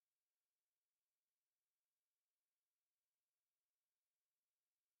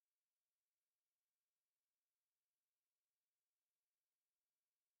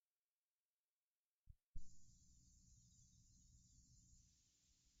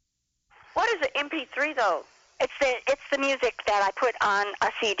What is an MP3 though? It's the music that I put on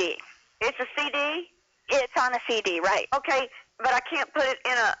a CD. It's a CD? It's on a CD, right? Okay, but I can't put it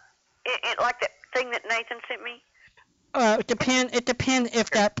in like that thing that Nathan sent me. It depends if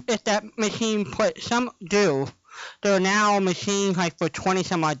that machine some do. There are now machines like for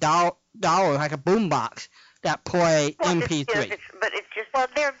 $20-some-odd dollars, like a boombox that play MP3. But it's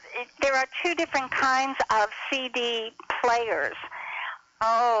just there are two different kinds of CD players.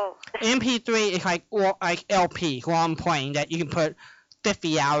 Oh. MP3 is like LP, long playing, that you can put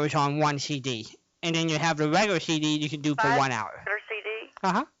 50 hours on one CD. And then you have the regular CD you can do for 1 hour. Regular CD?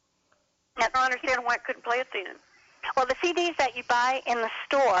 Uh-huh. I don't understand why I couldn't play it then. Well, the CDs that you buy in the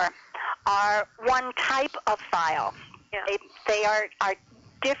store are one type of file. Yeah. They are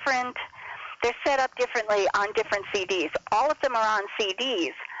different. They're set up differently on different CDs. All of them are on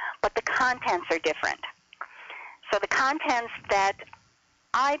CDs, but the contents are different. So the contents that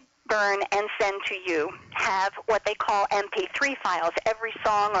I burn and send to you have what they call MP3 files. Every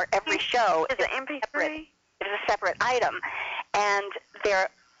song or every show is an MP3. It is a separate item, and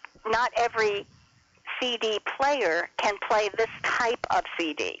not every CD player can play this type of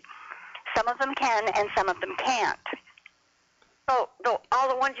CD. Some of them can, and some of them can't. So all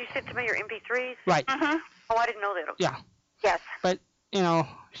the ones you sent to me are MP3s? Right. Mm-hmm. Oh, I didn't know that. Yeah. Yes. But,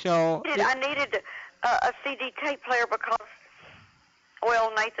 so... I needed a CD tape player because,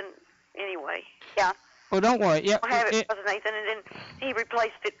 well, Nathan, anyway. Yeah. Well, don't worry. Yeah. I have it because of Nathan, and then he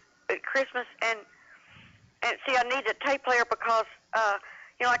replaced it at Christmas. And see, I need a tape player because,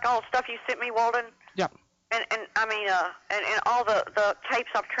 like all the stuff you sent me, Walden. Yeah. And I mean, and all the tapes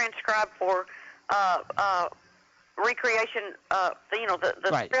I've transcribed for recreation, the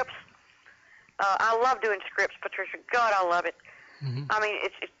right. scripts. I love doing scripts, Patricia. God, I love it. Mm-hmm. I mean,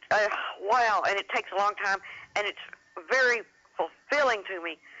 it's wow, and it takes a long time, and it's very fulfilling to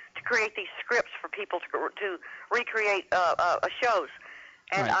me to create these scripts for people to recreate shows,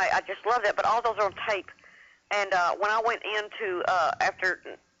 and right. I just love that. But all those are on tape, and when I went into after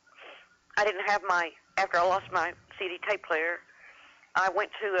I lost my CD tape player, I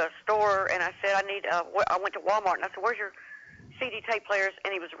went to a store and I said I went to Walmart and I said, "Where's your CD tape players?"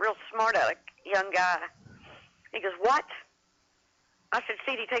 And he was real smart aleck young guy. He goes, "What?" I said,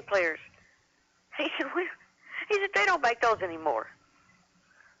 "CD tape players." He said, "They don't make those anymore."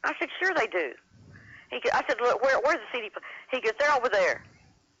 I said, "Sure they do." I said, "Look, where's the CD?" He goes, "They're over there.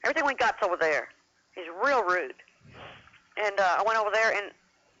 Everything we got's over there." He's real rude. And I went over there and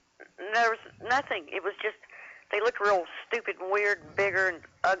there was nothing. It was just, they looked real stupid and weird and bigger and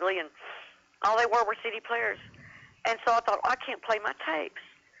ugly, and all they were CD players. And so I thought, I can't play my tapes.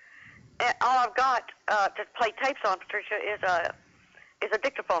 And all I've got to play tapes on, Patricia, is a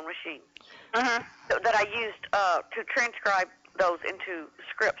dictaphone machine that I used to transcribe those into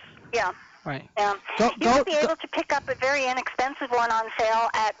scripts. Yeah. Right. You will be able to pick up a very inexpensive one on sale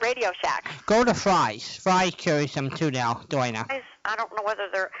at Radio Shack. Go to Fry's. Fry's carries them too now, Delana. I don't know whether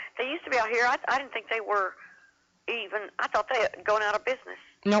they used to be out here. I didn't think they were even, I thought they had gone out of business.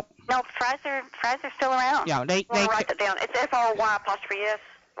 Nope. No, Fry's are still around. Yeah, they write that down. It's FRY''S.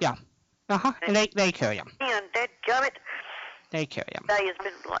 Yeah. Uh-huh. And they carry them. And dadgummit. They carry them. That has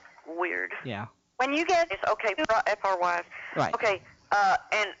been like weird. Yeah. When you get... It's okay, FRY's. Right. Okay,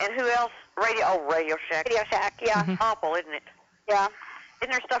 and who else? Radio Shack. Radio Shack, yeah. Mm-hmm. Awful, isn't it? Yeah.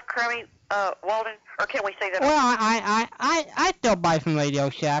 Isn't there stuff crummy, Walden? Or can we say that? Well, I still buy from Radio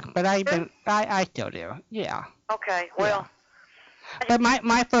Shack, but I still do. Yeah. Okay, well. Yeah. But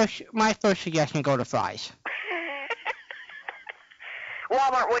my first suggestion, go to Fry's.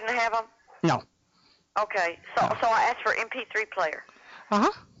 Walmart wouldn't have them? No. Okay, so I asked for MP3 player.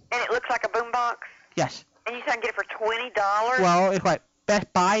 Uh-huh. And it looks like a boombox? Yes. And you said I can get it for $20? Well, it's like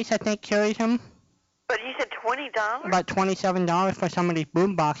Best Buys, I think, carries them. But you said $20? About $27 for some of these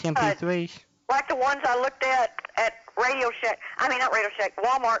boombox MP3s. Like the ones I looked at Radio Shack. I mean, not Radio Shack,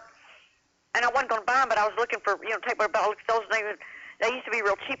 Walmart. And I wasn't going to buy them, but I was looking for, tape player. But I looked at those, and they used to be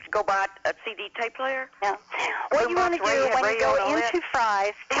real cheap to go buy a CD tape player. Yeah. What you want to do when you go into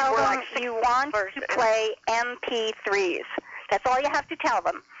Fry's, tell them you want to play MP3s. That's all you have to tell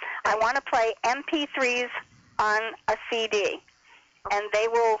them. I want to play MP3s on a CD, and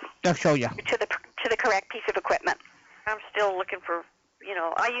they'll show you to the correct piece of equipment. I'm still looking for,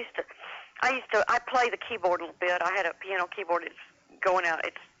 I play the keyboard a little bit. I had a piano keyboard. It's going out.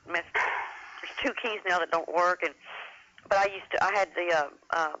 It's messed. There's two keys now that don't work, but I had the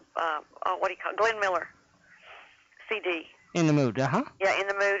what do you call it? Glenn Miller CD. In the Mood, Yeah, In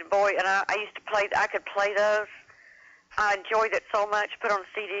the Mood, boy, and I used to play. I could play those. I enjoyed it so much. Put on a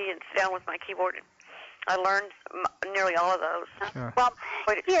CD and sit down with my keyboard I learned nearly all of those. Sure. Well,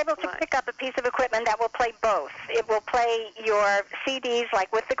 Wait, be able to pick up a piece of equipment that will play both. It will play your CDs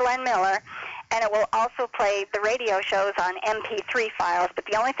like with the Glenn Miller, and it will also play the radio shows on MP3 files. But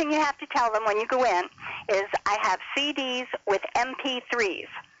the only thing you have to tell them when you go in is, I have CDs with MP3s.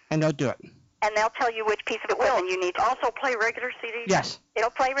 And they'll do it. And they'll tell you which piece of equipment you need to. Also play regular CDs? Yes. It'll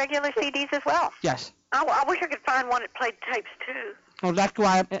play regular CDs as well. Yes. I wish I could find one that played tapes, too. Well, that's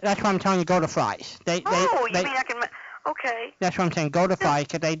why I'm telling you, go to Fry's. You mean I can... Okay. That's what I'm saying. Go to Fry's,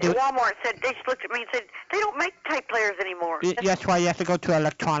 because they do... Walmart said, they just looked at me and said, they don't make tape players anymore. That's why you have to go to an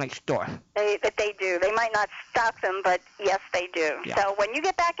electronics store. They do. They might not stock them, but yes, they do. Yeah. So when you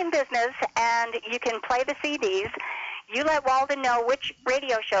get back in business and you can play the CDs, you let Walden know which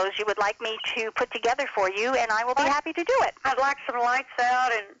radio shows you would like me to put together for you, and I will be happy to do it. I'd like some lights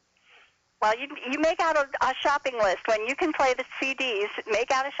out and... Well, you make out a shopping list. When you can play the CDs,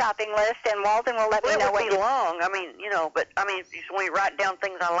 make out a shopping list, and Walden will let me know when it would be long. I mean, but just when you write down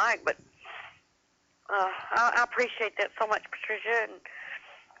things I like, but I appreciate that so much, Patricia, and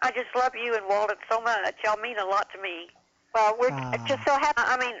I just love you and Walden so much. Y'all mean a lot to me. Well, we're just so happy.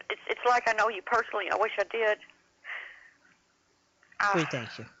 I mean, it's like I know you personally. I wish I did. We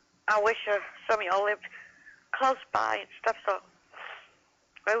thank you. I wish some of y'all lived close by and stuff, so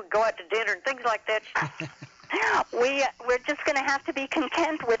we would go out to dinner and things like that. We're just going to have to be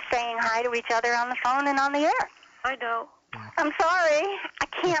content with saying hi to each other on the phone and on the air. I know. I'm sorry. I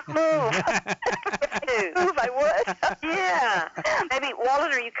can't move. If I could move, I would. Yeah. Maybe,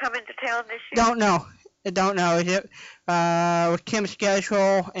 Walden, are you coming to town this year? Don't know. Is it with Kim's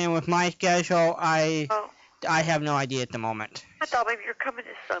schedule and with my schedule? I have no idea at the moment. I thought maybe you're coming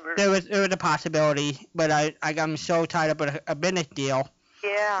this summer. There was a possibility, but I'm so tied up with a business deal.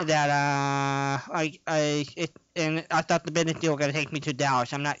 Yeah. That I thought the business deal was gonna take me to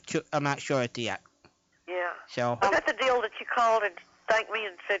Dallas. I'm not sure it yet. Yeah. So. Was that the deal that you called and thanked me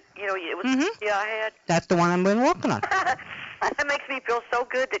and said, it was the idea I had? That's the one I've been working on. That makes me feel so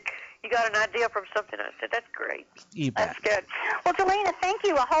good that you got an idea from something. I said, that's great. You bet. That's good. Well, Delana, thank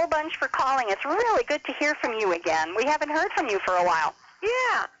you a whole bunch for calling. It's really good to hear from you again. We haven't heard from you for a while.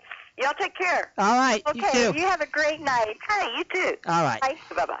 Yeah. Y'all take care. All right. Okay. You too. You have a great night. Hey, you too. All right. Bye.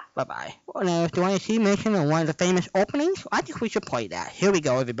 Bye-bye. Bye-bye. Well, now, do you want to see mention of one of the famous openings? I think we should play that. Here we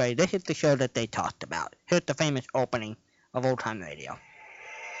go, everybody. This is the show that they talked about. Here's the famous opening of Old Time Radio.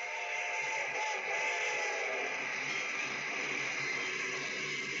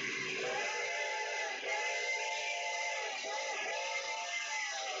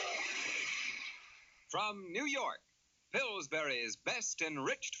 From New York, Pillsbury's best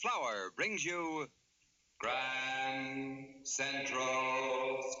enriched flour brings you Grand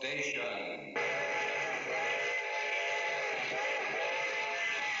Central Station.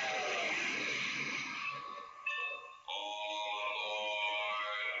 All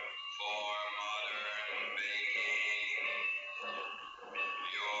aboard for modern baking.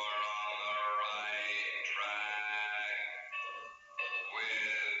 You're on the right track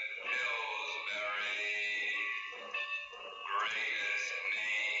with Pillsbury. Greatest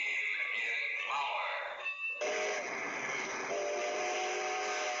name in flour.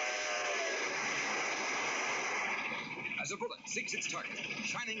 As a bullet seeks its target,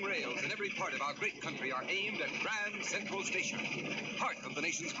 shining rails in every part of our great country are aimed at Grand Central Station, heart of the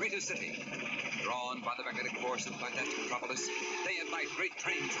nation's greatest city. Drawn by the magnetic force of fantastic metropolis, day and night great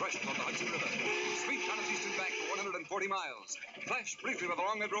trains rush along the Hudson River, sweep down its eastern bank for 140 miles, flash briefly by the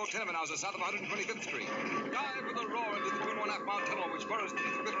long red row of tenement houses south of 125th Street, dive with a roar into the 2.5-mile tunnel which burrows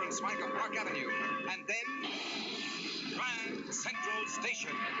beneath the glitter and swank of Park Avenue, and then Grand Central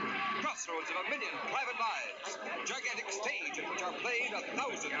Station, crossroads of a million private lives, gigantic stage at which are played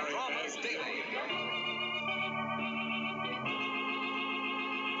 1,000 dramas daily.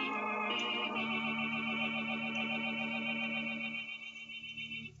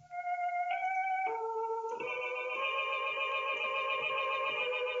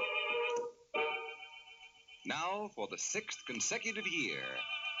 Now, for the 6th consecutive year,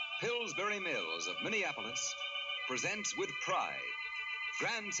 Pillsbury Mills of Minneapolis presents with pride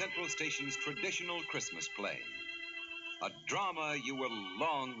Grand Central Station's traditional Christmas play, a drama you will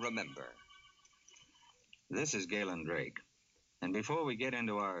long remember. This is Galen Drake, and before we get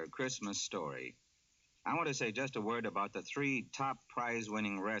into our Christmas story, I want to say just a word about the 3 top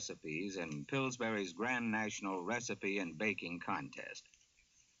prize-winning recipes in Pillsbury's Grand National Recipe and Baking Contest.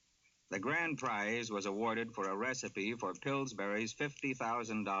 The grand prize was awarded for a recipe for Pillsbury's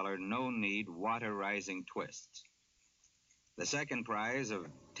 $50,000 no-need water-rising twists. The second prize of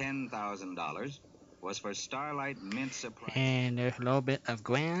 $10,000 was for Starlight Mint Surprise. And there's a little bit of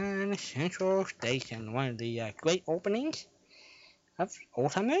Grand Central Station, one of the great openings of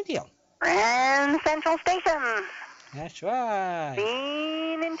old time radio. Grand Central Station. That's right.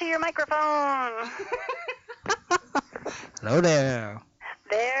 Lean into your microphone. Hello there.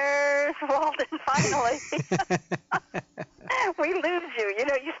 There's Walden, finally. We lose you. You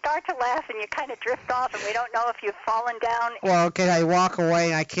know, you start to laugh and you kind of drift off, and we don't know if you've fallen down. Well, because I walk away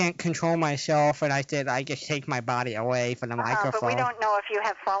and I can't control myself, and I just take my body away from the microphone. But we don't know if you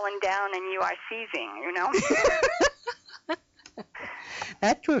have fallen down and you are seizing, you know?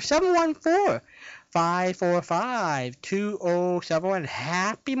 That's true. 714-545-2071.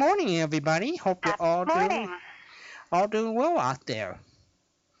 Happy morning, everybody. Hope you're all doing well out there.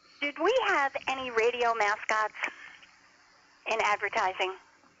 Did we have any radio mascots in advertising?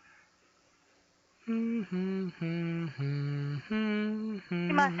 You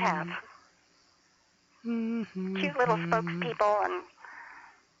must have. Cute little spokespeople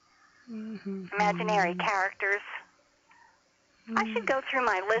and imaginary characters. I should go through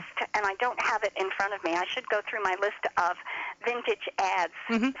my list, and I don't have it in front of me. I should go through my list of vintage ads,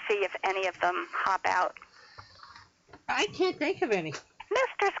 see if any of them hop out. I can't think of any.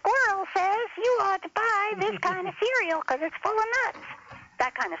 Mr. Squirrel says you ought to buy this kind of cereal because it's full of nuts.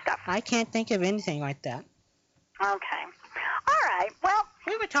 That kind of stuff. I can't think of anything like that. Okay. All right. Well,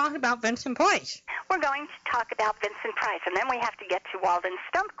 we were talking about Vincent Price. We're going to talk about Vincent Price, and then we have to get to Walden's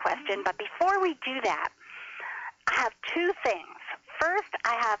stump question. But before we do that, I have two things. First,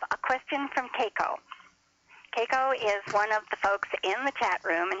 I have a question from Keiko. Keiko is one of the folks in the chat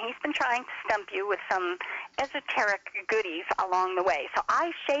room, and he's been trying to stump you with some esoteric goodies along the way. So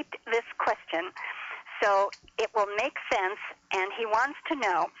I shaped this question so it will make sense, and he wants to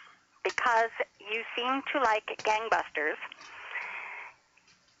know, because you seem to like gangbusters,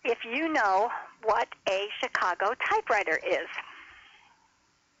 if you know what a Chicago typewriter is.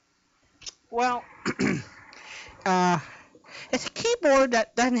 Well, it's a keyboard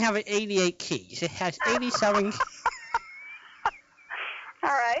that doesn't have 88 keys. It has 87. All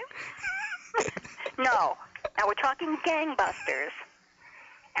right. No. Now we're talking gangbusters,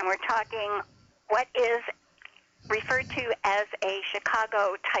 and we're talking what is referred to as a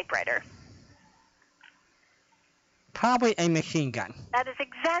Chicago typewriter. Probably a machine gun. That is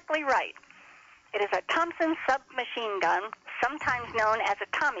exactly right. It is a Thompson submachine gun, sometimes known as a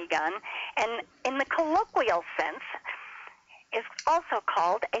Tommy gun, and in the colloquial sense, is also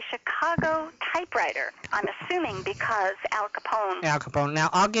called a Chicago typewriter. I'm assuming because Al Capone. Now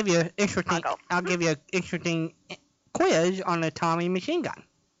I'll give you an interesting. I'll give you an interesting quiz on the Tommy machine gun.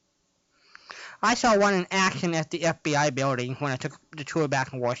 I saw one in action at the FBI building when I took the tour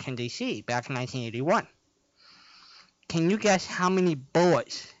back in Washington D.C. back in 1981. Can you guess how many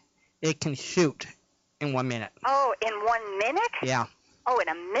bullets it can shoot in 1 minute? Oh, in 1 minute? Yeah. Oh, in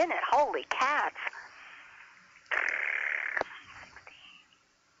a minute. Holy cats.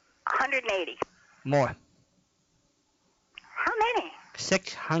 180. More. How many?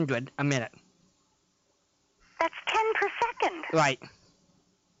 600 a minute. That's 10 per second. Right.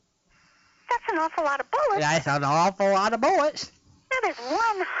 That's an awful lot of bullets. That's an awful lot of bullets. That is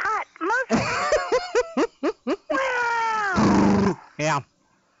one hot muzzle. Wow. Yeah.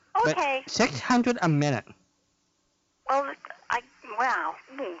 Okay. But 600 a minute. Well, wow.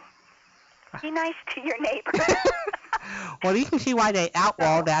 Be nice to your neighbor. Well, you can see why they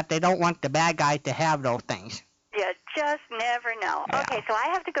outlawed that. They don't want the bad guys to have those things. You just never know. Yeah. Okay, so I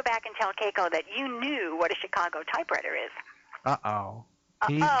have to go back and tell Keiko that you knew what a Chicago typewriter is. Uh-oh.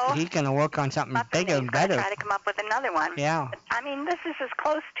 Uh-oh. He's going to work on something bigger and better. Try to come up with another one. Yeah. I mean, this is as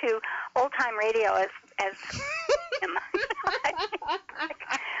close to old-time radio as him.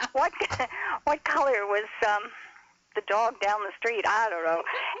 What color was the dog down the street? I don't know.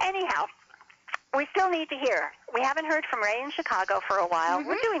 Anyhow, we still need to hear. We haven't heard from Ray in Chicago for a while. Mm-hmm.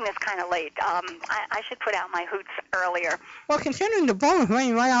 We're doing this kind of late. I should put out my hoots earlier. Well, considering the phone was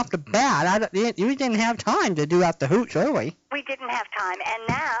ringing right off the bat, you didn't have time to do out the hoots early. We didn't have time, and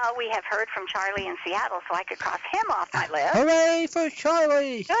now we have heard from Charlie in Seattle, so I could cross him off my list. Hooray for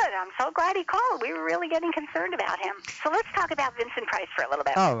Charlie! Good. I'm so glad he called. We were really getting concerned about him. So let's talk about Vincent Price for a little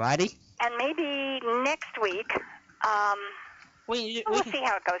bit. All righty. And maybe next week, we'll see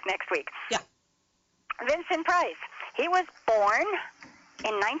how it goes next week. Yeah. Vincent Price. He was born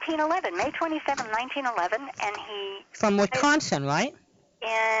in 1911, May 27, 1911, and he... From Wisconsin, right?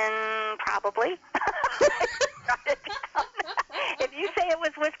 Probably. If you say it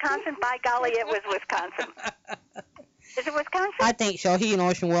was Wisconsin, by golly, it was Wisconsin. Is it Wisconsin? I think so. He and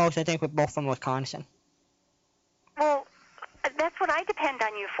Orson Welles, I think, were both from Wisconsin. Well, That's what I depend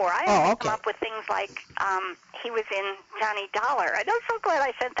on you for. I Oh, only okay. come up with things like he was in Johnny Dollar. I'm so glad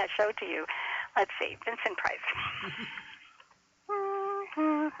I sent that show to you. Let's see, Vincent Price.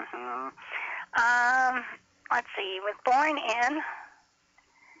 Let's see, he was born in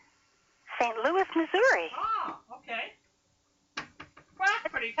St. Louis, Missouri. Oh, okay. Well,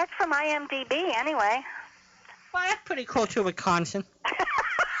 That's from IMDb, anyway. that's pretty close to Wisconsin.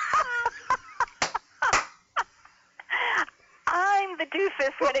 I'm the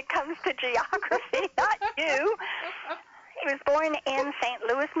doofus when it comes to geography, not you. He was born in St.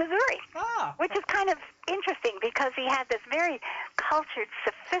 Louis, Missouri, Oh. which is kind of interesting because he had this very cultured,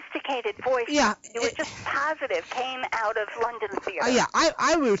 sophisticated voice. Yeah. It was just positive, came out of London theater. Yeah,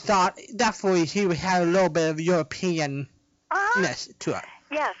 I would have thought definitely he would have a little bit of European-ness to it.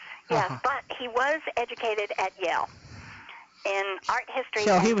 Yes, but he was educated at Yale in art history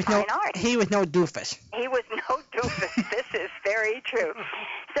So and he was fine art. He was no doofus. He was no doofus. This is very true.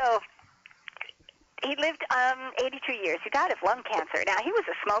 So he lived 82 years. He died of lung cancer. Now, he was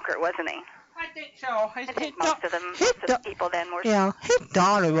a smoker, wasn't he? I think so. I think most of the people then were. Yeah, his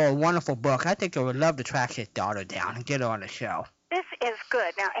daughter wrote a wonderful book. I think I would love to track his daughter down and get her on the show. This is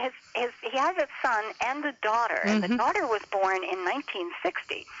good. Now, he has a son and a daughter, and the daughter was born in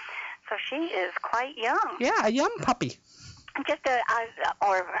 1960, so she is quite young. Yeah, a young puppy. Just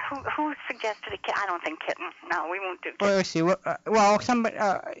or who suggested a kitten? I don't think kitten. No, we won't do kitten. Well, let's see. Well, somebody,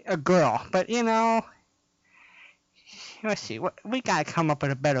 a girl, but you know, let's see. We gotta come up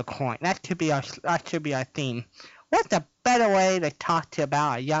with a better coin. That should be our theme. What's a better way to talk to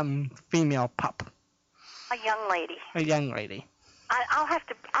about a young female pup? A young lady. A young lady. I'll have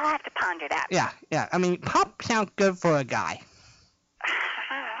to ponder that. Yeah. I mean, pup sounds good for a guy.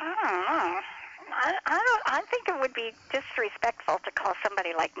 I don't know. I think it would be disrespectful to call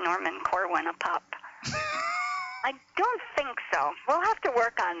somebody like Norman Corwin a pup. I don't think so. We'll have to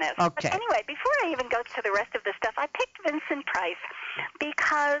work on this. Okay. But anyway, before I even go to the rest of the stuff, I picked Vincent Price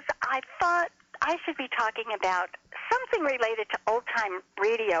because I thought I should be talking about something related to old-time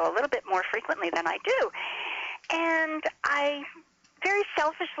radio a little bit more frequently than I do. And I very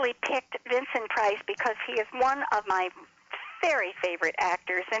selfishly picked Vincent Price because he is one of my very favorite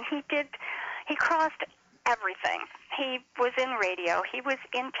actors, and he crossed everything. He was in radio, he was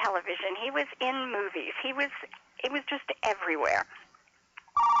in television, he was in movies, he was just everywhere.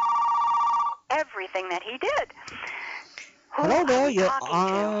 Everything that he did. Hello there, you're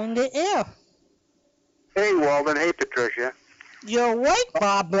on the air. Hey, Walden. Hey, Patricia. You're awake,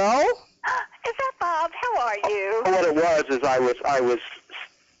 Bob, bro. Is that Bob? How are you? What it was is I was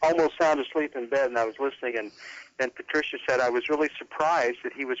almost sound asleep in bed, and I was listening, and then Patricia said I was really surprised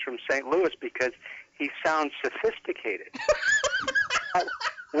that he was from St. Louis because he sounds sophisticated.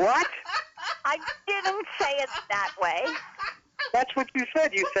 What? I didn't say it that way. That's what you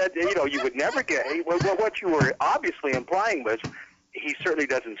said. You said, you would never get... What you were obviously implying was he certainly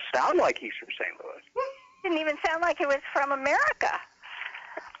doesn't sound like he's from St. Louis. Didn't even sound like he was from America.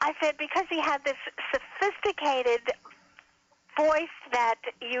 I said because he had this sophisticated voice that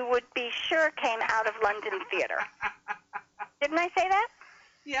you would be sure came out of London theater. Didn't I say that?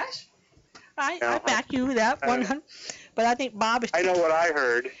 Yes. I back you that 100. But I think Bob is... I know what I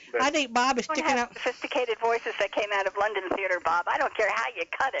heard. But... I think Bob is sticking up... sophisticated voices that came out of London theater, Bob. I don't care how you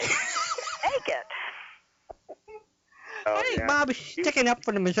cut it. Make it. I think Bob is sticking up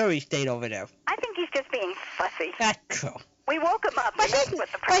for the Missouri state over there. I think he's just being fussy. That's true. We woke him up. But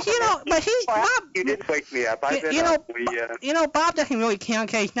he's Bob. You didn't wake me up. I've been up. We, Bob doesn't really count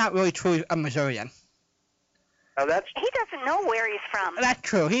because he's not really truly a Missourian. Oh, he doesn't know where he's from. That's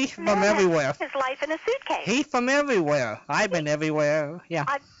true. He's from everywhere. His life in a suitcase. He's from everywhere. I've been everywhere. Yeah.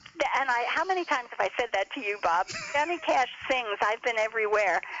 How many times have I said that to you, Bob? Johnny Cash sings "I've Been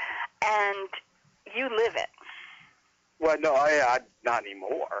Everywhere," and you live it. Well, no, I not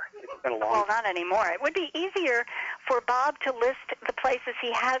anymore. It's been a long. Well, not anymore. It would be easier for Bob to list the places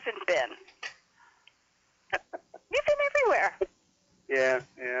he hasn't been. You've been everywhere. Yeah.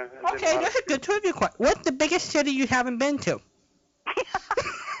 Okay, that's a good trivia question. What's the biggest city you haven't been to?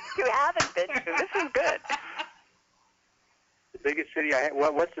 You haven't been to. This is good. The biggest city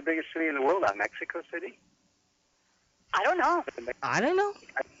what's the biggest city in the world? Mexico City? I don't know. I don't know.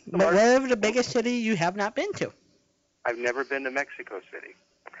 But wherever the biggest city you have not been to. I've never been to Mexico City.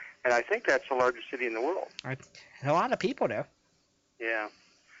 And I think that's the largest city in the world. There's a lot of people there. Yeah.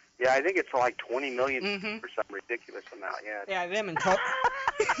 Yeah, I think it's like 20 million for some ridiculous amount. Yeah. Yeah, them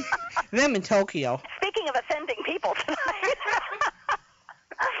in Tokyo. Speaking of offending people tonight.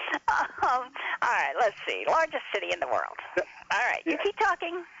 All right, let's see. Largest city in the world. All right, you keep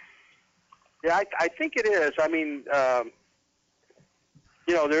talking. Yeah, I think it is. I mean,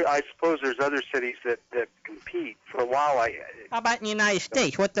 I suppose there's other cities that compete. For a while, How about in the United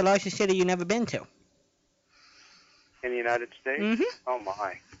States? What's the largest city you've never been to? in the United States. Mm-hmm. Oh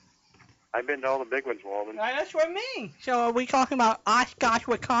my! I've been to all the big ones, Walden. That's what I mean. So are we talking about Oshkosh,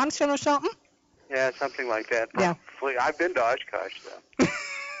 Wisconsin or something? Yeah, something like that. Yeah. Probably. I've been to Oshkosh, though.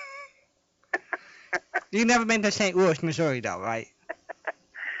 You've never been to St. Louis, Missouri, though, right?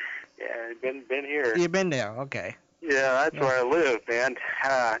 Yeah, been here. You've been there, okay. Yeah, that's where I live, man.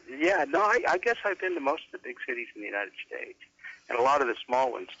 I guess I've been to most of the big cities in the United States, and a lot of the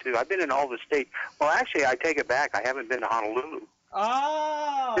small ones too. I've been in all the states. Well, actually, I take it back. I haven't been to Honolulu.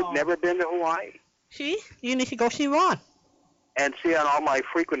 Oh. I've never been to Hawaii. See? You need to go see Ron. And see, on all my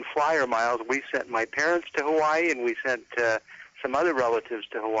frequent flyer miles, we sent my parents to Hawaii, and we sent some other relatives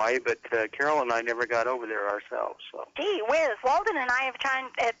to Hawaii, but Carol and I never got over there ourselves. So. Gee whiz, Walden and I have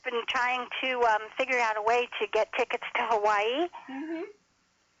been trying to figure out a way to get tickets to Hawaii. Mm-hmm.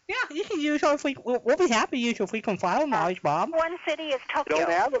 Yeah, you can use her if we'll be happy to use her if we can file miles, Bob. One city is Tokyo. I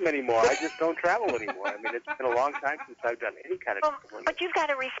don't have them anymore. I just don't travel anymore. I mean, it's been a long time since I've done any kind of traveling. But you've got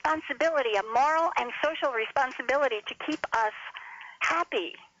a responsibility, a moral and social responsibility to keep us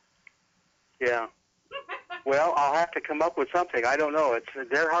happy. Yeah. Well, I'll have to come up with something. I don't know.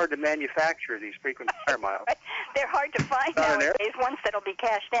 They're hard to manufacture, these frequent flyer miles. They're hard to find nowadays, ones that'll be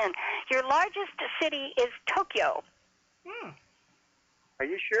cashed in. Your largest city is Tokyo. Are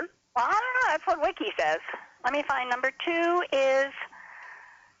you sure? Well, I don't know. That's what Wiki says. Let me find. Number 2 is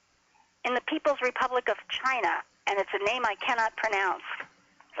in the People's Republic of China, and it's a name I cannot pronounce.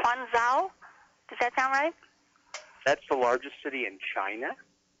 Fanzhou? Does that sound right? That's the largest city in China?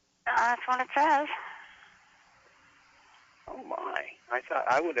 That's what it says. Oh, my.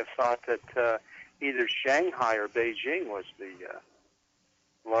 I would have thought that either Shanghai or Beijing was the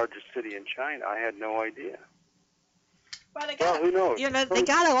largest city in China. I had no idea. Well, who knows? They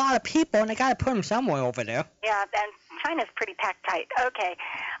got a lot of people, and they got to put them somewhere over there. Yeah, and China's pretty packed tight. Okay.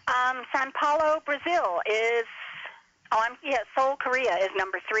 Sao Paulo, Brazil is... Seoul, Korea is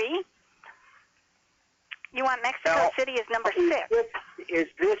number 3. You want Mexico City is number 6. Is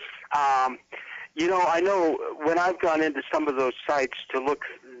this... I know when I've gone into some of those sites to look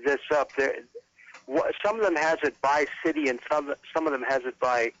this up, some of them has it by city, and some of them has it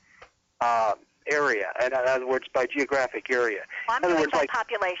by area. In other words, by geographic area. Well, I'm doing by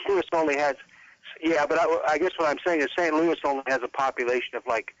population. Louis only has... Yeah, but I guess what I'm saying is St. Louis only has a population of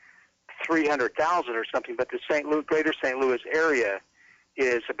like 300,000 or something, but the greater St. Louis area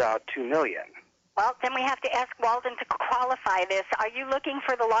is about 2 million. Well, then we have to ask Walden to qualify this. Are you looking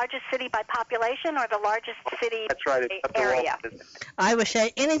for the largest city by population or the largest city by area? I would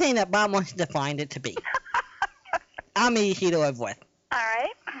say anything that Bob wants to define it to be. I'm easy to live with. All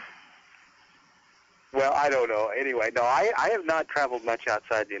right. Well, I don't know. Anyway, no, I have not traveled much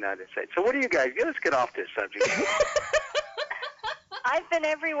outside the United States. So what do you guys... Let's get off this subject. I've been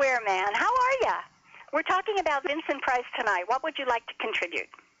everywhere, man. How are you? We're talking about Vincent Price tonight. What would you like to contribute?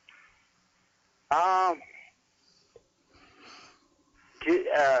 I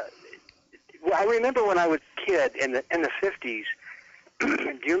remember when I was a kid in the 50s.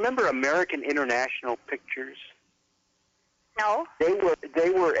 Do you remember American International Pictures? No. They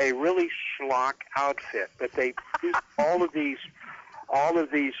were a really schlock outfit, but they produced all of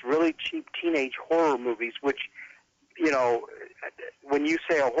these really cheap teenage horror movies, which, when you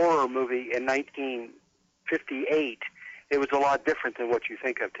say a horror movie in 1958, it was a lot different than what you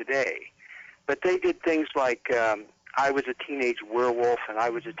think of today. But they did things like I Was a Teenage Werewolf and I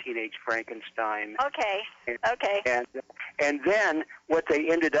Was a Teenage Frankenstein. Okay. And then what they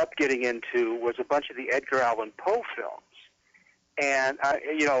ended up getting into was a bunch of the Edgar Allan Poe films. And,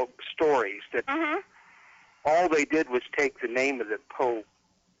 stories that all they did was take the name of the Poe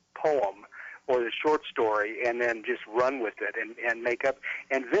poem or the short story and then just run with it and make up.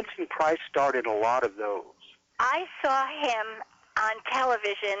 And Vincent Price starred in a lot of those. I saw him on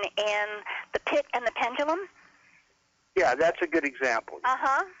television in The Pit and the Pendulum. Yeah, that's a good example.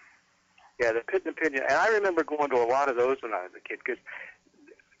 Uh-huh. Yeah, The Pit and the Pendulum. And I remember going to a lot of those when I was a kid because...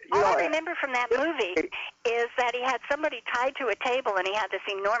 All I remember from that movie is that he had somebody tied to a table and he had this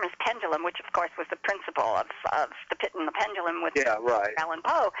enormous pendulum, which of course was the principle of The Pit and the Pendulum with Allan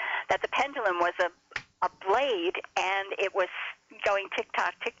Poe, that the pendulum was a blade and it was going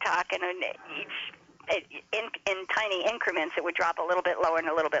tick-tock, tick-tock, and in tiny increments it would drop a little bit lower and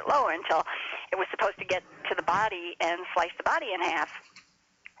a little bit lower until it was supposed to get to the body and slice the body in half.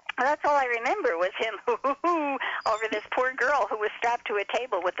 That's all I remember was him over this poor girl who was strapped to a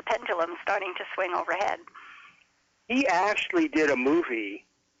table with the pendulum starting to swing overhead. He actually did a movie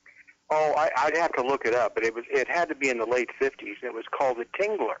Oh, I'd have to look it up, but it had to be in the late 50s. It was called The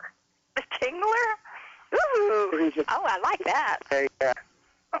Tingler. The Tingler? Ooh. Oh, I like that.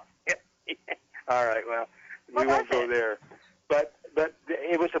 All right, well, we won't go there. But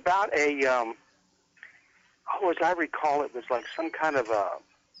it was about a, as I recall, it was like some kind of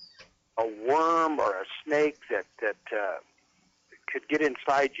a worm or a snake that could get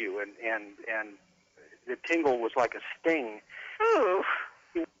inside you, and the tingle was like a sting. Ooh.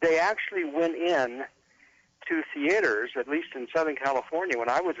 They actually went in to theaters, at least in Southern California when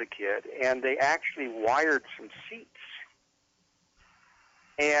I was a kid, and they actually wired some seats.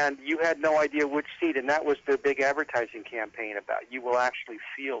 And you had no idea which seat, and that was their big advertising campaign about you will actually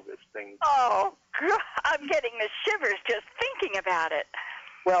feel this thing. Oh, God, I'm getting the shivers just thinking about it.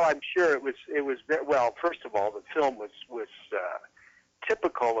 Well, I'm sure it was. Well, first of all, the film was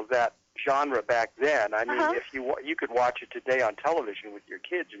typical of that genre back then. I mean, if you could watch it today on television with your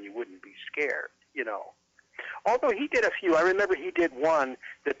kids, and you wouldn't be scared, you know. Although he did a few. I remember he did one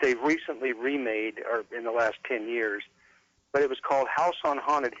that they've recently remade, or in the last 10 years. But it was called House on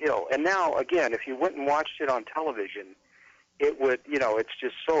Haunted Hill. And now, again, if you went and watched it on television, it would, it's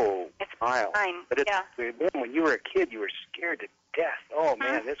just so mild. But when you were a kid, you were scared to death. Oh,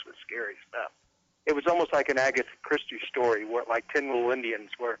 man, this was scary stuff. It was almost like an Agatha Christie story, where, like 10 Little Indians,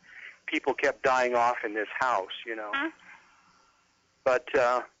 where people kept dying off in this house, But,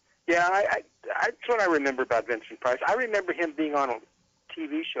 that's what I remember about Vincent Price. I remember him being on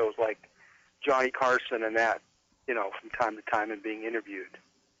TV shows like Johnny Carson and that, from time to time and being interviewed.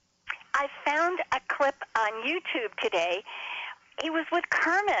 I found a clip on YouTube today. He was with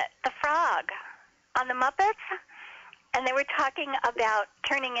Kermit the Frog on the Muppets, and they were talking about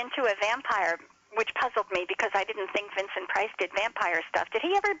turning into a vampire, which puzzled me because I didn't think Vincent Price did vampire stuff.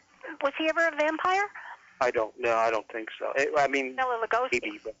 Was he ever a vampire? I don't think so. I mean, Bela Lugosi.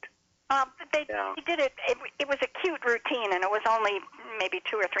 Maybe, but... He did it. It was a cute routine, and it was only maybe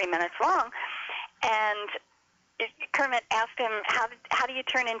 2 or 3 minutes long. And Kermit asked him, how do you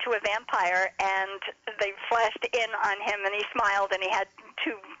turn into a vampire? And they flashed in on him, and he smiled, and he had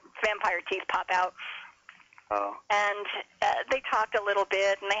 2 vampire teeth pop out. Oh. And they talked a little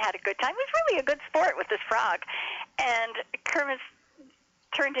bit, and they had a good time. It was really a good sport with this frog. And Kermit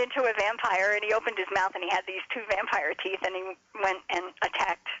turned into a vampire, and he opened his mouth, and he had these 2 vampire teeth, and he went and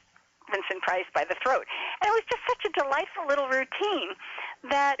attacked Vincent Price by the throat. And it was just such a delightful little routine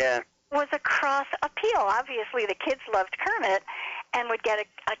that was a cross appeal. Obviously, the kids loved Kermit and would get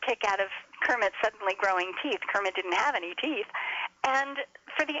a kick out of Kermit suddenly growing teeth. Kermit didn't have any teeth. And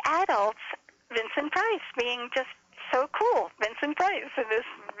for the adults, Vincent Price being just so cool. Vincent Price, and this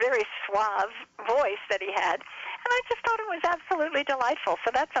very suave voice that he had. And I just thought it was absolutely delightful.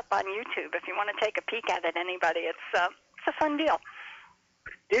 So that's up on YouTube. If you want to take a peek at it, anybody, it's a fun deal.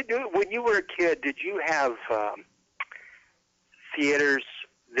 When you were a kid, did you have theaters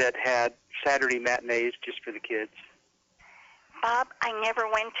that had Saturday matinees just for the kids? Bob, I never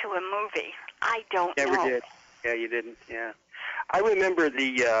went to a movie. I don't know. Never did. Yeah, you didn't. Yeah, I remember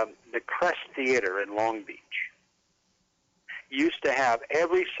the Crest Theater in Long Beach. Used to have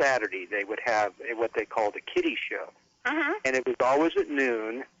every Saturday. They would have what they called a kiddie show, and it was always at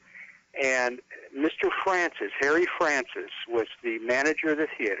noon. And Mr. Francis, Harry Francis, was the manager of the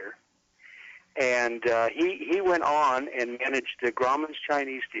theater, and he went on and managed the Grauman's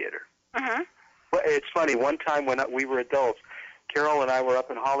Chinese Theater. Well, it's funny. One time when we were adults, Carol and I were up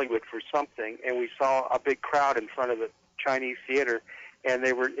in Hollywood for something, and we saw a big crowd in front of the Chinese theater, and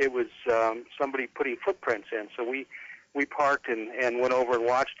it was somebody putting footprints in. So we parked and went over and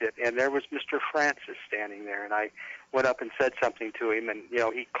watched it, and there was Mr. Francis standing there, and I went up and said something to him, and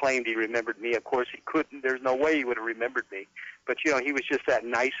he claimed he remembered me. Of course, he couldn't. There's no way he would have remembered me, but he was just that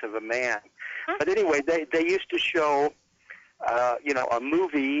nice of a man. But anyway, they used to show a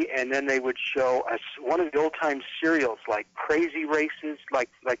movie, and then they would show one of the old-time serials like Crazy Races, like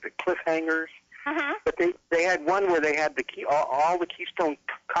the Cliffhangers. But they had one where they had all the Keystone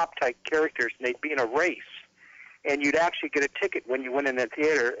Cop-type characters, and they'd be in a race. And you'd actually get a ticket when you went in the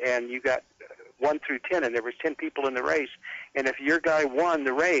theater, and you got 1 through 10, and there was 10 people in the race. And if your guy won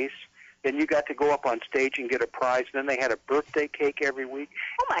the race, then you got to go up on stage and get a prize. And then they had a birthday cake every week.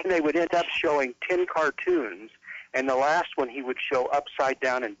 And they would end up showing 10 cartoons, and the last one he would show upside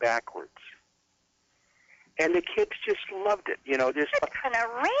down and backwards. And the kids just loved it, Just an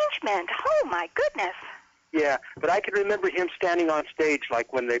arrangement. Oh, my goodness. Yeah, but I can remember him standing on stage,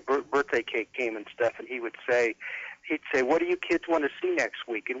 like when the birthday cake came and stuff, and he'd say, what do you kids want to see next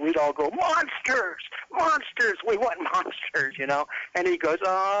week? And we'd all go, monsters, monsters, we want monsters, And he goes,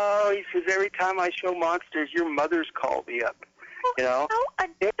 he says, every time I show monsters, your mothers call me up, How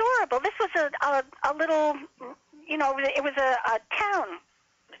adorable. This a little, you know, it was a town.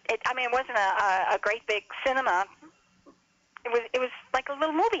 It wasn't a great big cinema. It was like a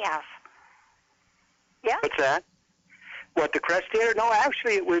little movie house. Yeah. What's that? What, the Crest Theater? No,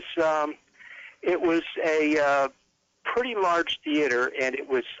 actually, it was a pretty large theater, and it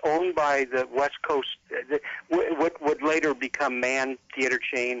was owned by the West Coast, what would later become Mann Theater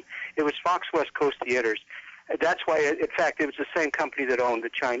chain. It was Fox West Coast Theaters. That's why, in fact, it was the same company that owned the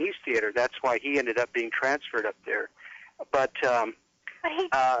Chinese theater. That's why he ended up being transferred up there. But he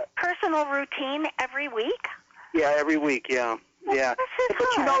personal routine every week. Yeah, every week. Yeah, yeah.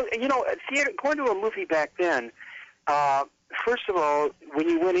 But you know, theater, going to a movie back then. First of all, when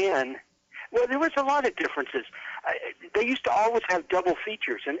you went in, well, there was a lot of differences. They used to always have double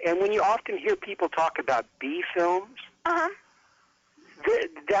features, and when you often hear people talk about B films, that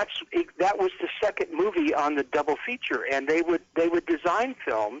was the second movie on the double feature, and they would design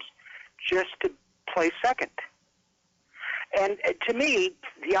films just to play second. And to me,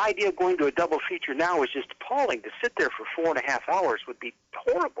 the idea of going to a double feature now is just appalling. To sit there for 4.5 hours would be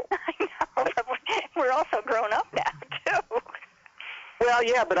horrible. I know, but we're also grown up now, too. Well,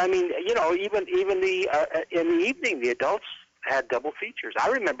 yeah, but I mean, you know, even the in the evening, the adults had double features. I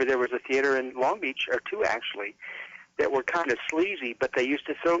remember there was a theater in Long Beach, or two actually, that were kind of sleazy, but they used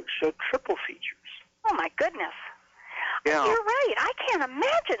to show triple features. Oh my goodness! Yeah. You're right. I can't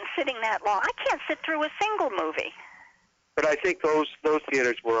imagine sitting that long. I can't sit through a single movie. But I think those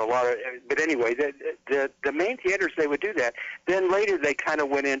theaters were a lot of. But anyway, the main theaters, they would do that. Then later they kind of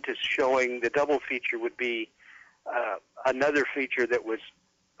went into showing the double feature would be another feature that was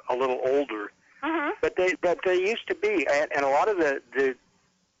a little older. Mm-hmm. But they used to be, and a lot of the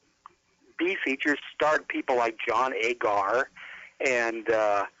B features starred people like John Agar and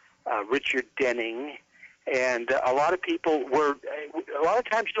Richard Denning. And a lot of people were, a lot of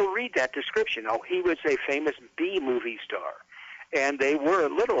times you'll read that description. Oh, he was a famous B movie star. And they were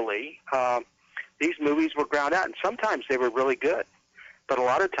literally, these movies were ground out. And sometimes they were really good. But a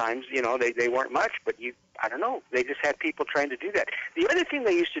lot of times, you know, they weren't much. But I don't know, they just had people trying to do that. The other thing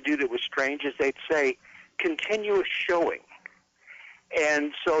they used to do that was strange is they'd say continuous showing.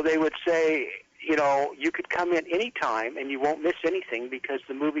 And so they would say, you know, you could come in any time and you won't miss anything because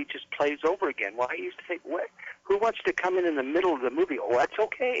the movie just plays over again. Well, I used to think, what? Who wants to come in the middle of the movie? Oh, that's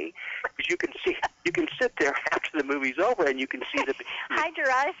okay, because you can sit there after the movie's over and you can see the. Hide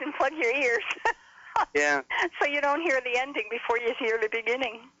your eyes and plug your ears. Yeah. So you don't hear the ending before you hear the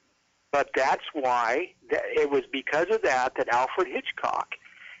beginning. But that's why it was because of that Alfred Hitchcock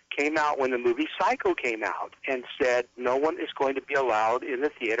came out when the movie Psycho came out and said no one is going to be allowed in the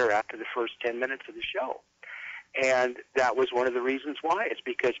theater after the first 10 minutes of the show. And that was one of the reasons why. It's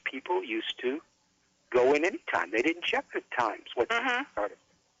because people used to go in any time. They didn't check the times. Started.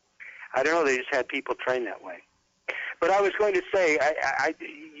 I don't know. They just had people trained that way. But I was going to say, I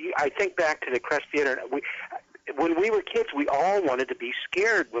think back to the Crest Theater. When we were kids, we all wanted to be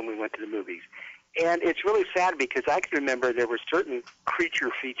scared when we went to the movies. And it's really sad because I can remember there were certain creature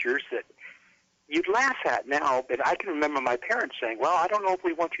features that you'd laugh at now, but I can remember my parents saying, well, I don't know if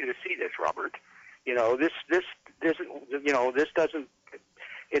we want you to see this, Robert. You know, this doesn't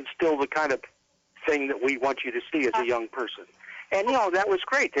instill the kind of thing that we want you to see as a young person. And, you know, that was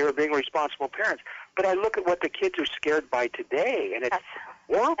great. They were being responsible parents. But I look at what the kids are scared by today, and it's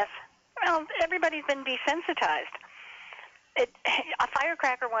horrible. Yes. Well, everybody's been desensitized. A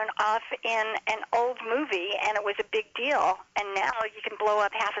firecracker went off in an old movie, and it was a big deal. And now you can blow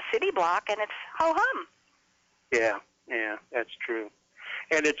up half a city block, and it's ho-hum. Yeah, that's true.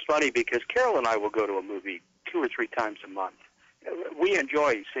 And it's funny because Carol and I will go to a movie 2 or 3 times a month. We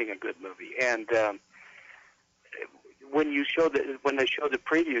enjoy seeing a good movie. And when they show the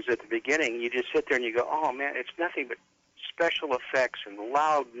previews at the beginning, you just sit there and you go, oh, man, it's nothing but special effects and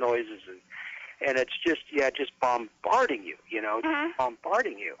loud noises and it's just bombarding you, you know,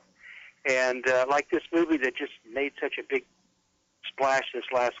 bombarding you. And like this movie that just made such a big splash this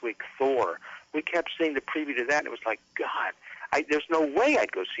last week, Thor, we kept seeing the preview to that, and it was like, God, there's no way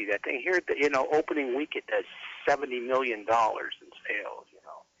I'd go see that thing. Here at the opening week, it does $70 million in sales, you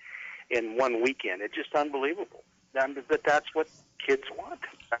know, in one weekend. It's just unbelievable. But that's what kids want.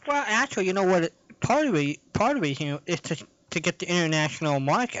 Well, actually, you know what? Part of the reason is to get the international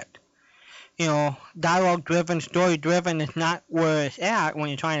market. You know, dialogue-driven, story-driven is not where it's at when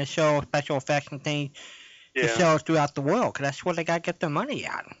you're trying to show special effects and things to shows throughout the world, because that's where they got to get their money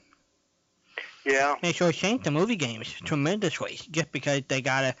at. Yeah. They sure changed the movie games tremendously just because they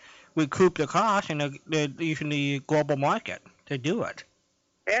got to recoup the cost and they're using the global market to do it.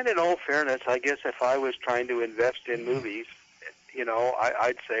 And in all fairness, I guess if I was trying to invest in movies,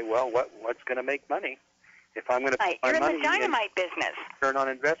 I'd say, well, what's going to make money? If I'm going to put my You're money in the dynamite business. Return on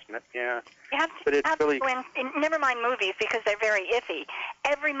investment, yeah. You have But it's to really go in, never mind movies because they're very iffy.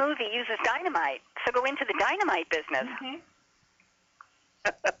 Every movie uses dynamite, so go into the dynamite business.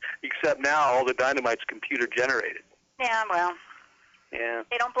 except now all the dynamite's computer generated. Yeah, well, Yeah.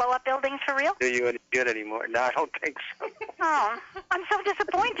 they don't blow up buildings for real? Do you any good anymore? No, I don't think so. Oh, I'm so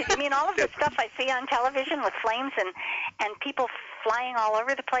disappointed. You mean all of the stuff I see on television with flames and people flying all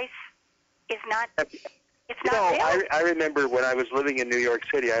over the place is not, it's not real? I remember when I was living in New York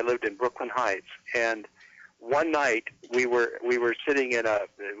City, I lived in Brooklyn Heights, and one night we were sitting in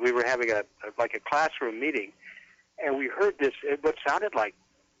we were having a classroom meeting, and we heard what sounded like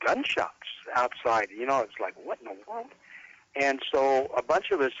gunshots outside. It's like, what in the world? And so a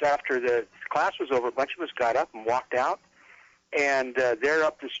bunch of us, after the class was over, a bunch of us got up and walked out, and there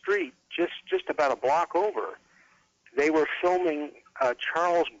up the street, just about a block over, they were filming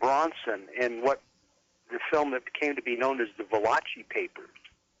Charles Bronson in the film that came to be known as the Valachi Papers.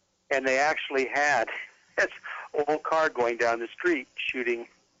 And they actually had this old car going down the street shooting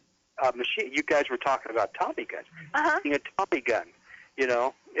a machine. You guys were talking about Tommy guns. Shooting a Tommy gun.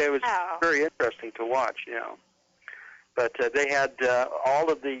 It was very interesting to watch, But they had all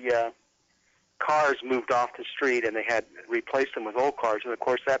of the cars moved off the street, and they had replaced them with old cars. And of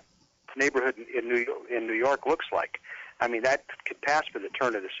course, that neighborhood in New York looks like. I mean, that could pass for the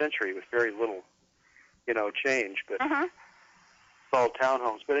turn of the century with very little, change. But it's all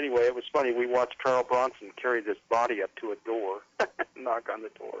townhomes. But anyway, it was funny. We watched Charles Bronson carry this body up to a door, knock on the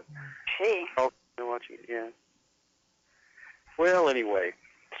door. Gee. Oh, watching it, yeah. Well, anyway.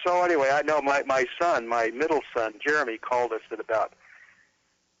 I know my son, my middle son, Jeremy, called us at about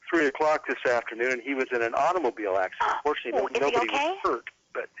 3 o'clock this afternoon, and he was in an automobile accident. Fortunately, nobody was hurt,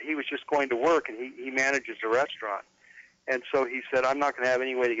 but he was just going to work, and he manages a restaurant. And so he said, I'm not going to have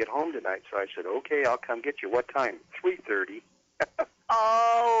any way to get home tonight. So I said, okay, I'll come get you. What time? 3:30.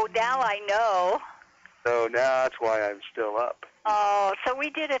 Oh, now I know. So now that's why I'm still up. Oh, so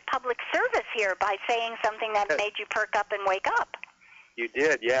we did a public service here by saying something that made you perk up and wake up. You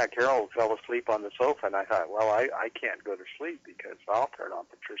did, yeah. Carol fell asleep on the sofa, and I thought, well, I can't go to sleep because I'll turn on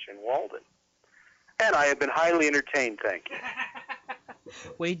Patricia and Walden. And I have been highly entertained, thank you.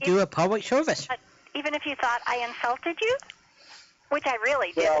 We do a public service. Even if you thought I insulted you, which I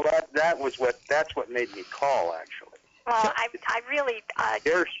really did. Well, that's what made me call, actually. Well, I really.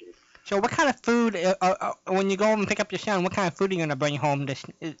 There she. So what kind of food, when you go and pick up your son, what kind of food are you going to bring home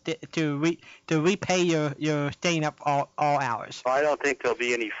to repay your staying up all hours? I don't think there'll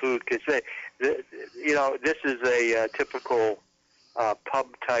be any food because, this is a typical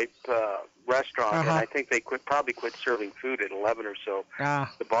pub-type restaurant, and I think they probably quit serving food at 11 or so.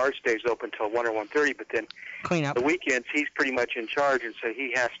 The bar stays open till 1 or 1:30, but then clean up. The weekends he's pretty much in charge, and so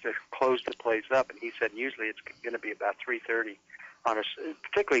he has to close the place up, and he said usually it's going to be about 3:30.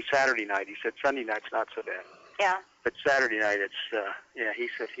 Particularly Saturday night. He said Sunday night's not so bad. Yeah. But Saturday night, it's, he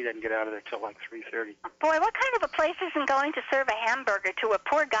said he doesn't get out of there till like 3:30. Boy, what kind of a place isn't going to serve a hamburger to a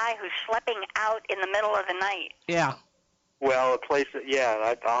poor guy who's schlepping out in the middle of the night? Yeah. Well, a place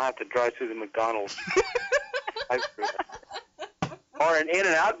that, I'll have to drive through the McDonald's. Or an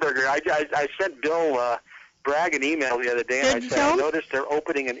In-N-Out burger. I sent Bill Bragg an email the other day, and I said, I noticed they're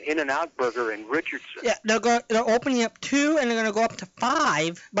opening an In-N-Out burger in Richardson. Yeah, they're opening up 2, and they're going to go up to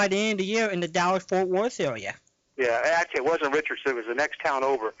 5 by the end of the year in the Dallas-Fort Worth area. Yeah, actually, it wasn't Richardson. It was the next town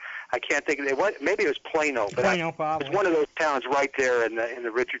over. I can't think of it. Maybe it was Plano. But probably. It was one of those towns right there in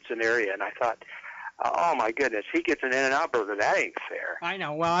the Richardson area, and I thought, oh, my goodness, he gets an In-N-Out burger. That ain't fair. I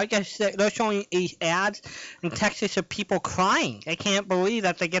know. Well, I guess they're showing these ads in Texas of people crying. They can't believe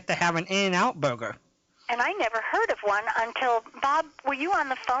that they get to have an In-N-Out burger. And I never heard of one until, Bob, were you on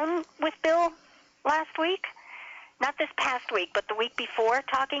the phone with Bill last week? Not this past week, but the week before,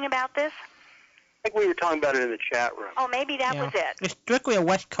 talking about this? I think we were talking about it in the chat room. Oh, maybe that was it. It's strictly a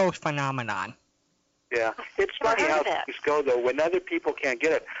West Coast phenomenon. Yeah. It's funny how things go, though, when other people can't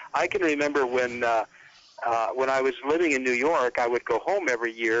get it. I can remember when I was living in New York, I would go home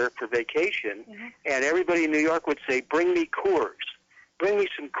every year for vacation, and everybody in New York would say, bring me Coors. Bring me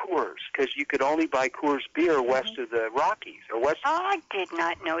some Coors, because you could only buy Coors beer west of the Rockies. Or west. Oh, I did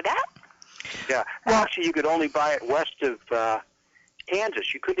not know that. Yeah. Well, actually, you could only buy it west of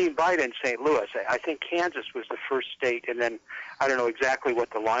Kansas. You couldn't even buy it in St. Louis. I think Kansas was the first state, and then I don't know exactly what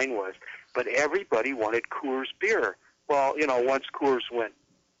the line was. But everybody wanted Coors beer. Well, once Coors went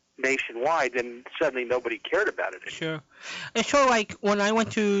nationwide, then suddenly nobody cared about it anymore. Sure. It's sort of like when I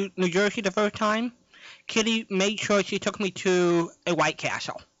went to New Jersey the first time, Kitty made sure she took me to a White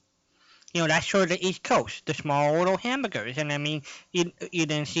Castle. You know, that's sort of the East Coast, the small little hamburgers. And I mean, you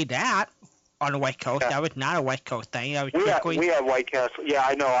didn't see that on the West Coast. Yeah. That was not a West Coast thing. That was We have White Castle. Yeah,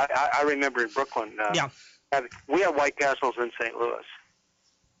 I know. I remember in Brooklyn. Yeah. We have White Castles in St. Louis.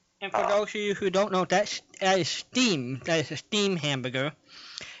 And for those of you who don't know, that is steam. That is a steam hamburger.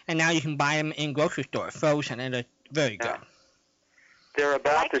 And now you can buy them in grocery stores, frozen, and they're very good. They're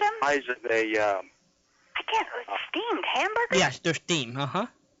about like the them? size of a. I can't. Steamed hamburgers? Yes, they're steam.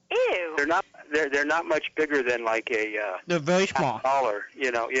 Ew. They're not much bigger than like a. They're very small. $1,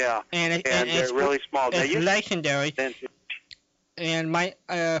 yeah. And They're really small. It's legendary. And my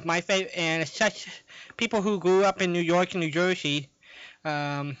favorite, and it's such people who grew up in New York and New Jersey.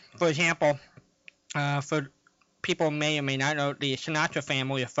 For example, for people who may or may not know, the Sinatra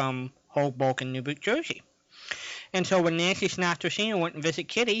family are from Hoboken, New Jersey. And so when Nancy Sinatra Sr. went and visit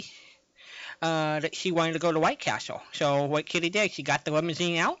Kitty, that she wanted to go to White Castle. So what Kitty did, she got the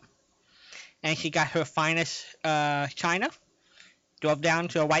limousine out, and she got her finest china, drove down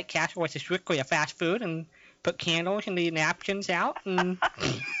to a White Castle, which is strictly a fast food, and put candles and the napkins out, and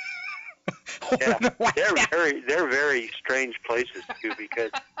yeah, they're very strange places too,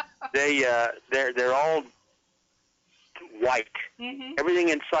 because they're all white. Mm-hmm. Everything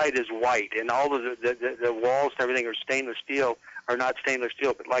inside is white, and all of the walls and everything are stainless steel, or not stainless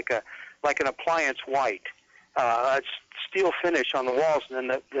steel, but like an appliance white. It's steel finish on the walls, and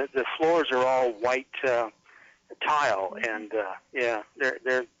then the floors are all white tile, and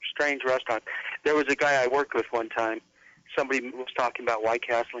they're strange restaurants. There was a guy I worked with one time. Somebody was talking about White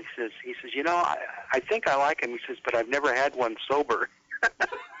Castle. He says, you know, I think I like him. He says, but I've never had one sober.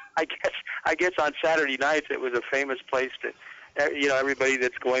 I guess on Saturday nights it was a famous place to, everybody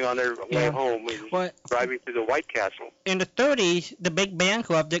that's going on their way home is driving through the White Castle. In the 30s, the big band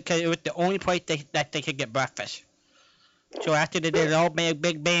loved it because it was the only place that they could get breakfast. So after they did all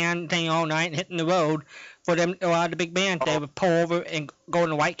big band thing all night and hitting the road, for them, a lot of the big bands, they would pull over and go in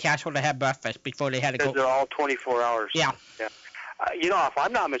the White Castle to have breakfast before they had to go. Because they're all 24 hours. Yeah. If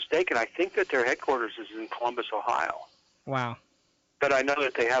I'm not mistaken, I think that their headquarters is in Columbus, Ohio. Wow. But I know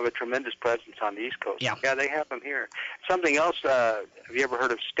that they have a tremendous presence on the East Coast. Yeah. Yeah, they have them here. Something else, have you ever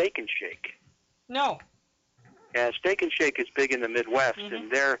heard of Steak and Shake? No. Yeah, Steak and Shake is big in the Midwest, Mm-hmm.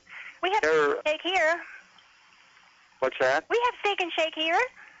 and we have steak here. What's that? We have Steak and Shake here.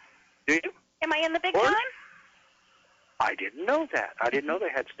 Do you? Am I in the big What? time? I didn't know that. I didn't know they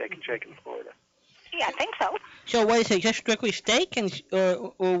had Steak and Shake in Florida. Yeah, I think so. So what is it? Just strictly steak,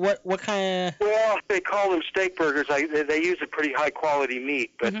 or what kind of? Well, they call them steak burgers. They use a pretty high quality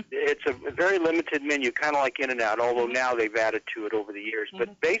meat, but it's a very limited menu, kind of like In-N-Out. Although now they've added to it over the years.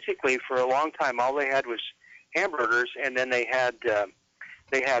 But basically, for a long time, all they had was hamburgers, and then they had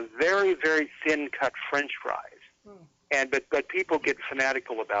very, very thin cut French fries. And but people get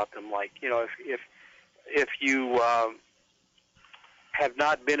fanatical about them. Like, if you have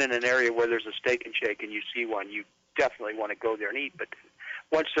not been in an area where there's a Steak and Shake and you see one, you definitely want to go there and eat. But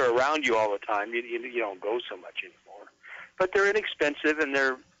once they're around you all the time, you don't go so much anymore. But they're inexpensive and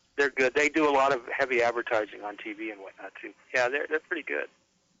they're good. They do a lot of heavy advertising on TV and whatnot too. Yeah, they're pretty good.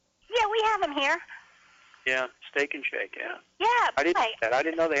 Yeah, we have them here. Yeah, Steak and Shake. Yeah. Yeah, I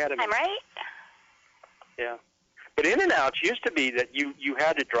didn't know they had them. I'm right. Yeah. But In-N-Outs used to be that you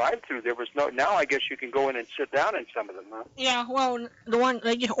had to drive through. There was no. Now I guess you can go in and sit down in some of them. Huh? Yeah, well,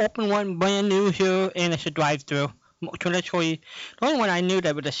 they just opened one brand new here, and it's a drive-through. Traditionally, the only one I knew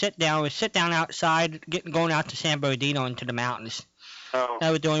that was a sit-down outside, going out to San Bernardino into the mountains. Oh. That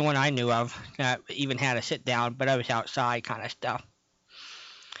was the only one I knew of that even had a sit-down, but I was outside kind of stuff.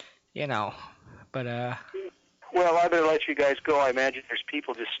 But Well, I better let you guys go. I imagine there's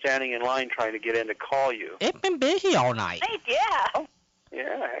people just standing in line trying to get in to call you. It's been busy all night. Hey, yeah. Oh,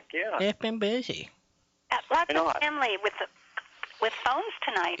 yeah, heck yeah. It's been busy. Lots of family with phones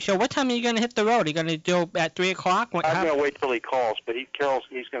tonight. So what time are you going to hit the road? Are you going to do at 3 o'clock? I'm going to wait till he calls, but he's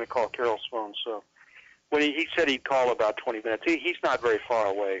going to call Carol's phone. So when he said he'd call about 20 minutes. He's not very far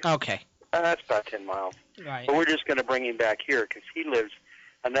away. Okay. That's about 10 miles. Right. But we're just going to bring him back here because he lives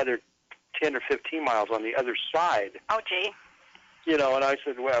another 10 or 15 miles on the other side. Oh, gee. And I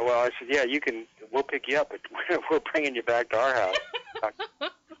said, yeah, we'll pick you up, but we're bringing you back to our house.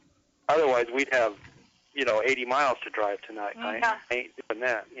 Otherwise, we'd have, 80 miles to drive tonight. Yeah. I ain't doing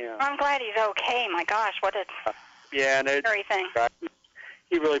that, yeah. I'm glad he's okay. My gosh, what a scary thing.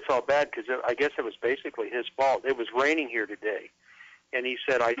 He really felt bad because I guess it was basically his fault. It was raining here today. And he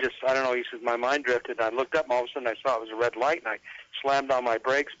said, I don't know, he said, my mind drifted, and I looked up, and all of a sudden I saw it was a red light, and I slammed on my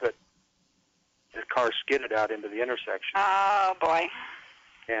brakes, but the car skidded out into the intersection. Oh, boy.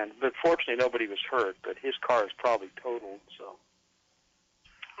 But fortunately, nobody was hurt, but his car is probably totaled, so.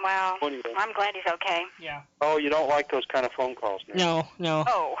 Well, What do you- I'm glad he's okay. Yeah. Oh, you don't like those kind of phone calls, man? No.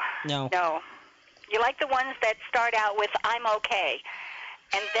 Oh, No. no. You like the ones that start out with, I'm okay,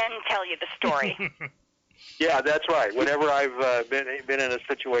 and then tell you the story. Yeah, that's right. Whenever I've been in a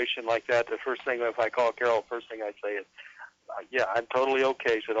situation like that, the first thing, if I call Carol, first thing I say is, yeah, I'm totally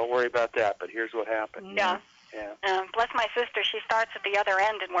okay, so don't worry about that, but here's what happened. Yeah. Yeah. Bless my sister, she starts at the other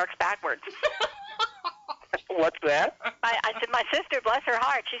end and works backwards. What's that? I said, my sister, bless her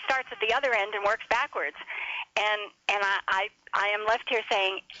heart, she starts at the other end and works backwards. And I am left here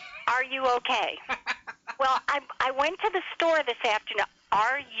saying, are you okay? Well, I went to the store this afternoon.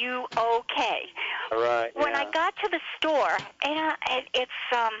 Are you okay? All right. When I got to the store,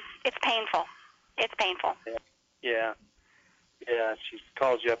 it's painful. It's painful. Yeah. Yeah, she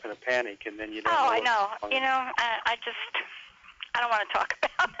calls you up in a panic, and then you don't Oh, know I know. what's You going on. know, I don't want to talk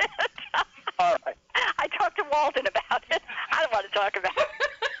about it. All right. I talked to Walden about it. I don't want to talk about it.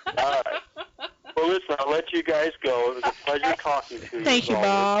 All right. Well, listen, I'll let you guys go. It was a pleasure talking to you. Thank you, as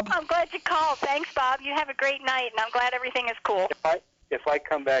always. Bob. I'm glad you called. Thanks, Bob. You have a great night, and I'm glad everything is cool. If I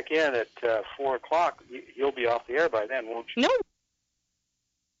come back in at 4 o'clock, you'll be off the air by then, won't you? No.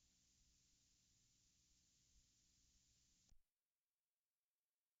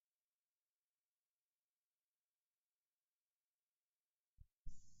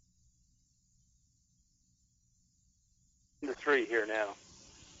 The 3 here now.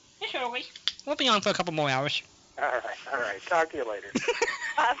 Yes, early. We'll be on for a couple more hours. All right. Talk to you later.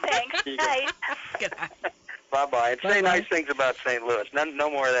 Thanks. You Night. Good night. Bye-bye. And say Bye-bye. nice things about St. Louis. No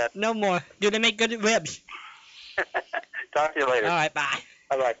more of that. No more. Do they make good ribs? Talk to you later. All right, bye.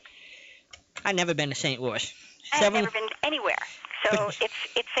 Bye-bye. I've never been to St. Louis. I've never been anywhere. So it's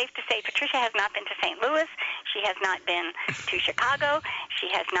safe to say Patricia has not been to St. Louis. She has not been to Chicago. She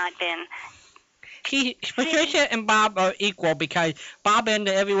has not been... Patricia and Bob are equal because Bob been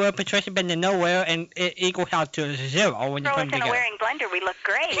to everywhere, Patricia been to nowhere, and it equals out to 0 when you Throw put us them in a together. wearing blender, we look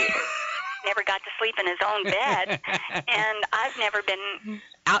great. Never got to sleep in his own bed. And I've never been...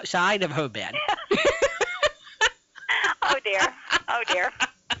 Outside of her bed. Oh, dear. Oh, dear.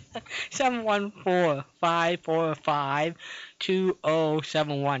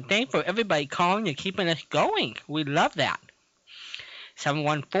 714-545-2071. Thanks for everybody calling and keeping us going. We love that.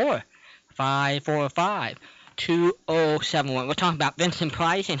 714-545-2071. We're talking about Vincent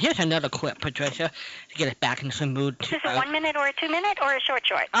Price, and here's another clip, Patricia, to get us back into some mood. Is this a 1 minute or a 2 minute or a short?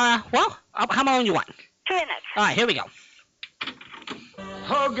 Well, how long you want? 2 minutes. All right, here we go.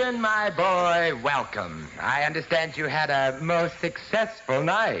 Hogan, my boy, welcome. I understand you had a most successful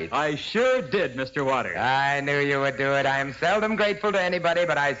night. I sure did, Mr. Waters. I knew you would do it. I am seldom grateful to anybody,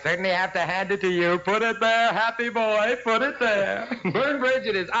 but I certainly have to hand it to you. Put it there, happy boy. Put it there. Burnbridge,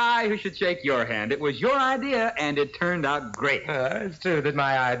 it is I who should shake your hand. It was your idea, and it turned out great. It's true that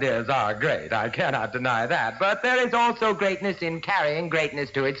my ideas are great. I cannot deny that. But there is also greatness in carrying greatness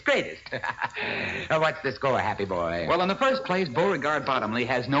to its greatest. What's the score, happy boy? Well, in the first place, Beauregard Bottomley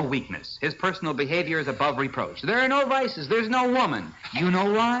has no weakness. His personal behavior is above reproach. There are no vices. There's no woman. You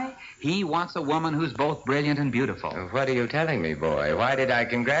know why? He wants a woman who's both brilliant and beautiful. What are you telling me, boy? Why did I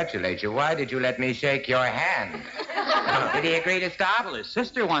congratulate you? Why did you let me shake your hand? Did he agree to stop? Well, his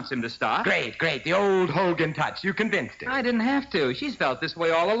sister wants him to stop. Great. The old Hogan touch. You convinced him. I didn't have to. She's felt this way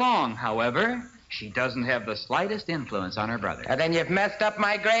all along. However, she doesn't have the slightest influence on her brother. Then you've messed up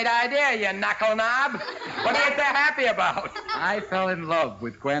my great idea, you knuckle knob. What are you so happy about? I fell in love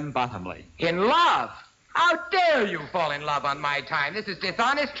with Gwen Bottomley. In love? How dare you fall in love on my time? This is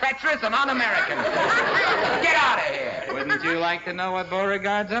dishonest, treacherous, and un-American. Get out of here. Wouldn't you like to know what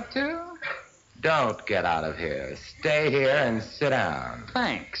Beauregard's up to? Don't get out of here. Stay here and sit down.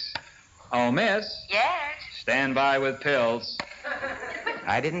 Thanks. Oh, miss. Yes. Stand by with pills.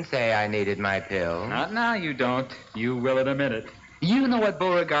 I didn't say I needed my pill. Not now, you don't. You will in a minute. You know what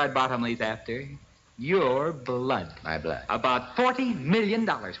Beauregard Bottomley's after? Your blood. My blood. About $40 million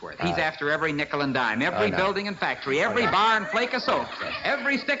worth. He's after every nickel and dime, every no. building and factory, every bar and flake of soap,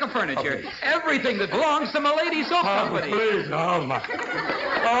 every stick of furniture, everything that belongs to Milady Soap Company. Please. Oh, my.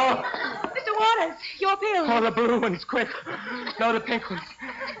 Oh. Mr. Waters, your pills. Oh, the blue ones, quick. No, the pink ones.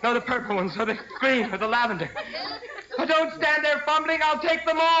 No, the purple ones. Or the green or the lavender. Oh, don't stand there fumbling. I'll take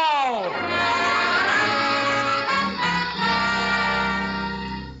them all.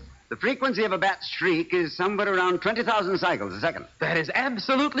 The frequency of a bat's shriek is somewhere around 20,000 cycles a second. That is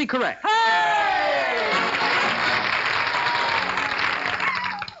absolutely correct.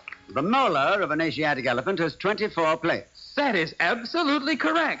 The molar of an Asiatic elephant has 24 plates. That is absolutely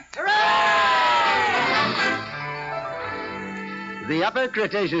correct. The The upper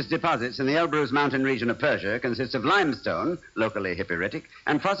Cretaceous deposits in the Elbrus mountain region of Persia consist of limestone, locally hippuritic,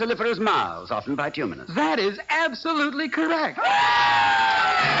 and fossiliferous marls, often bituminous. That is absolutely correct.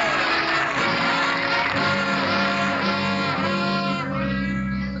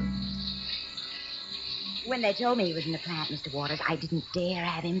 When they told me he was in the plant, Mr. Waters, I didn't dare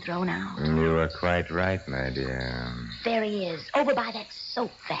have him thrown out. You are quite right, my dear. There he is, over by that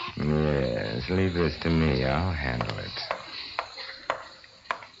soap vat. Yes, leave this to me. I'll handle it.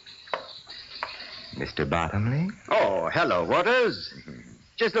 Mr. Bottomley? Oh, hello, Waters.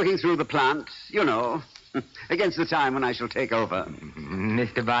 Just looking through the plant, you know, against the time when I shall take over.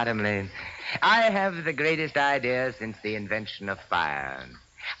 Mr. Bottomley, I have the greatest idea since the invention of fire.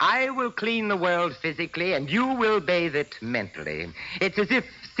 I will clean the world physically, and you will bathe it mentally. It's as if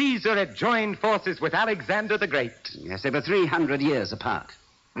Caesar had joined forces with Alexander the Great. Yes, they were 300 years apart.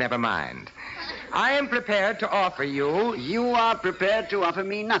 Never mind. I am prepared to offer you... You are prepared to offer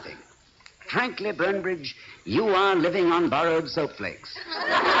me nothing. Frankly, Burnbridge, you are living on borrowed soap flakes.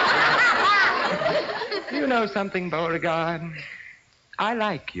 You know something, Beauregard? I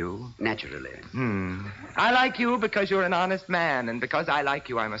like you. Naturally. I like you because you're an honest man, and because I like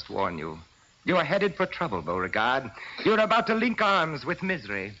you, I must warn you. You're headed for trouble, Beauregard. You're about to link arms with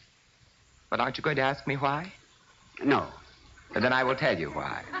misery. But aren't you going to ask me why? No. And then I will tell you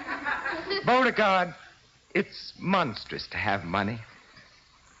why. Beauregard, it's monstrous to have money.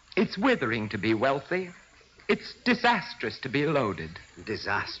 It's withering to be wealthy. It's disastrous to be loaded.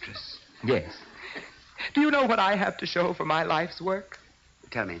 Disastrous? Yes. Do you know what I have to show for my life's work?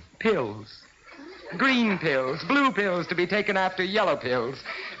 Tell me. Pills. Green pills, blue pills to be taken after yellow pills,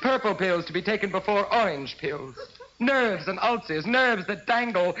 purple pills to be taken before orange pills. Nerves and ulcers, nerves that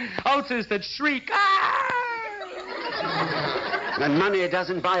dangle, ulcers that shriek. Ah! And money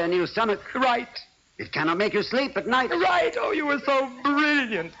doesn't buy a new stomach. Right. It cannot make you sleep at night. Right. Oh, you were so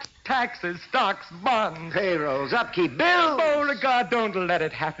brilliant. Taxes, stocks, bonds. Payrolls, upkeep, bills. Beauregard, don't let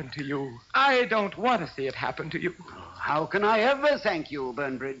it happen to you. I don't want to see it happen to you. How can I ever thank you,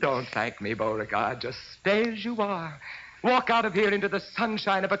 Burnbridge? Don't thank me, Beauregard. Just stay as you are. Walk out of here into the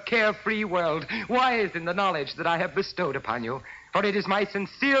sunshine of a carefree world, wise in the knowledge that I have bestowed upon you. For it is my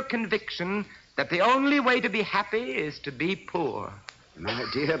sincere conviction that the only way to be happy is to be poor. My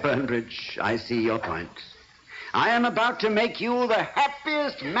dear Burnbridge, I see your point. I am about to make you the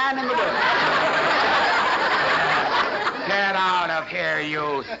happiest man in the world. Get out of here,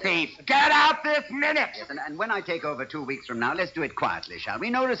 you thief. Get out this minute. Yes, and when I take over 2 weeks from now, let's do it quietly, shall we?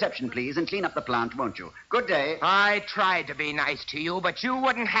 No reception, please, and clean up the plant, won't you? Good day. I tried to be nice to you, but you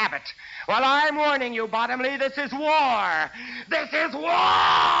wouldn't have it. Well, I'm warning you, Bottomley, this is war. This is war!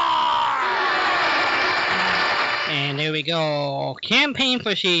 And there we go. Campaign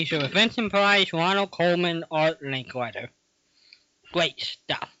procedure with Vincent Price, Ronald Coleman, Art Linkletter. Great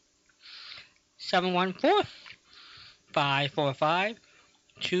stuff.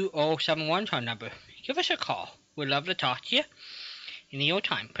 714-545-2071 is our number. Give us a call. We'd love to talk to you. In the old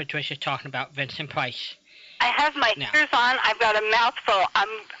time, Patricia's talking about Vincent Price. I have my ears on. I've got a mouthful. I'm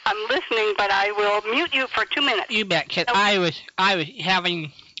listening, but I will mute you for 2 minutes. You bet, kid. Oh. I was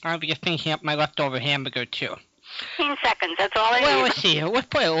just finishing up my leftover hamburger too. 15 seconds. That's all I need. Well, let's see here. Let's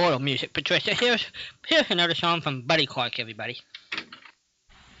play a little music, Patricia. Here's another song from Buddy Clark, everybody.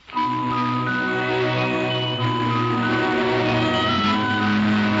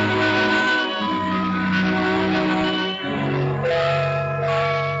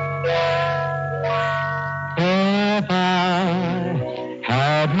 If I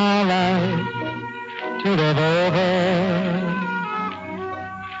had my life to live over,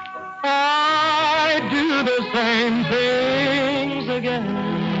 I'd do the same things again.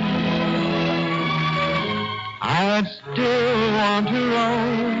 I'd still want to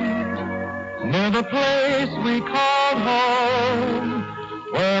roam near the place we called home,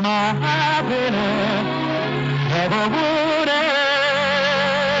 where my happiness never would end.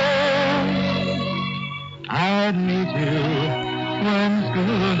 I'd meet you when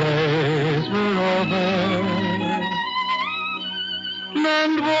school days were over,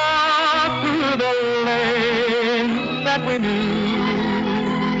 and walk through the lanes that we knew.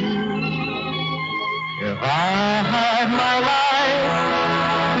 If I had my life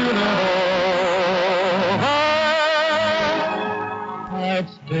to live over, I'd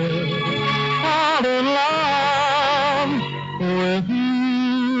still fall in love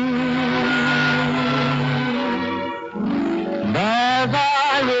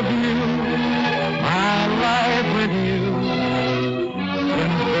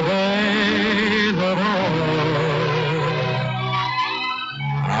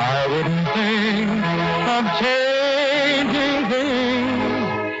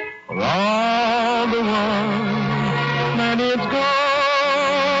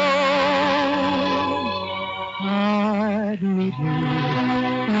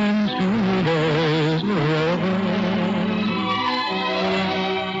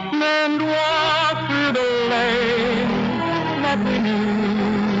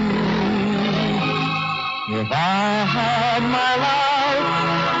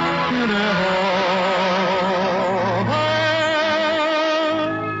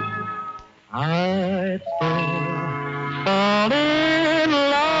I'd still fall in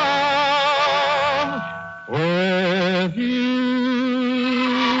love with you.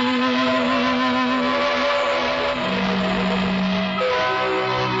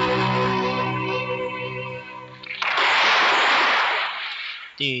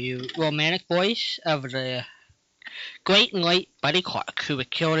 The romantic voice of the great and late Buddy Clark, who was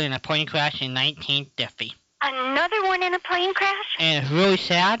killed in a plane crash in 1950. Another one in a plane crash? And it's really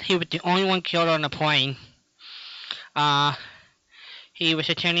sad. He was the only one killed on the plane. He was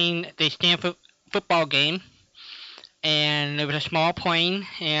attending the Stanford football game, and there was a small plane,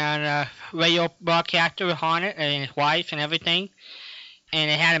 and a radio broadcaster was on it, and his wife and everything. And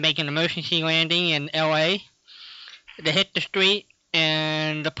they had to make an emergency landing in L.A. They hit the street,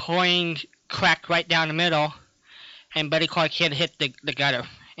 and the plane cracked right down the middle, and Buddy Clark had hit the gutter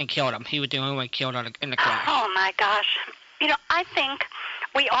and killed him. He was the only one killed in the crash. Oh, my gosh. You know, I think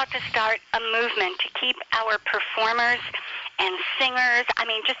we ought to start a movement to keep our performers and singers, I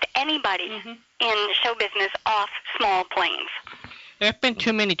mean, just anybody in show business off small planes. There have been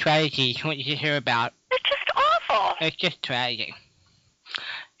too many tragedies what you hear about. It's just awful. It's just tragic.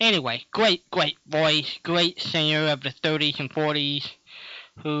 Anyway, great voice, great singer of the 30s and 40s,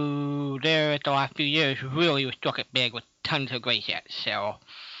 who there at the last few years really was struck it big with tons of great hits. So,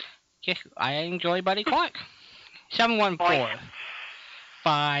 just, I enjoy Buddy Clark.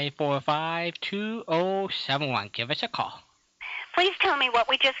 714-545-2071. Give us a call. Please tell me what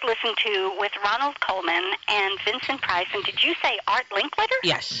we just listened to with Ronald Coleman and Vincent Price. And did you say Art Linkletter?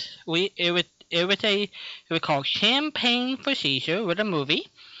 Yes. It was called Champagne for Caesar with a movie,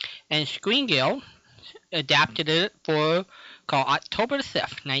 and Screen Guild adapted it for called October the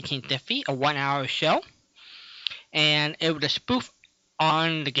 5th, 1950, a 1-hour show, and it was a spoof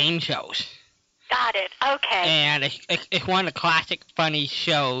on the game shows. Got it. Okay. And it's one of the classic funny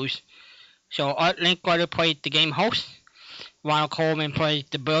shows. So Art Linkletter played the game host, Ronald Coleman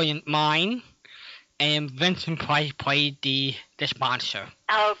played the brilliant mind, and Vincent Price played the sponsor.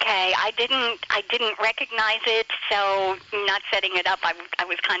 Okay, I didn't recognize it, so not setting it up. I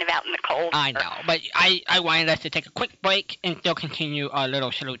was kind of out in the cold. I know, but I wanted us to take a quick break and still continue our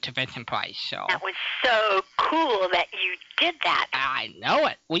little salute to Vincent Price. So that was so cool that you did that. I know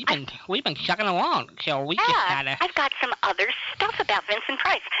it. We've been chugging along, so we just had to. I've got some other stuff about Vincent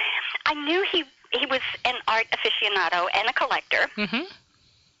Price. I knew he was an art aficionado and a collector. Mm-hmm.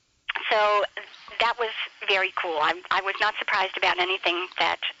 So that was very cool. I was not surprised about anything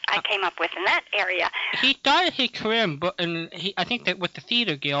that I came up with in that area. He started his career I think that with the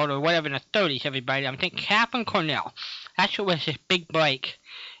Theater Guild or whatever in the 30s, everybody. I think Catherine Cornell. That's what was his big break.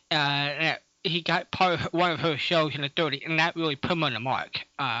 He got part of one of her shows in the 30s, and that really put him on the mark.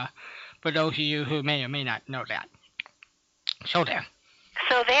 For those of you who may or may not know that. So there.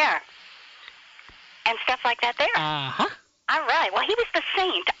 And stuff like that there. Uh-huh. All right. Well, he was the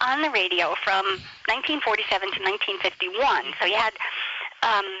Saint on the radio from 1947 to 1951. So he had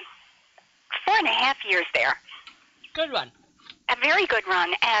 4.5 years there. Good run. A very good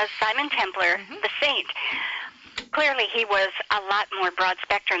run as Simon Templar, the Saint. Clearly, he was a lot more broad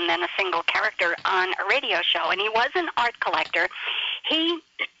spectrum than a single character on a radio show, and he was an art collector. He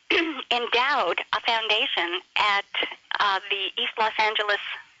endowed a foundation at the East Los Angeles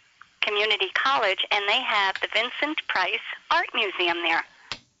Community College, and they have the Vincent Price Art Museum there.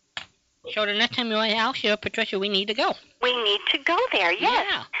 So the next time you're in house here, Patricia, we need to go. We need to go there, yes.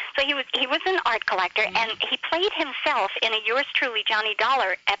 Yeah. So he was an art collector, and he played himself in a Yours Truly Johnny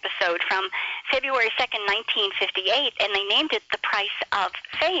Dollar episode from February 2nd, 1958, and they named it The Price of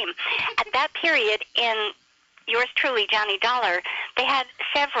Fame. At that period in Yours Truly Johnny Dollar, they had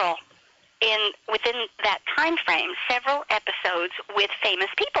within that time frame, several episodes with famous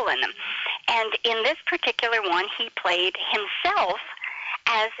people in them. And in this particular one, he played himself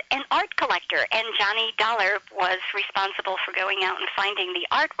as an art collector, and Johnny Dollar was responsible for going out and finding the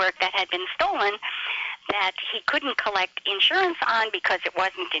artwork that had been stolen that he couldn't collect insurance on because it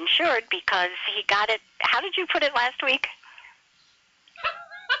wasn't insured, because he got it. How did you put it last week?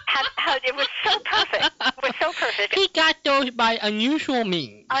 It was so perfect. It was so perfect. He got those by unusual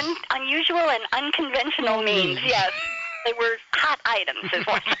means. Unusual and unconventional means, yes. They were hot items is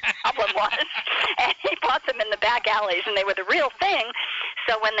what the problem was. And he bought them in the back alleys, and they were the real thing.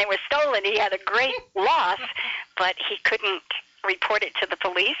 So when they were stolen, he had a great loss, but he couldn't report it to the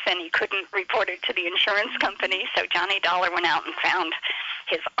police, and he couldn't report it to the insurance company. So Johnny Dollar went out and found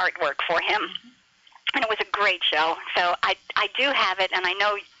his artwork for him. And it was a great show. So I do have it, and I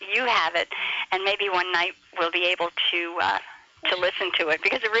know you have it, and maybe one night we'll be able to to listen to it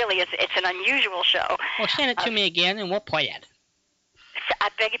because it really is. It's an unusual show. Well, send it to me again, and we'll play it. I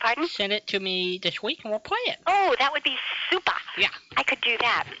beg your pardon? Send it to me this week, and we'll play it. Oh, that would be super. Yeah. I could do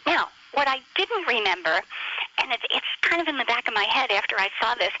that. Now, what I didn't remember, and it's kind of in the back of my head after I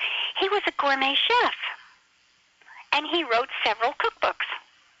saw this, he was a gourmet chef, and he wrote several cookbooks.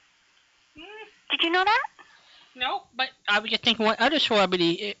 Did you know that? No, but I was just thinking, what other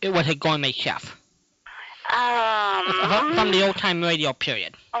celebrity it was a gourmet chef? From the old-time radio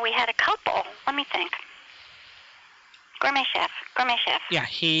period. Oh, we had a couple. Let me think. Gourmet chef. Yeah,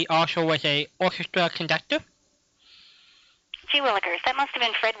 he also was a orchestra conductor. Gee willikers, that must have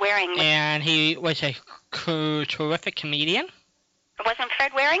been Fred Waring. And he was a terrific comedian. It wasn't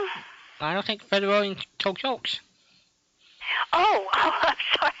Fred Waring? I don't think Fred Waring told jokes. Oh, I'm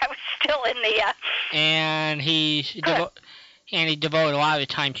sorry, I was still in the... And he devoted a lot of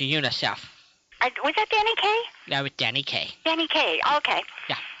time to UNICEF. Was that Danny Kaye? That was Danny Kaye. Danny Kaye, okay.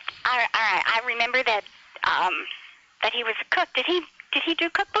 Yeah. All right, I remember that that he was a cook. Did he do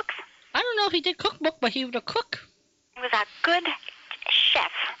cookbooks? I don't know if he did cookbook, but he was a cook. He was a good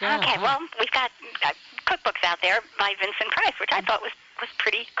chef. Yeah, okay, well, we've got cookbooks out there by Vincent Price, which I thought was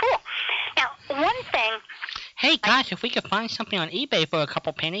pretty cool. Now, one thing... Hey, gosh, if we could find something on eBay for a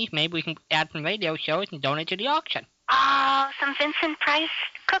couple pennies, maybe we can add some radio shows and donate to the auction. Oh, some Vincent Price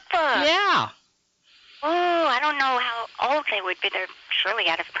cookbooks. Yeah. Oh, I don't know how old they would be. They're surely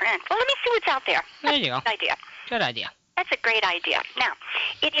out of print. Well, let me see what's out there. There you go. Good idea. Good idea. That's a great idea. Now,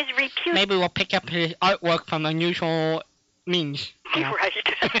 it is reputed... Maybe we'll pick up his artwork from unusual means. You know? Right.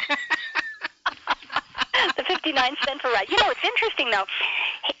 The 59-cent variety. You know, it's interesting, though.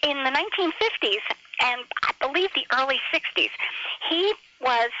 In the 1950s, and I believe the early 60s, he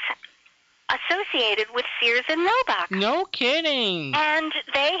was associated with Sears and Roebuck. No kidding. And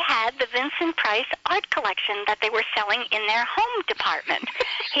they had the Vincent Price art collection that they were selling in their home department.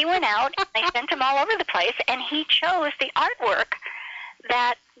 He went out, they sent him all over the place, and he chose the artwork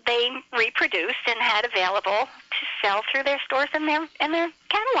that they reproduced and had available to sell through their stores and their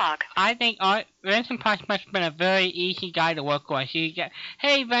catalog. I think Vincent Price must have been a very easy guy to work with.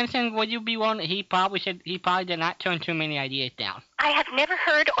 Hey, Vincent, would you be willing? He probably did not turn too many ideas down. I have never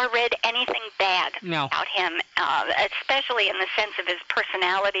heard or read anything bad about him, especially in the sense of his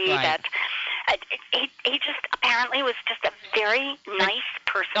personality. Right. That he just apparently was just a very nice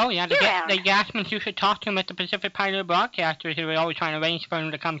person. Oh, yeah, the Gasmans used to talk to him at the Pacific Pioneer Broadcasters. They were always trying to arrange for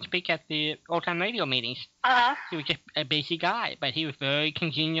him to come speak at the old-time radio meetings. Uh-huh. He was just a busy guy, but he was very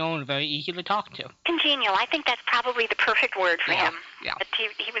congenial and very easy to talk to. Congenial. I think that's probably the perfect word for him. Yeah. But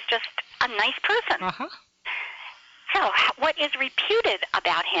he was just a nice person. Uh-huh. So, what is reputed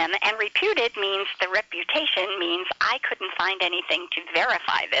about him, and reputed means the reputation means I couldn't find anything to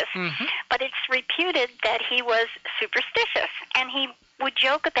verify this, but it's reputed that he was superstitious, and he would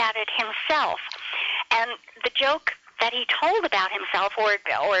joke about it himself. And the joke that he told about himself, or it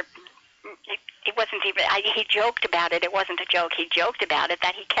wasn't even, he joked about it, it wasn't a joke, he joked about it,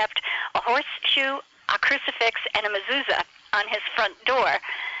 that he kept a horseshoe, a crucifix, and a mezuzah on his front door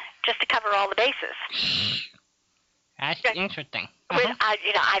just to cover all the bases. That's interesting. I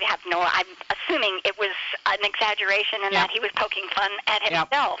have I'm assuming it was an exaggeration and that he was poking fun at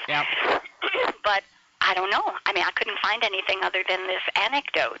himself. Yep. But I don't know. I mean, I couldn't find anything other than this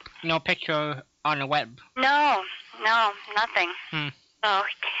anecdote. No picture on the web? No, nothing. So,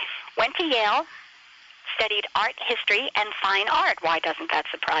 went to Yale, studied art history and fine art. Why doesn't that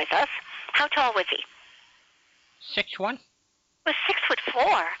surprise us? How tall was he? 6'1"? He was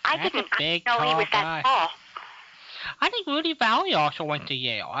 6'4". I didn't know he was that tall. I think Rudy Valley also went to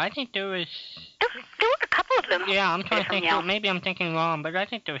Yale. I think there was... There were a couple of them. Yeah, I'm trying to think. Maybe I'm thinking wrong, but I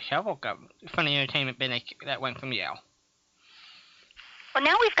think there were several from the entertainment business that went from Yale. Well,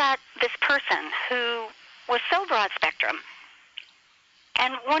 now we've got this person who was so broad spectrum.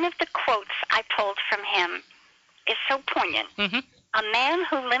 And one of the quotes I pulled from him is so poignant. A man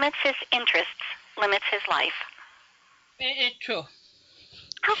who limits his interests limits his life. It's true.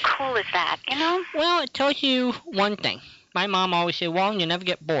 How cool is that, you know? Well, it tells you one thing. My mom always said, well, you never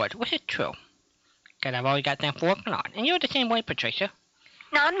get bored, which is true. Because I've always got them working on. And you're the same way, Patricia.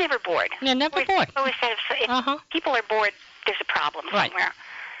 No, I'm never bored. You're never bored. I always said if people are bored, there's a problem somewhere.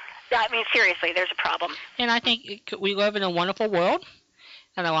 I mean, seriously, there's a problem. And I think we live in a wonderful world.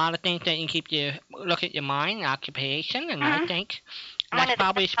 And a lot of things that can keep you, look at your mind, occupation. And I think that's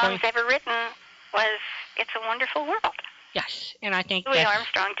probably... One of the best songs ever written was It's a Wonderful World. Yes, and I think Louis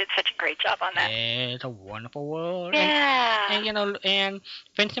Armstrong did such a great job on that. It's a wonderful world. Yeah. And you know, and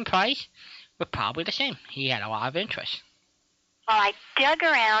Vincent Price was probably the same. He had a lot of interest. Well, I dug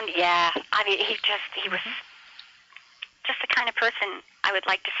around, I mean, he was just the kind of person I would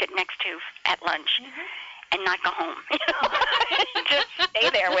like to sit next to at lunch. And not go home. Just stay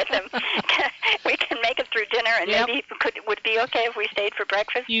there with him. We can make it through dinner, and maybe would it be okay if we stayed for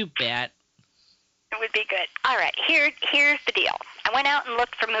breakfast? You bet. It would be good. All right, here's the deal. I went out and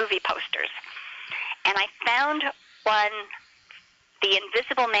looked for movie posters, and I found one, The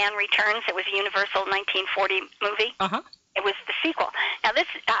Invisible Man Returns. It was a Universal 1940 movie. Uh-huh. It was the sequel. Now, this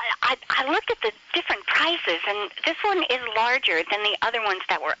I looked at the different prices, and this one is larger than the other ones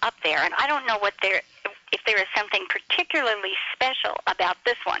that were up there, and I don't know if there is something particularly special about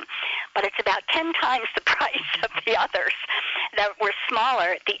this one, but it's about 10 times the price of the others that were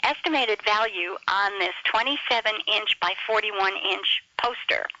smaller. The estimated value on this 27-inch by 41-inch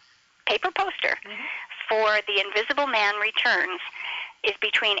poster, paper poster, for The Invisible Man Returns is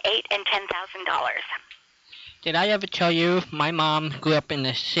between $8,000 and $10,000. Did I ever tell you my mom grew up in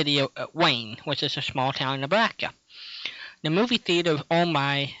the city of Wayne, which is a small town in Nebraska? The movie theater was owned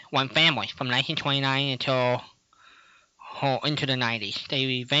by one family from 1929 until into the 90s. They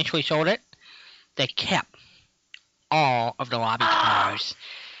eventually sold it. They kept all of the lobby cars.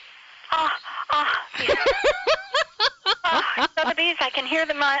 Yeah. So the bees, I can hear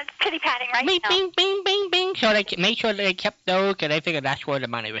them pity-patting right bing, now. Bing, bing, bing, bing. So they made sure they kept those because they figured that's where the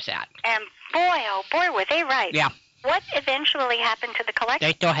money was at. And boy, oh boy, were they right. Yeah. What eventually happened to the collection?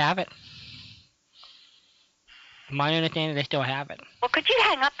 They still have it. My understanding, they still have it. Well, could you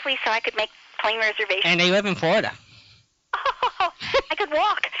hang up, please, so I could make plane reservations? And they live in Florida. Oh, I could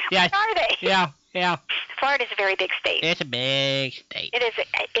walk. Yes. Where are they? Yeah. Florida's a very big state. It's a big state. It is.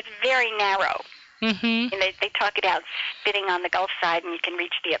 It's very narrow. Mm-hmm. And they talk about spitting on the Gulf side, and you can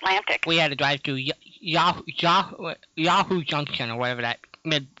reach the Atlantic. We had to drive through Yahoo Junction or whatever that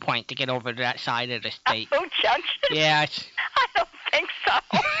midpoint to get over to that side of the state. Yahoo Junction? Yes. I don't think so.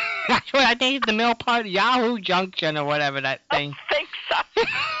 That's what I think is the middle part of Yahoo Junction or whatever that thing. I don't think so.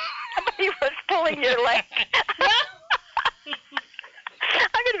 Somebody was pulling your leg.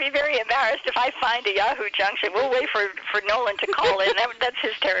 I'm going to be very embarrassed if I find a Yahoo Junction. We'll wait for Nolan to call in. That's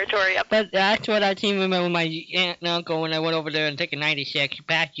his territory up there. But that's what I seem to remember my aunt and uncle when I went over there and took a 96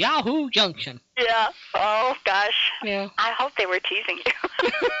 past Yahoo Junction. Yeah. Oh, gosh. Yeah. I hope they were teasing you.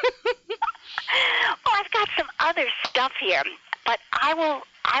 Well, I've got some other stuff here, but I will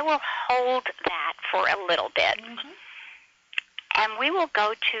hold that for a little bit. And we will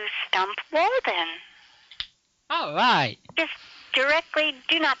go to Stump Walden. All right. Just directly,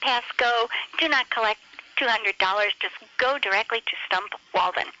 do not pass go, do not collect $200, just go directly to Stump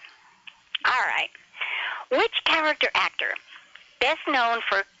Walden. All right. Which character actor, best known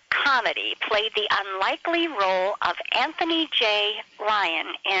for comedy, played the unlikely role of Anthony J.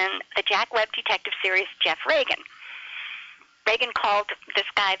 Lyon in the Jack Webb detective series Jeff Reagan? Reagan called this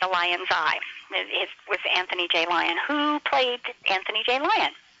guy the Lion's Eye. It was Anthony J. Lyon. Who played Anthony J.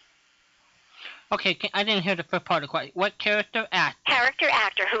 Lyon? Okay, I didn't hear the first part of the question. What character actor? Character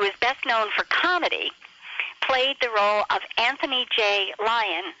actor who is best known for comedy played the role of Anthony J.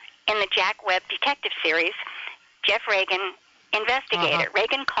 Lyon in the Jack Webb detective series, Jeff Reagan, Investigator.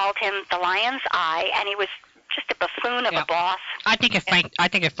 Reagan called him the Lion's Eye, and he was just a buffoon of a boss. I think it's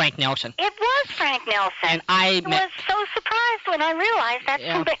Frank Nelson. It was Frank Nelson. And I was so surprised when I realized that's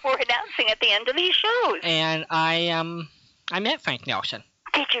who they were announcing at the end of these shows. And I met Frank Nelson.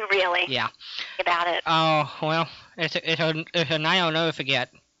 Did you really? Yeah. About it. Oh, well, it's a night I'll never forget.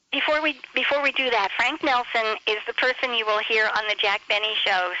 Before we do that, Frank Nelson is the person you will hear on the Jack Benny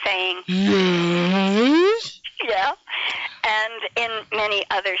show saying yes. Yeah, and in many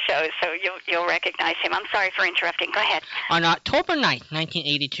other shows, so you'll recognize him. I'm sorry for interrupting. Go ahead. On October 9th,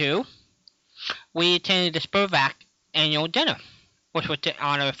 1982, we attended the Spurvac annual dinner, which was to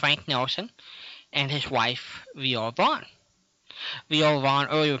honor Frank Nelson and his wife, Viola Vaughn. Viola Vaughn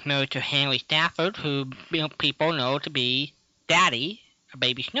earlier was married to Henry Stafford, who people know to be Daddy of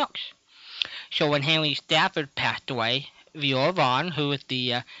Baby Snooks. So when Henry Stafford passed away, Viola Vaughn, who was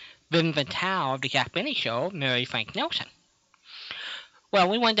the Vin Vital of the Jack Benny Show, married Frank Nelson. Well,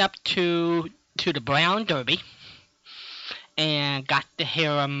 we went up to the Brown Derby and got to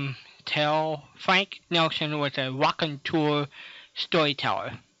hear him tell Frank Nelson was a raconteur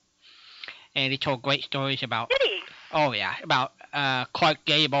storyteller. And he told great stories about... Did he? Oh, yeah. About Clark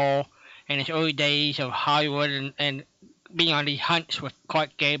Gable and his early days of Hollywood and being on these hunts with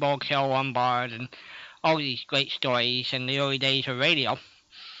Clark Gable, Carole Lombard, and all these great stories in the early days of radio.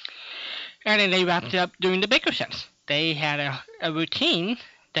 And then they wrapped it up doing the Bickersons. They had a routine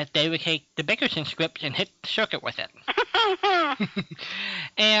that they would take the Bickerson script and hit the circuit with it.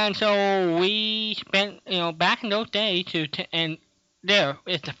 And so we spent, back in those days, and there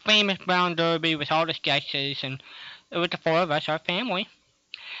is the famous Brown Derby with all the sketches and It was the four of us, our family.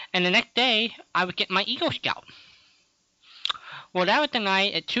 And the next day, I would get my Eagle Scout. Well, that was the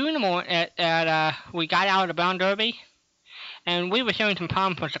night at 2 in the morning. We got out of the Brown Derby, and we were having some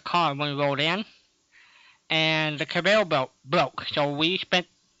problems with the car when we rolled in, and the conveyor broke. So we spent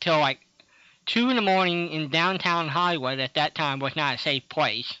till like 2 in the morning in downtown Hollywood. At that time, was not a safe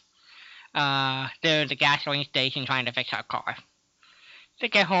place. There was a gasoline station trying to fix our car. To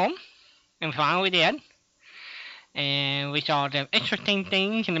get home, and finally we did. And we saw the interesting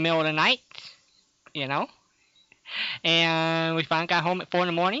things in the middle of the night, you know. And we finally got home at 4 in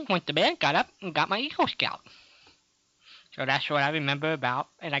the morning, went to bed, got up, and got my Eagle Scout. So that's what I remember about.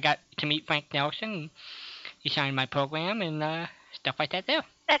 And I got to meet Frank Nelson. And he signed my program and stuff like that there.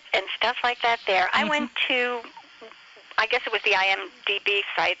 And stuff like that there. I went to, I guess it was the IMDb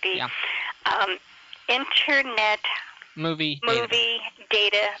site, the Internet Movie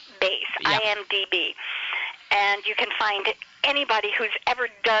Database, IMDb. And you can find anybody who's ever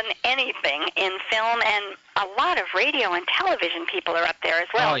done anything in film, and a lot of radio and television people are up there as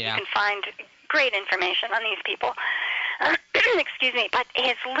well. Oh, yeah. You can find great information on these people. Excuse me, but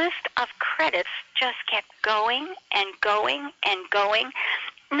his list of credits just kept going and going and going,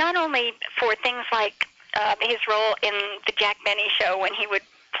 not only for things like his role in the Jack Benny Show when he would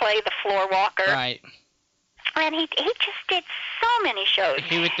play the floor walker. Right. And he just did so many shows.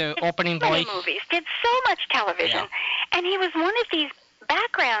 He was the opening many voice. Movies, did so much television. Yeah. And he was one of these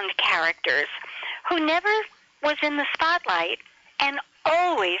background characters who never was in the spotlight and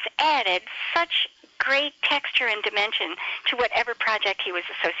always added such great texture and dimension to whatever project he was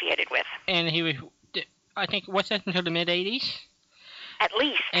associated with. And he was, I think, what's that, until the mid-'80s? At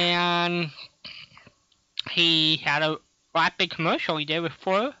least. And he had a big commercial he did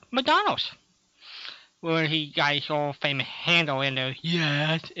for McDonald's, where he got his whole famous handle in the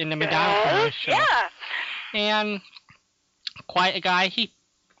McDonald's commercial. Yeah. And quite a guy.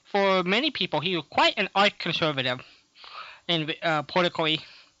 For many people, he was quite an art conservative, and politically.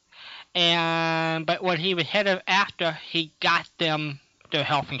 But when he was head of after, he got them their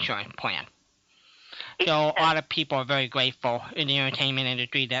health insurance plan. So a lot of people are very grateful in the entertainment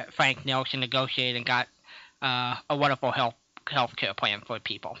industry that Frank Nelson negotiated and got a wonderful health care plan for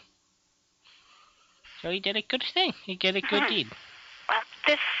people. So he did a good thing. He did a good deed. Well,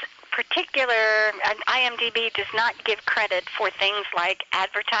 this particular IMDb does not give credit for things like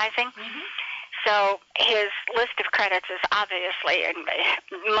advertising. So his list of credits is obviously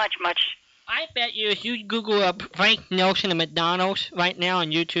much. I bet you if you Google up Frank Nelson and McDonald's right now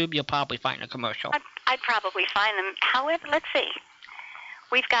on YouTube, you'll probably find a commercial. I'd probably find them. However, let's see.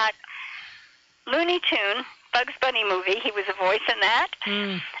 We've got Looney Tune, Bugs Bunny movie. He was a voice in that.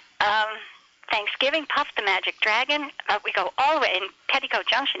 Thanksgiving, Puff the Magic Dragon. We go all the way in Petticoat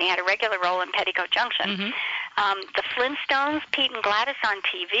Junction. He had a regular role in Petticoat Junction. The Flintstones, Pete and Gladys on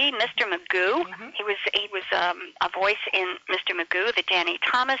TV. Mr. Magoo. He was a voice in Mr. Magoo, The Danny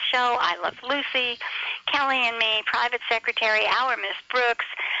Thomas Show, I Love Lucy, Kelly and Me, Private Secretary, Our Miss Brooks,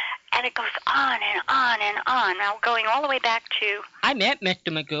 and it goes on and on and on. Now going all the way back to. I met Mr.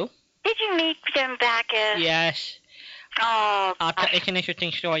 Magoo. Did you meet him back as? Yes. Oh. It's an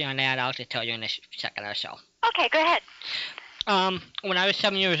interesting story on that. I'll just tell you in a second or so. Okay, go ahead. When I was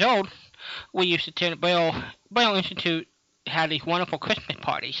 7 years old, we used to attend Braille Institute had these wonderful Christmas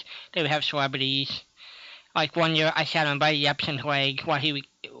parties. They would have celebrities. Like one year, I sat on Buddy Epson's leg while he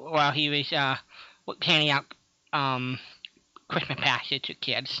was handing out Christmas passes to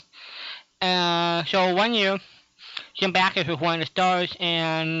kids. So one year, Jim Backus was one of the stars,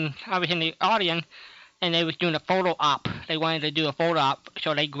 and I was in the audience. And they was doing a photo op. They wanted to do a photo op,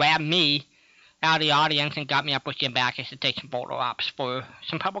 so they grabbed me out of the audience and got me up with Jim Backus to take some photo ops for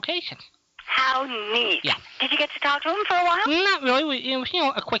some publications. How neat. Yeah. Did you get to talk to him for a while? Not really. It was,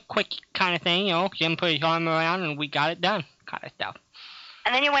 a quick kind of thing, Jim put his arm around and we got it done, kind of stuff.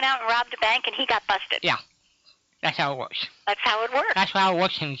 And then you went out and robbed a bank and he got busted. Yeah. That's how it works. That's how it works. That's how it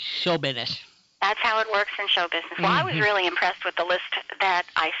works in show business. That's how it works in show business. Well, I was really impressed with the list that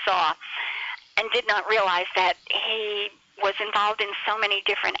I saw, and did not realize that he was involved in so many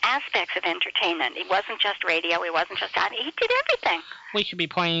different aspects of entertainment. He wasn't just radio. He wasn't just that. He did everything. We should be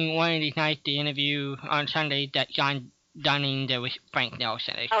playing one of these nights, the interview on Sunday that John Dunning did with Frank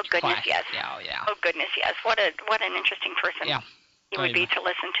Nelson. Oh, goodness, yes. Yeah, yeah. Oh, goodness, yes. What an interesting person he would be to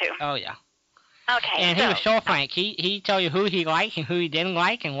listen to. Oh, yeah. Okay, and he was so frank. He'd tell you who he liked and who he didn't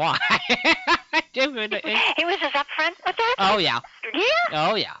like and why. He was as upfront with that? Oh, yeah. Yeah?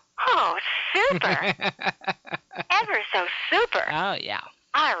 Oh, yeah. Oh, super. Ever so super. Oh, yeah.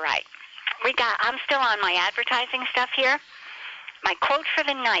 All right. I'm still on my advertising stuff here. My quote for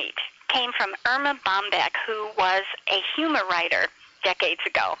the night came from Irma Bombeck, who was a humor writer decades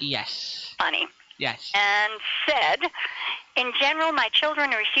ago. Yes. Funny. Yes. And said, in general, my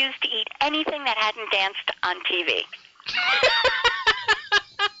children refuse to eat anything that hadn't danced on TV.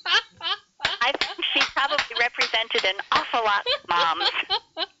 I think she probably represented an awful lot of moms.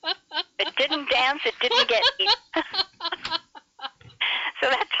 If it didn't dance, it didn't get eaten. So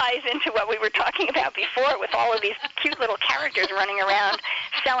that ties into what we were talking about before with all of these cute little characters running around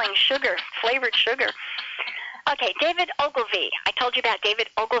selling sugar, flavored sugar. Okay, David Ogilvy. I told you about David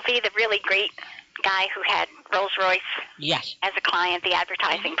Ogilvy, the really great guy who had Rolls-Royce Yes. as a client, the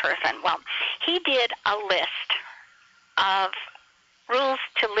advertising person. Well, he did a list of rules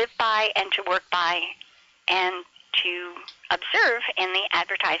to live by and to work by and to observe in the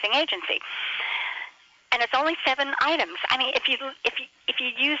advertising agency. And it's only 7 items. I mean, if you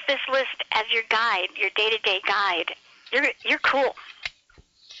use this list as your guide, your day-to-day guide, you're cool.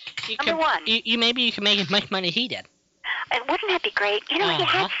 Number 1. Maybe you can make as much money as he did. And wouldn't that be great? You know, he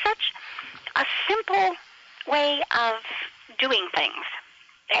had such a simple way of doing things.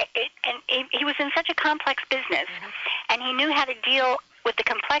 And he was in such a complex business, and he knew how to deal with the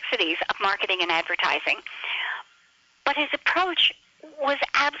complexities of marketing and advertising. But his approach was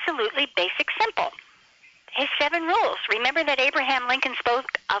absolutely basic simple. His 7 rules. Remember that Abraham Lincoln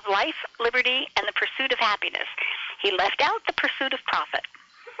spoke of life, liberty, and the pursuit of happiness. He left out the pursuit of profit.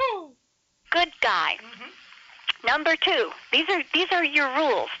 Good guy. Number 2, these are your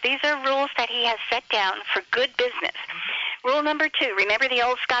rules. These are rules that he has set down for good business. Rule number 2, remember the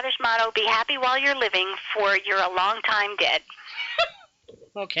old Scottish motto, be happy while you're living, for you're a long time dead.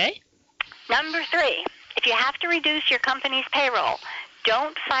 Okay. Number 3, if you have to reduce your company's payroll,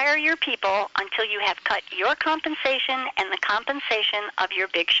 don't fire your people until you have cut your compensation and the compensation of your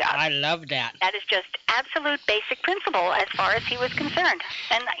big shot. I love that. That is just absolute basic principle as far as he was concerned.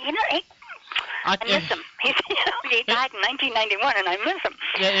 And, you know, I miss him. He died in 1991, and I miss him.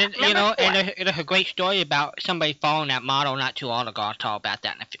 Yeah, and there's a great story about somebody following that model not too long ago. I'll talk about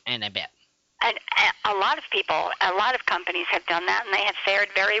that in a bit. And a lot of people, a lot of companies have done that, and they have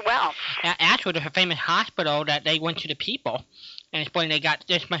fared very well. Actually, there's a famous hospital that they went to the people and explained they got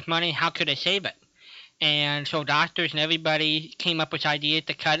this much money, how could they save it? And so doctors and everybody came up with ideas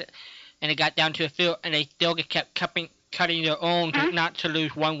to cut it, and it got down to a field, and they still kept cutting their own not to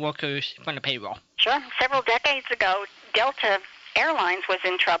lose 1 worker from the payroll. Sure. Several decades ago, Delta Airlines was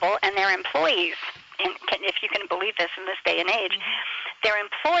in trouble, and their employees, if you can believe this in this day and age, their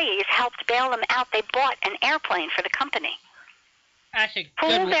employees helped bail them out. They bought an airplane for the company.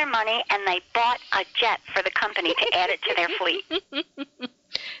 Pooled their money, and they bought a jet for the company to add it to their fleet.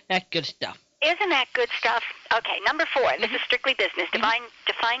 That's good stuff. Isn't that good stuff? Okay, number 4. This is strictly business.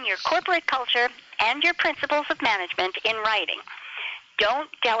 Define your corporate culture and your principles of management in writing.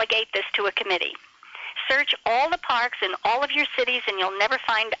 Don't delegate this to a committee. Search all the parks in all of your cities, and you'll never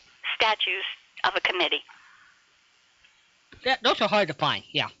find statues of a committee. Those are hard to find.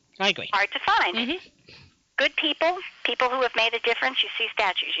 Yeah, I agree. Hard to find. Good people who have made a difference, you see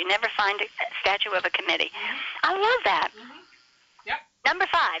statues. You never find a statue of a committee. I love that. Yep. Number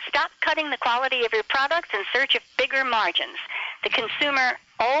 5, stop cutting the quality of your products in search of bigger margins. The consumer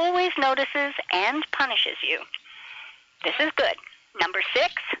always notices and punishes you. This is good. Number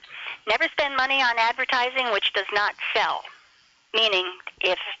 6, never spend money on advertising which does not sell. Meaning,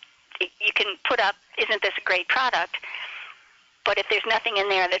 if you can put up, isn't this a great product? But if there's nothing in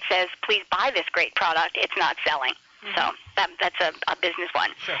there that says, please buy this great product, it's not selling. So that's a business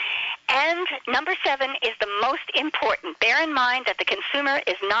one. Sure. And number 7 is the most important. Bear in mind that the consumer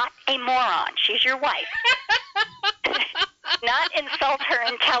is not a moron. She's your wife. Not insult her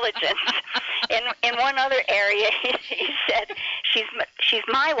intelligence. In one other area, he said, she's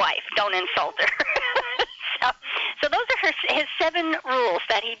my wife. Don't insult her. So those are his 7 rules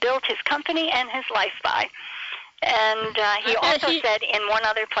that he built his company and his life by. And he also said in one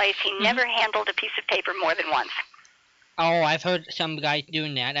other place he never handled a piece of paper more than once. Oh, I've heard some guys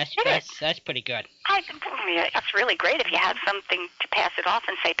doing that. That's pretty good. That's really great if you have something to pass it off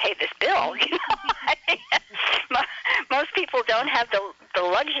and say, pay this bill. You know? Most people don't have the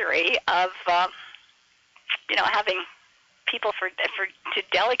luxury of having people to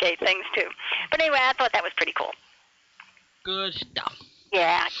delegate things to. But anyway, I thought that was pretty cool. Good stuff.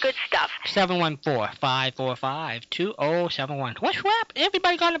 Yeah, good stuff. 714-545-2071. What's up?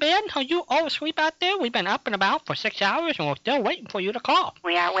 Everybody gone to bed? Are you all asleep out there? We've been up and about for 6 hours, and we're still waiting for you to call.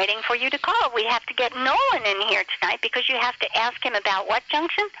 We are waiting for you to call. We have to get Nolan in here tonight because you have to ask him about what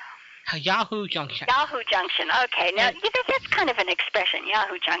junction? Yahoo Junction. Yahoo Junction. Okay. Now, that's kind of an expression,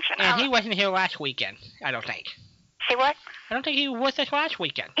 Yahoo Junction. And he wasn't here last weekend, I don't think. See what? I don't think he was with us last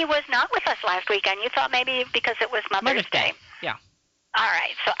weekend. He was not with us last weekend. You thought maybe because it was Mother's Day. Yeah. All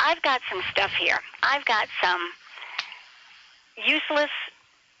right, so I've got some stuff here. I've got some useless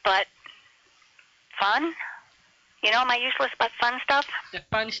but fun. You know my useless but fun stuff? The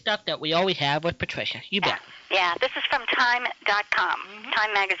fun stuff that we always have with Patricia. You bet. Yeah, this is from Time.com.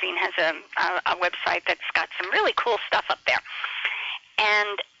 Time Magazine has a website that's got some really cool stuff up there.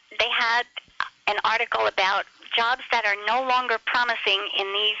 And they had an article about jobs that are no longer promising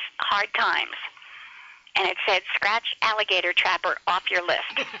in these hard times. And it said, scratch alligator trapper off your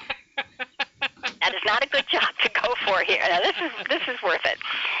list. That is not a good job to go for here. Now, this is worth it.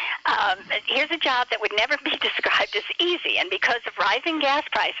 Here's a job that would never be described as easy, and because of rising gas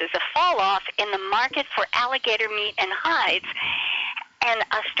prices, a fall-off in the market for alligator meat and hides, and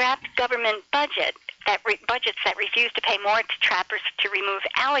a strapped government budgets that refuse to pay more to trappers to remove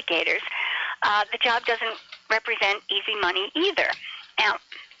alligators, the job doesn't represent easy money either. Now,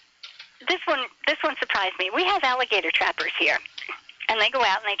 this one surprised me. We have alligator trappers here, and they go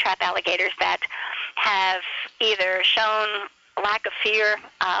out and they trap alligators that have either shown lack of fear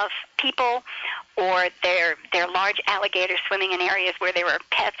of people, or they're large alligators swimming in areas where there were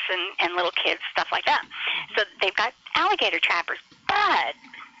pets and little kids, stuff like that. So they've got alligator trappers. But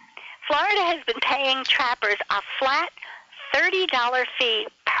Florida has been paying trappers a flat $30 fee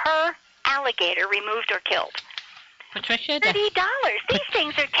per alligator removed or killed. Patricia, $30. These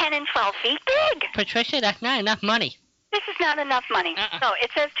things are 10 and 12 feet big. Patricia, that's not enough money. This is not enough money. So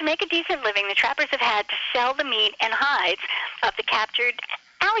it says to make a decent living, the trappers have had to sell the meat and hides of the captured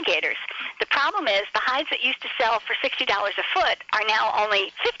alligators. The problem is the hides that used to sell for $60 a foot are now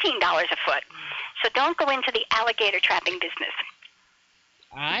only $15 a foot. So don't go into the alligator trapping business.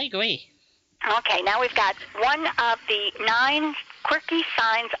 I agree. Okay, now we've got one of the 9 quirky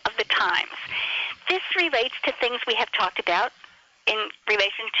signs of the times. This relates to things we have talked about in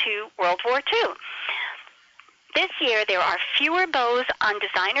relation to World War II. This year, there are fewer bows on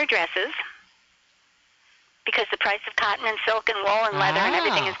designer dresses because the price of cotton and silk and wool and leather and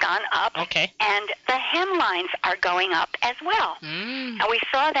everything has gone up. Okay. And the hemlines are going up as well. Now, we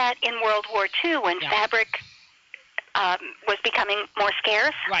saw that in World War II when fabric was becoming more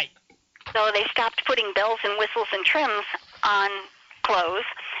scarce. Right. So they stopped putting bells and whistles and trims on clothes.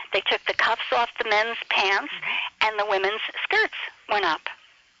 They took the cuffs off the men's pants, and the women's skirts went up.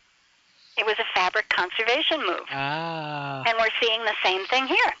 It was a fabric conservation move. And we're seeing the same thing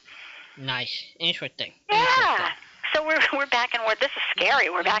here. Nice. Interesting. Yeah. So we're back in World. This is scary.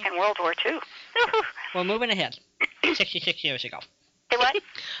 We're back in World War II. We're moving ahead. 66 years ago. Say what?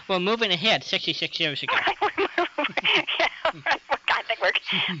 We're moving ahead 66 years ago. I think we're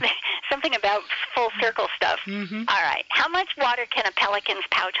something about full circle stuff. All right. How much water can a pelican's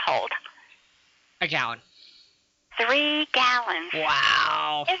pouch hold? A gallon. 3 gallons.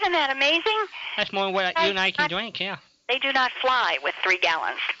 Wow. Isn't that amazing? That's more than what you and I can drink, yeah. They do not fly with 3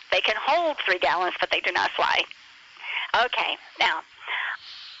 gallons. They can hold 3 gallons, but they do not fly. Okay, now,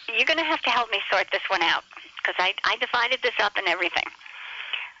 you're going to have to help me sort this one out, because I divided this up and everything.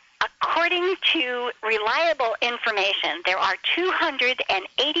 According to reliable information, there are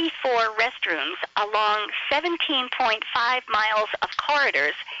 284 restrooms along 17.5 miles of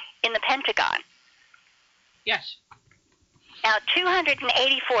corridors in the Pentagon. Yes. Now,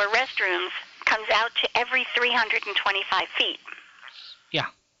 284 restrooms comes out to every 325 feet. Yeah.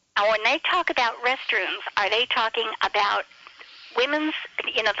 Now, when they talk about restrooms, are they talking about women's,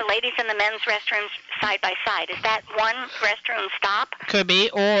 the ladies and the men's restrooms side by side? Is that one restroom stop? Could be,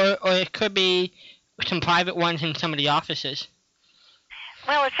 or it could be some private ones in some of the offices.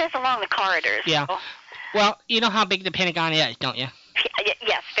 Well, it says along the corridors. Yeah. So. Well, you know how big the Pentagon is, don't you?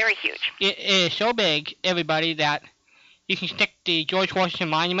 Yes, very huge. It is so big, everybody, that you can stick the George Washington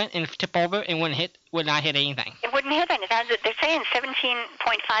Monument and tip over and would not hit anything. It wouldn't hit anything. They're saying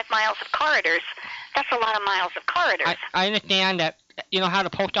 17.5 miles of corridors. That's a lot of miles of corridors. I understand that. You know how the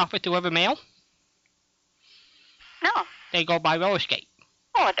post office deliver mail? No. They go by roller skate.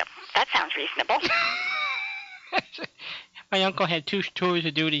 Oh, that sounds reasonable. My uncle had 2 tours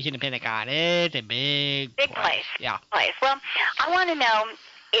of duties in the Pentagon. It's a big place. Yeah. Place. Well, I want to know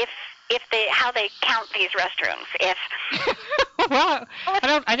how they count these restrooms. Well,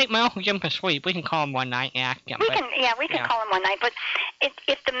 I think my uncle Jim can sleep. We can call him one night and ask him. We can call him one night. But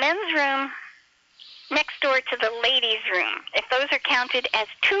if the men's room next door to the ladies' room, if those are counted as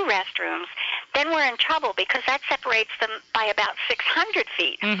 2 restrooms, then we're in trouble because that separates them by about 600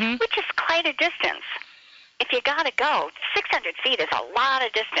 feet, which is quite a distance. If you got to go, 600 feet is a lot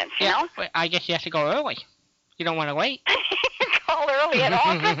of distance, you know? I guess you have to go early. You don't want to wait. Call early at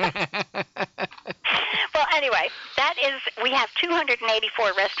all. Well, anyway, we have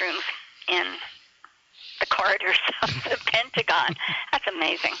 284 restrooms in the corridors of the Pentagon. That's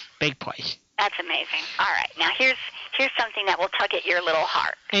amazing. Big place. That's amazing. All right, now here's something that will tug at your little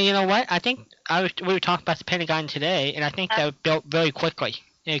heart. And you know what? I think we were talking about the Pentagon today, and I think they were built very quickly.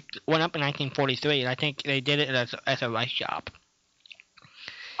 It went up in 1943, and I think they did it as a rice job.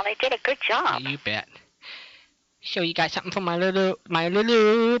 Well, they did a good job. You bet. So you got something for my little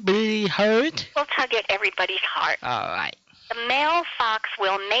bitty heart? We'll tug at everybody's heart. All right. The male fox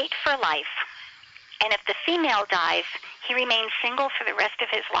will mate for life, and if the female dies, he remains single for the rest of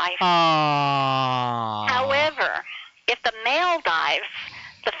his life. Aww. However, if the male dies,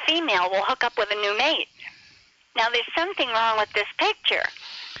 the female will hook up with a new mate. Now, there's something wrong with this picture.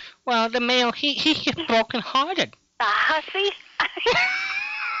 Well, the male, he's just broken-hearted. The hussy?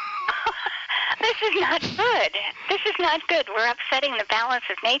 This is not good. This is not good. We're upsetting the balance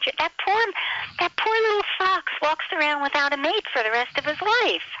of nature. That poor little fox walks around without a mate for the rest of his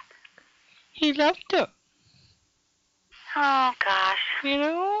life. He loved her. Oh, gosh. You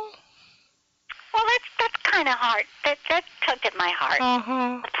know? Well, that's kind of hard. That tugged at my heart.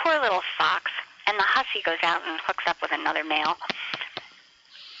 Uh-huh. The poor little fox. And the hussy goes out and hooks up with another male.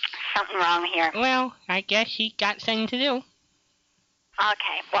 Something wrong here. Well, I guess he got something to do.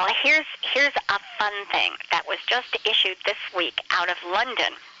 Okay, well, here's a fun thing that was just issued this week out of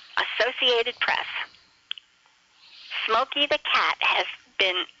London, Associated Press. Smokey the cat has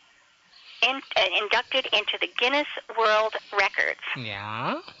been inducted into the Guinness World Records.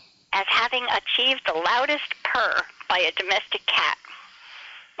 Yeah? As having achieved the loudest purr by a domestic cat.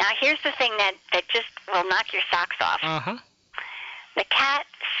 Now, here's the thing that just will knock your socks off. Uh-huh. The cat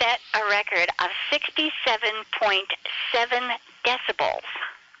set a record of 67.7 decibels.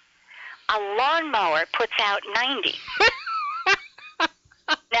 A lawnmower puts out 90.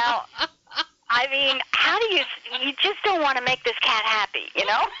 Now, I mean, how do you just don't want to make this cat happy, you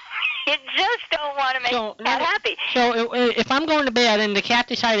know? You just don't want to make the cat happy. So if I'm going to bed and the cat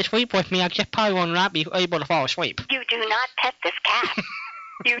decides to sleep with me, I just probably will not be able to fall asleep. You do not pet this cat.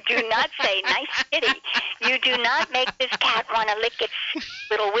 You do not say, nice kitty. You do not make this cat want to lick its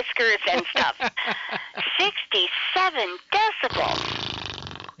little whiskers and stuff. 67 decibels.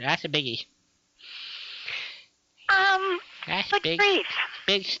 That's a biggie. That's good grief.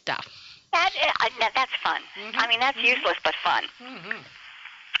 Big stuff. That's fun. Mm-hmm. I mean, that's useless but fun. Mm-hmm.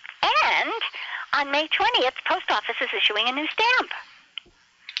 And on May 20th, the post office is issuing a new stamp.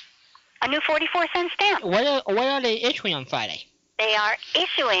 A new 44-cent stamp. What are they issuing on Friday? They are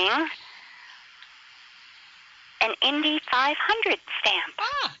issuing an Indy 500 stamp.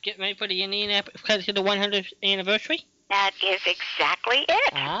 Ah, getting ready for the Indianapolis because of the 100th anniversary? That is exactly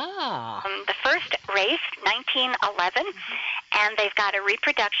it. Ah. The first race, 1911, and they've got a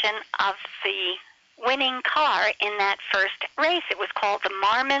reproduction of the winning car in that first race. It was called the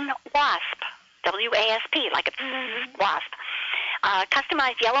Marmon Wasp, W-A-S-P, like a wasp.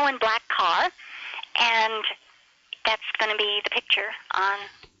 Customized yellow and black car, and that's going to be the picture on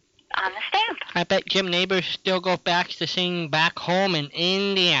the stamp. I bet Jim Neighbors still goes back to sing Back Home in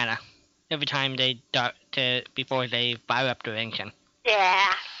Indiana every time before they fire up the engine.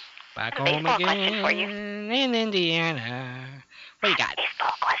 Yeah. Back home again question for you. In Indiana. What you got?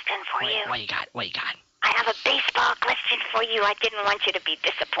 Baseball question for you. What you got? I have a baseball question for you. I didn't want you to be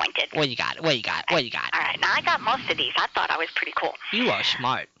disappointed. What you got? All right, now I got most of these. I thought I was pretty cool. You are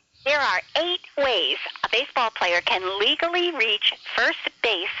smart. There are 8 ways a baseball player can legally reach first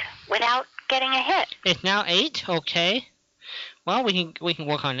base without getting a hit. It's now 8? Okay. Well, we can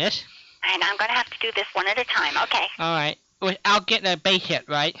work on this. And I'm going to have to do this one at a time. Okay. All right. Without getting a base hit,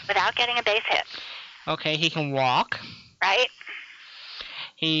 right? Without getting a base hit. Okay, he can walk. Right.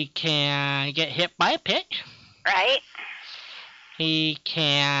 He can get hit by a pitch. Right. He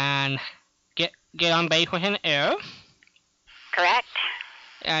can get on base with an error. Correct.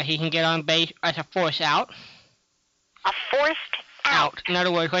 He can get on base as a force out. A forced out. In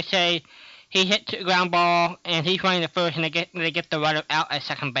other words, let's say he hits a ground ball and he's running the first and they get the runner out at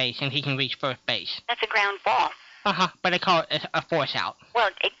second base and he can reach first base. That's a ground ball. Uh-huh, but they call it a force out. Well,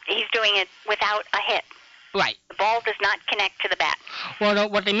 he's doing it without a hit. Right. The ball does not connect to the bat. Well,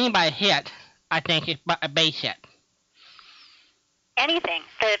 what they mean by a hit, I think, is a base hit. Anything.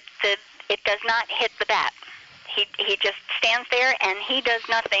 It does not hit the bat. He just stands there and he does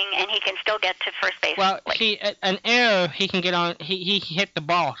nothing and he can still get to first base. Well, see, an error he can get on. He hit the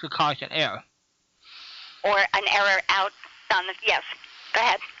ball to cause an error. Or an error out on the. Yes. Go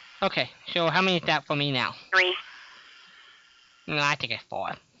ahead. Okay. So how many is that for me now? 3. No, I think it's 4.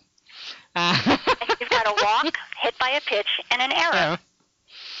 You've got a walk, hit by a pitch, and an error.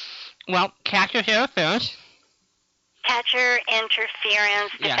 Well, catcher's interference. Catcher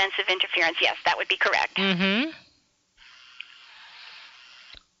interference, Yeah. defensive interference. Yes, that would be correct. Mm-hmm.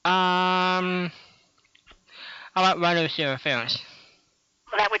 How about runner's interference?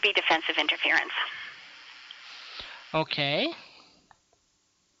 Well, that would be defensive interference. Okay.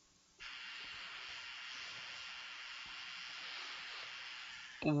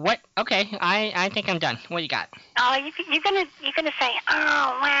 What? Okay, I think I'm done. What do you got? Oh, you're gonna say,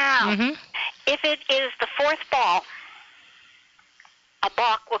 oh wow. Mm-hmm. If it is the fourth ball, a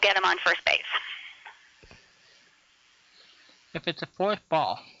balk will get him on first base. If it's a fourth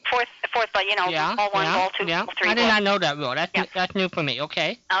ball. Fourth ball, Yeah, ball one, yeah, ball two, yeah. ball three. I did not know that rule. Yeah. That's new for me.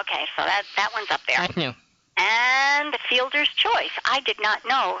 Okay. Okay, so that one's up there. That's new. And the fielder's choice. I did not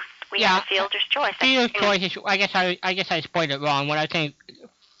know we had a fielder's choice. Fielder's choice is. I guess I spoiled it wrong. When I think,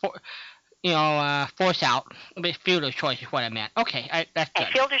 force out. But fielder's choice is what I meant. Okay, that's good.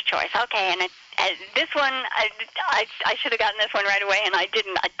 Fielder's choice. Okay, and this one, I should have gotten this one right away, and I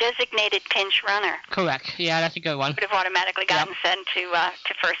didn't. A designated pinch runner. Correct. Yeah, that's a good one. Would have automatically gotten sent to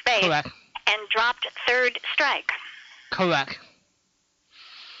first base. Correct. And dropped third strike. Correct.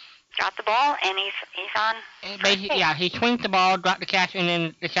 Dropped the ball, and he's on. Yeah, he swings the ball, drop the catcher, and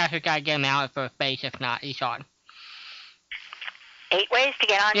then the catcher's got to get him out at first base. If not, he's on. 8 ways to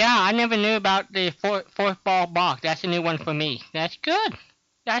get on. Yeah, I never knew about the fourth ball balk. That's a new one for me. That's good.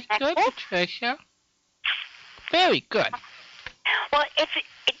 That's good, Patricia. Very good. Well, if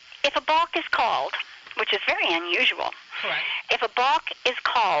a balk is called, which is very unusual. Correct. If a balk is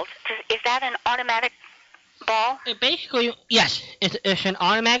called, is that an automatic ball? Basically, yes. It's an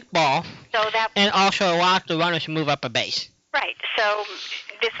automatic ball. So that. And also allows the runners to move up a base. Right. So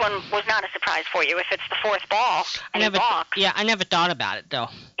this one was not a surprise for you. If it's the fourth ball and he balks. Yeah, I never thought about it though.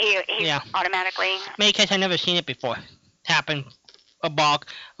 He automatically. Maybe because I never seen it before. Happen. A balk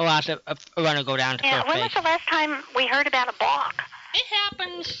allows a runner to go down to first base. When was the last time we heard about a balk? It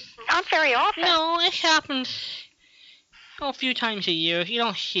happens. Not very often. No, it happens a few times a year. You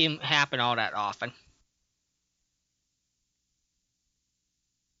don't see them happen all that often.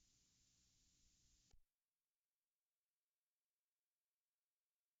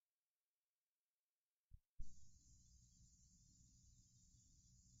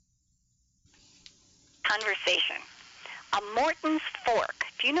 Conversation. A Morton's fork.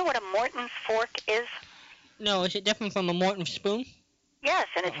 Do you know what a Morton's fork is? No, is it different from a Morton spoon? Yes,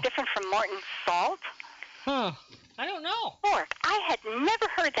 and it's different from Morton's salt. Huh. I don't know. Fork. I had never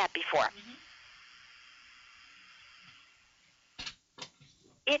heard that before.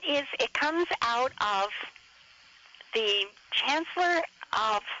 It comes out of the Chancellor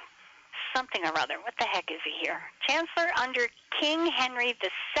of something or other. What the heck is he here? Chancellor under King Henry VII.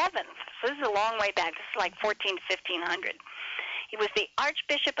 So this is a long way back. This is like 14 to 1500. He was the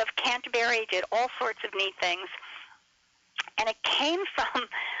Archbishop of Canterbury, did all sorts of neat things. And it came from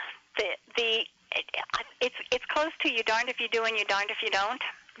it's close to you darned if you do and you darned if you don't.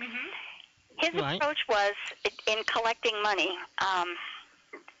 Mm-hmm. His approach was in collecting money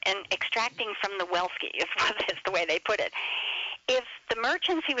and extracting from the wealthy is the way they put it. If the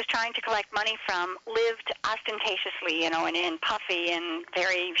merchants he was trying to collect money from lived ostentatiously, and puffy and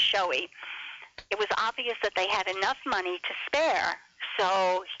very showy, it was obvious that they had enough money to spare,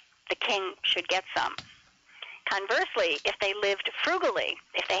 so the king should get some. Conversely, if they lived frugally,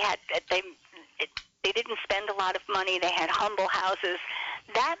 if they didn't spend a lot of money, they had humble houses,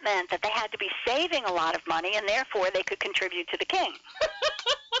 that meant that they had to be saving a lot of money, and therefore they could contribute to the king.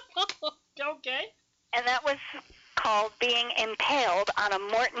 Okay. And that was called being impaled on a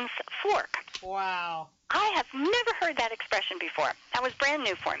Morton's fork. Wow. I have never heard that expression before. That was brand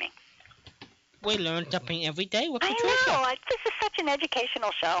new for me. We learn something every day with Patricia. I know. This is such an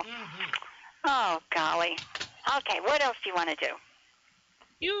educational show. Mm-hmm. Oh, golly. Okay, what else do you want to do?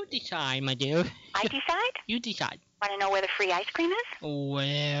 You decide, my dear. I decide? You decide. Want to know where the free ice cream is?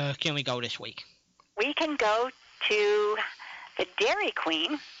 Where can we go this week? We can go to the Dairy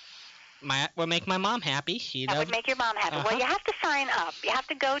Queen. Will make my mom happy. That would make your mom happy. Well, you have to sign up. You have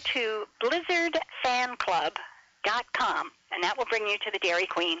to go to blizzardfanclub.com, and that will bring you to the Dairy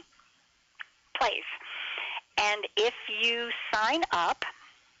Queen place. And if you sign up,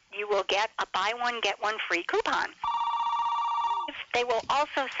 you will get a buy one, get one free coupon. They will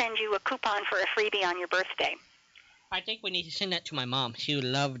also send you a coupon for a freebie on your birthday. I think we need to send that to my mom. She would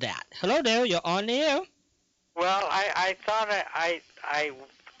love that. Hello there, you're on the air. Well, I thought I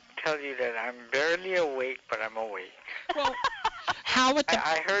tell you that I'm barely awake, but I'm awake. Well, how with the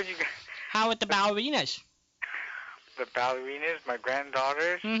I heard you. How with the ballerinas? The ballerinas, my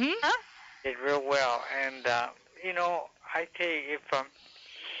granddaughters, Mm-hmm. did real well, and I tell you,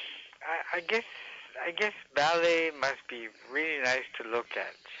 I guess ballet must be really nice to look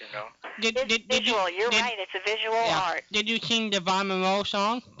at, It's visual. You're right. It's a visual art. Did you sing the Von Monroe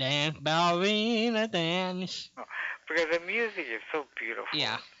song? Dance, ballerina, dance. Because the music is so beautiful.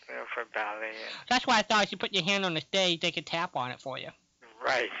 Yeah. For ballet. That's why I thought if you put your hand on the stage, they could tap on it for you.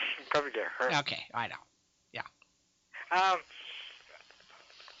 Right. You probably get hurt. Okay, I know. Yeah.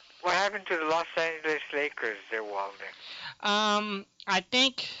 What happened to the Los Angeles Lakers there, Walden? I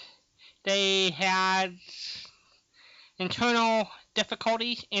think they had internal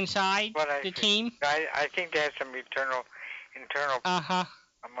difficulties inside the team. I think they had some internal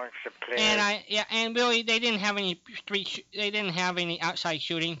amongst the players. And really they didn't have any they didn't have any outside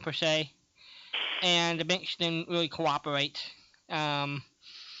shooting per se, and the bench didn't really cooperate. So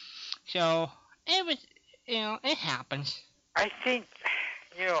it was, it happens. I think,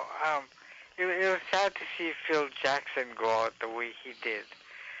 it was sad to see Phil Jackson go out the way he did,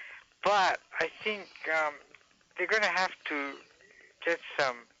 but I think they're going to have to get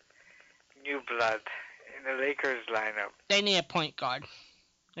some new blood in the Lakers lineup. They need a point guard.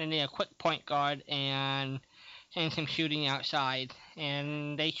 They need a quick point guard and some shooting outside,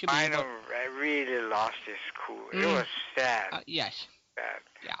 and they should be able... I really lost his cool. It was sad. Yes. Sad.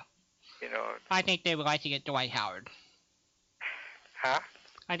 Yeah. I think they would like to get Dwight Howard. Huh?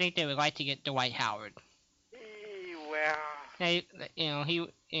 I think they would like to get Dwight Howard. Well... They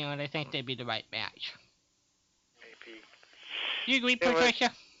think they'd be the right match. Maybe. You agree, Patricia? It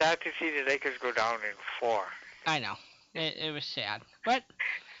was sad to see the Lakers go down in 4. I know. It was sad. But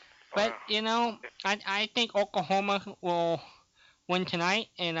I think Oklahoma will win tonight,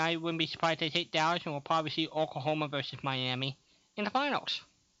 and I wouldn't be surprised if they take Dallas, and we'll probably see Oklahoma versus Miami in the finals.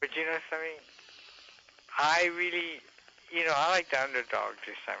 But you know something? I really, I like the underdog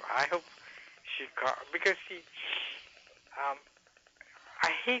this time. I hope Chicago, because see,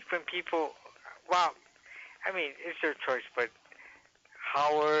 I hate when people, it's their choice, but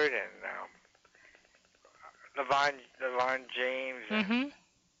Howard and LeBron James, and,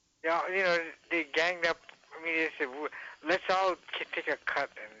 they ganged up. They said, let's all take a cut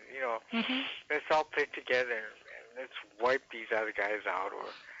and, let's all play together and let's wipe these other guys out.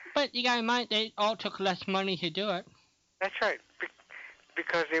 But you got in mind, they all took less money to do it. That's right,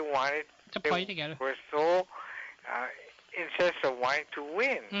 because they wanted to play together. We're so insist of wanting to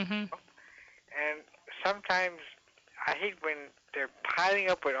win. And sometimes I hate when they're piling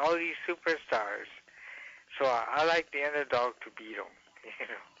up with all these superstars. So I like the underdog to beat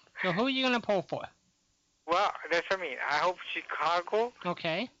them. So who are you going to pull for? Well, that's what I mean. I hope Chicago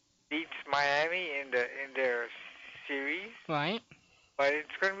beats Miami in their series. Right. But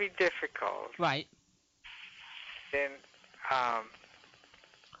it's going to be difficult. Right. Then,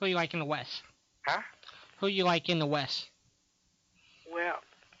 who you like in the West? Huh? Who you like in the West? Well,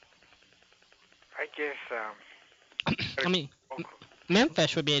 I guess,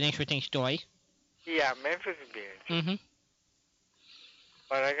 Memphis would be an interesting story. Yeah, Memphis would be interesting.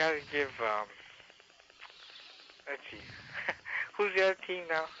 But I gotta give, let's see. Who's the other team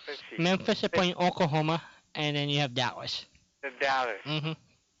now? Let's see. Memphis is playing Oklahoma, and then you have Dallas. The Dallas.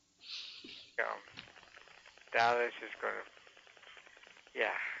 Dallas is gonna,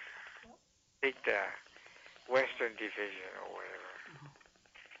 take the Western Division or whatever.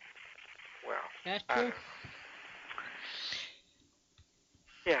 Well, that's true.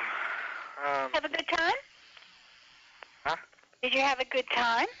 Yeah. Have a good time? Huh? Did you have a good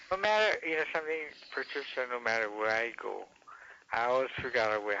time? No matter, something, Patricia, no matter where I go, I always figure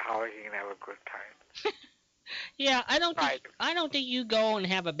out a way how I can have a good time. Yeah, I don't think you go and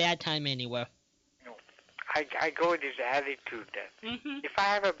have a bad time anywhere. No. I go with this attitude that if I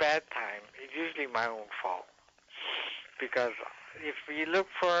have a bad time, it's usually my own fault. Because if you look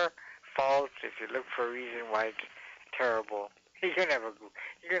for faults, if you look for a reason why it's terrible, you're gonna have a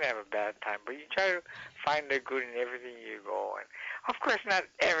bad time. But you try to find the good in everything you go. And of course, not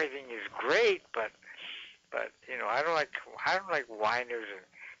everything is great, but I don't like whiners and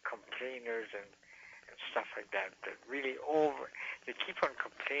complainers and stuff like that. That really they keep on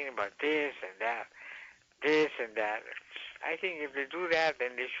complaining about this and that. I think if they do that,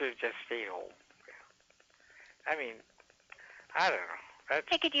 then they should just stay home. I mean, I don't know. I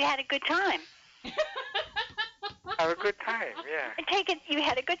take it you had a good time. Have a good time, yeah. I take it you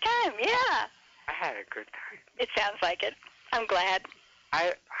had a good time, yeah. I had a good time. It sounds like it. I'm glad.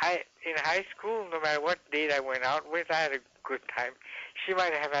 I in high school, no matter what date I went out with, I had a good time. She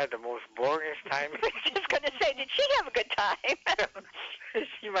might have had the most boringest time. I was just going to say, did she have a good time?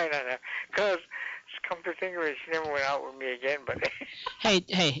 She might not have. Because, come to think of it, she never went out with me again, but...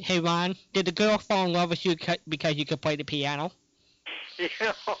 Hey, Ron, did the girl fall in love with you because you could play the piano?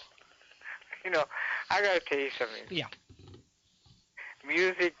 You know, I gotta tell you something. Yeah.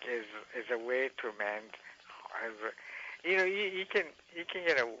 Music is a way to man. You know, you can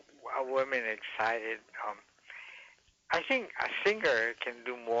get a woman excited. I think a singer can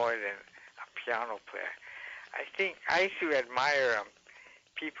do more than a piano player. I think I used to admire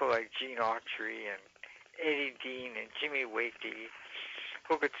people like Gene Autry and Eddie Dean and Jimmy Wakely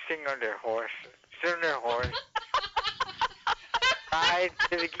who could sing on their horse, ride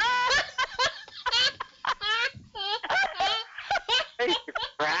to the Hey, you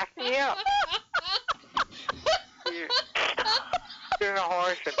crack me up. You sit on a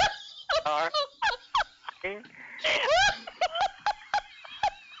horse and sing.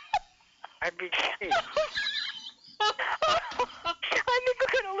 I'd be great. I think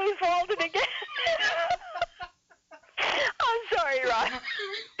we're going to lose Walden again. I'm sorry, Ron.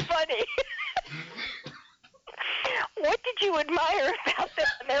 Funny. What did you admire about them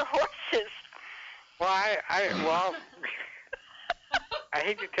and their horses? Well, I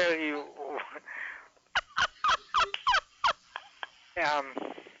hate to tell you.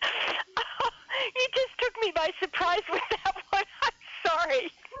 You just took me by surprise with that one. I'm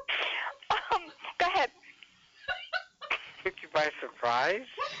sorry. Go ahead. Took you by surprise?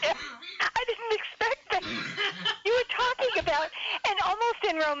 Yeah, I didn't expect that. You were talking about, and almost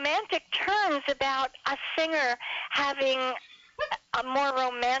in romantic terms, about a singer having a more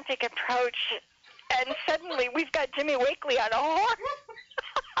romantic approach, and suddenly we've got Jimmy Wakely on a horse.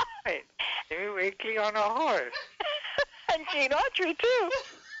 Right. Jimmy Wakely on a horse. And Gene Autry, too.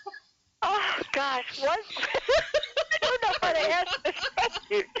 Oh, gosh. What? I don't know how to answer this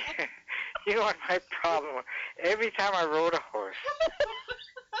question. You know what my problem was? Every time I rode a horse,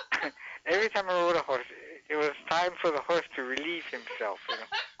 it was time for the horse to relieve himself, you know.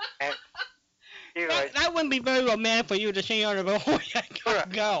 And, you know, that wouldn't be very romantic for you to sing on a horse.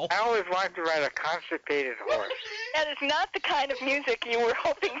 Go. I always wanted to ride a constipated horse. That is not the kind of music you were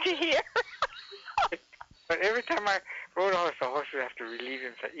hoping to hear. But every time I rode a horse, the horse would have to relieve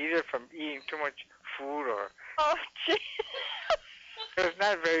himself, either from eating too much food or... Oh, gee. It was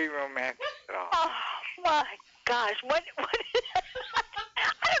not very romantic at all. Oh, my gosh. What I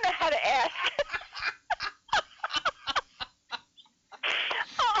don't know how to ask.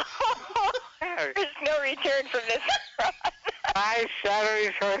 There's no return from this. I sat on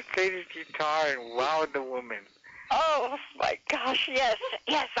his horse, played his guitar, and wowed the woman. Oh, my gosh, yes.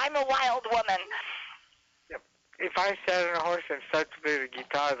 Yes, I'm a wild woman. Yep. If I sat on a horse and started to play the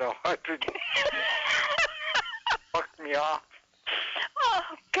guitar, the horse would fuck me off. Oh,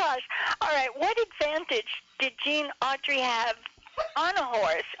 gosh. All right, what advantage did Gene Autry have on a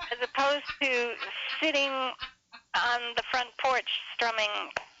horse as opposed to sitting on the front porch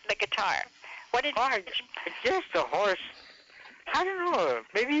strumming the guitar? What did... I guess the horse... I don't know.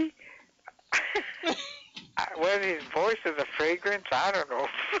 Maybe... whether his voice or the fragrance, I don't know.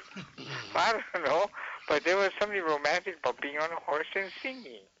 I don't know. But there was something romantic about being on a horse and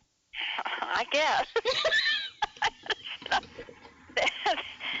singing. I guess.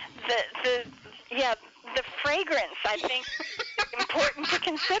 the fragrance, I think, is important to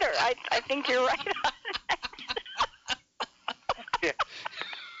consider. I think you're right on that. Yeah.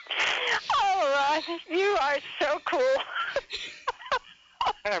 Oh, Ron, you are so cool.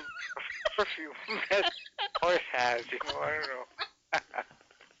 Kind of perfume that horse has, you know, I don't know.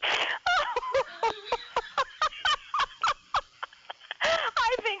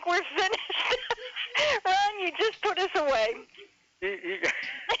 I think we're finished. Ron, you just put us away. You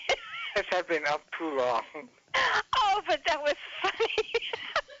guys have been up too long. Oh, but that was funny.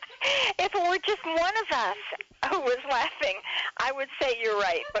 If it were just one of us who was laughing, I would say you're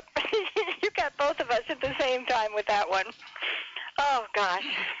right. But you got both of us at the same time with that one. Oh, gosh.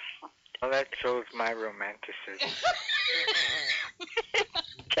 Well, that shows my romanticism.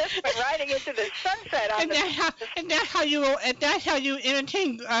 Just went riding into the sunset on that's how you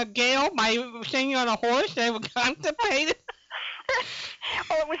entertain Gail by singing on a horse? They were constipated?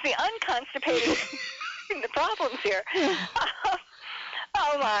 Well, it was the unconstipated the problems here.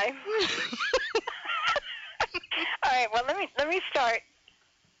 Oh my. All right, well let me start.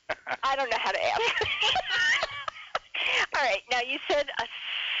 I don't know how to ask. All right, now you said a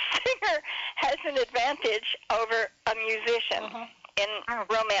singer has an advantage over a musician in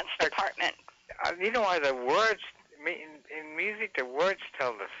romance department. You know why the words in music, the words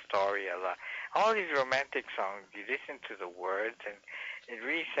tell the story a lot. All these romantic songs, you listen to the words, and it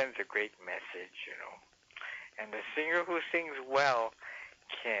really sends a great message, you know. And the singer who sings well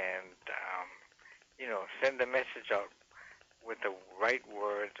can, you know, send the message out with the right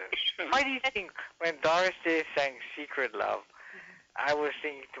words. Why do you think when Doris Day sang "Secret Love," I was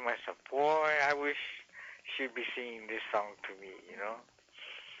thinking to myself, boy, I wish she'd be singing this song to me, you know.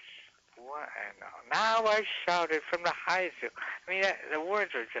 What? And now I shouted from the highest hill. I mean, the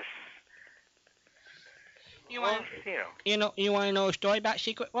words are just. You want to know a story about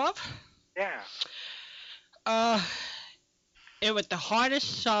Secret Love? Yeah. It was the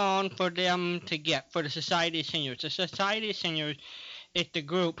hardest song for them to get, for the Society of Singers. The Society of Singers is the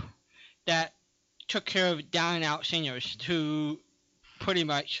group that took care of down and out singers who pretty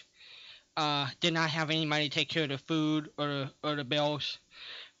much did not have any money to take care of the food or the bills.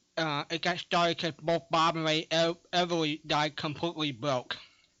 It got started because both Bob and Ray Everly died completely broke.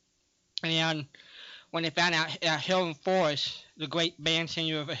 And when they found out Helen Forrest, the great band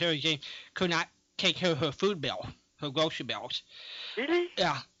singer of Harry James, could not take care of her food bill, her grocery bills. Really?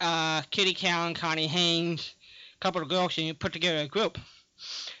 Yeah. Kitty Cowan, Connie Haynes, a couple of girls, and put together a group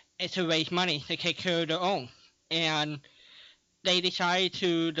to raise money to take care of their own. And they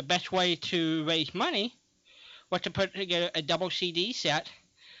decided the best way to raise money was to put together a double CD set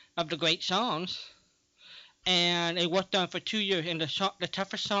of the great songs. And it worked on for 2 years. And the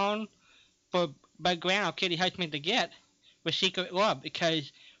toughest song for Bud Grant or Kitty Hudson to get was Secret Love,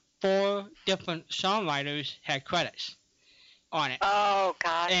 because 4 different songwriters had credits on it. Oh,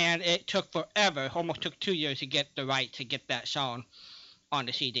 God. And it took forever, almost took 2 years to get the right to get that song on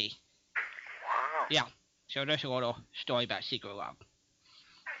the CD. Wow. Yeah. So there's a little story about Secret Love.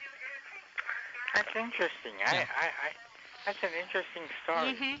 That's interesting. Yeah. That's an interesting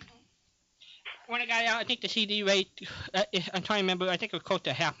story. Mm-hmm. When it got out, I think the CD rate, I'm trying to remember, I think it was close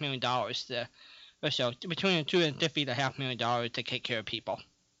to $500,000 or so, between $250,000 to $500,000 to take care of people.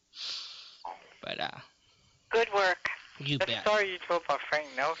 But, good work. You the bet. Story you told about Frank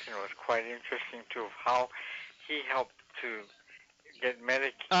Nelson was quite interesting, too, of how he helped to get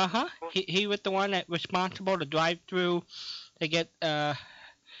Medicaid. Uh-huh. He was the one that was responsible to drive through to get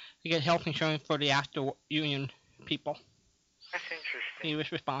health insurance for the Astor Union people. That's interesting. He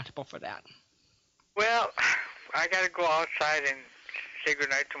was responsible for that. Well, I got to go outside and say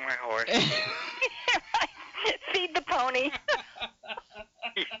goodnight to my horse. Feed the pony.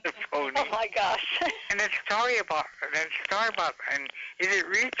 Feed the pony. Oh, my gosh. And that story about, and is it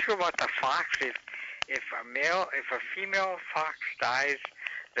really true about the fox? If a female fox dies,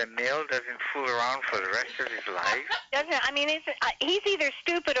 the male doesn't fool around for the rest of his life? He's either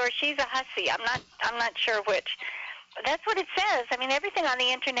stupid or she's a hussy. I'm not sure which. That's what it says. I mean, everything on the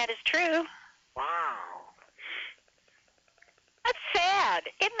internet is true. Wow. That's sad.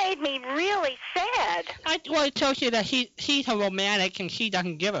 It made me really sad. It tells you that he's a romantic and she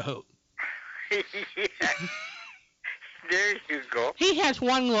doesn't give a hoot. Yeah. There you go. He has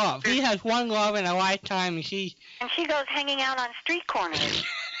one love. He has one love in a lifetime, and she goes hanging out on street corners.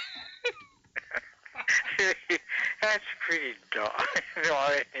 That's pretty dull. No,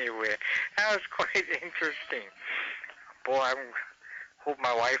 anyway, that was quite interesting. Boy, I hope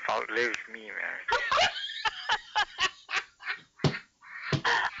my wife outlives me, man.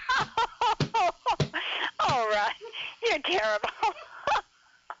 All right. You're terrible.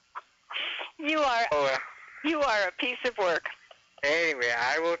 You are. Oh, well. You are a piece of work. Anyway,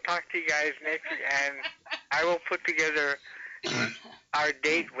 I will talk to you guys next week, and I will put together our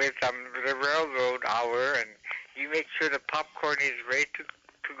date with the Railroad Hour, and you make sure the popcorn is ready to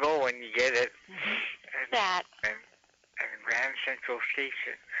go when you get it. And Grand Central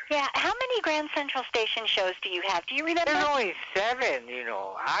Station. Yeah, how many Grand Central Station shows do you have? Do you remember? There's only 7, you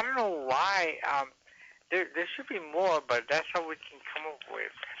know. I don't know why. There should be more, but that's how we can come up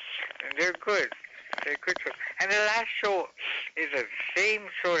with. And they're good. They're good shows. And the last show is the same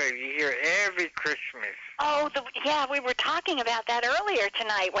show that you hear every Christmas. Oh, yeah, we were talking about that earlier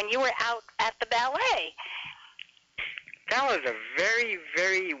tonight when you were out at the ballet. That was a very,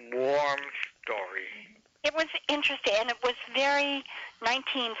 very warm story. It was interesting, and it was very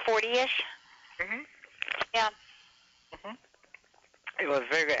 1940-ish. Mm-hmm. Yeah. Mm-hmm. It was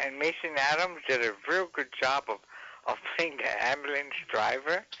very good. And Mason Adams did a real good job of playing the ambulance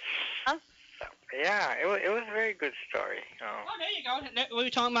driver. Huh? Yeah, it was a very good story. Oh, there you go. We were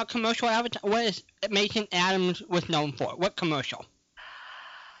talking about commercial advertising. What is Mason Adams was known for? What commercial?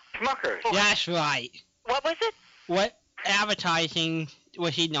 Smuckers. That's right. What was it? What advertising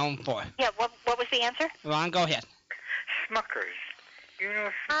was he known for? Yeah, what was the answer? Ron, go ahead. Smuckers. You know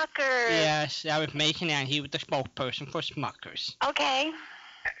Smuckers. Yes, that was Mason Adams. He was the spokesperson for Smuckers. Okay.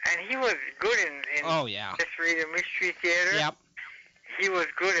 And he was good in oh, yeah. Just Radio Mystery Theater. Yep. He was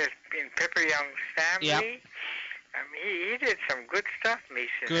good in Pepper Young's Family. Yep. I mean, he did some good stuff,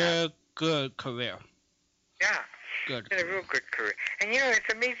 Mason. Good career. Yeah. Good. He had a real good career. And, you know,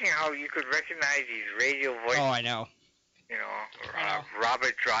 it's amazing how you could recognize these radio voices. Oh, I know.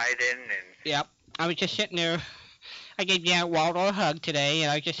 Robert Dryden and... Yep. I was just sitting there. I gave Janet Waldo a hug today,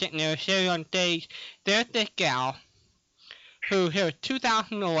 and I was just sitting there sitting on stage. There's this gal who, here in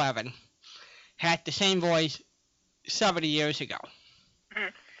 2011, had the same voice 70 years ago. Yeah.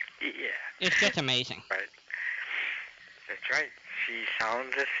 It's just amazing. Right. That's right. She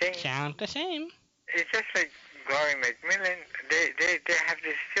sounds the same. Sounds the same. It's just like Gloria McMillan. They have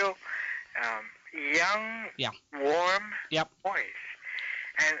this still young, warm voice.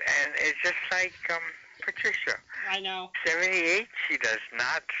 And it's just like Patricia. I know. 78, she does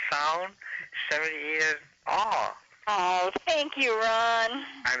not sound 78 at all. Oh, thank you, Ron.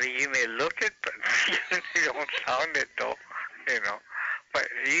 I mean, you may look it, but you don't sound it, though. But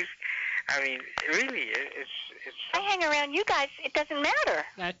really, it's. I hang around you guys. It doesn't matter.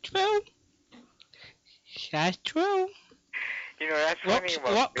 That's true. That's true. That's one thing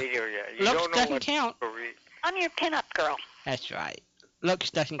about radio. You looks don't know doesn't what count. I'm your pinup girl. That's right.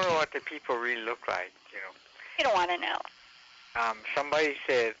 Looks doesn't You don't count. know what the people really look like. You don't want to know. Somebody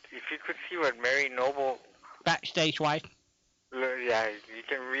said, if you could see what Mary Noble... Backstage wife. Yeah, you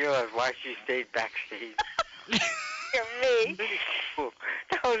can realize why she stayed backstage. You're me. Really cool.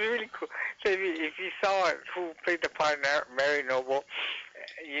 That was really cool. So if you saw who played the part of Mary Noble,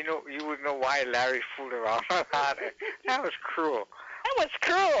 you would know why Larry fooled around a lot. That was cruel. That was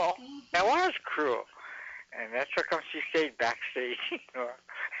cruel. That was cruel. And that's how come she stayed backstage,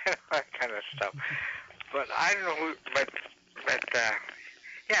 that kind of stuff. But I don't know who, but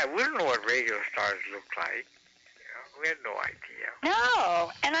we don't know what radio stars look like. We had no idea.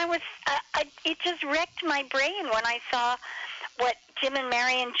 No, and it just wrecked my brain when I saw what Jim and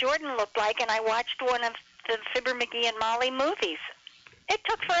Marion Jordan looked like, and I watched one of the Fibber McGee and Molly movies. It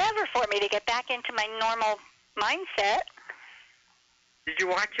took forever for me to get back into my normal mindset. Did you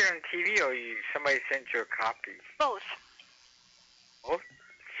watch it on TV, or somebody sent you a copy? Both. Both?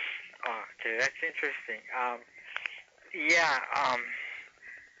 Oh, okay, that's interesting.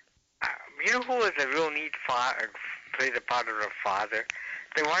 You know who was a real neat father, played the part of the father?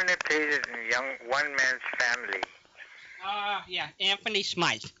 The one that played it in One Man's Family. Yeah, Anthony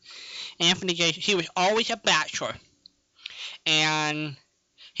Smythe. Anthony Jason. He was always a bachelor. And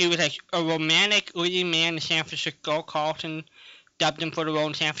he was a romantic leading man in San Francisco. Carlton dubbed him for the role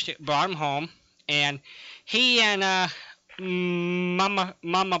in San Francisco, brought him home. And he and Mama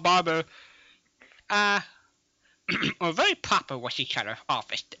Barbara were very proper with each other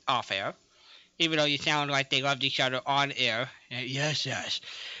off air. Even though you sound like they loved each other on air. Yes, yes.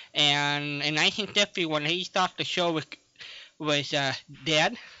 And in 1950, when he thought the show was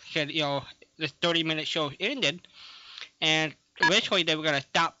dead, said, the 30-minute show ended, and eventually they were going to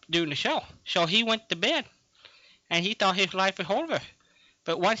stop doing the show. So he went to bed, and he thought his life was over.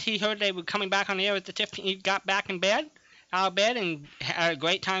 But once he heard they were coming back on the air at the 15, he got back out of bed, and had a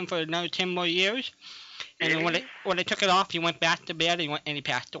great time for another 10 more years. And then when they took it off, he went back to bed, and he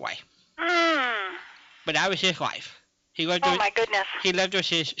passed away. But that was his life. My goodness. He lived with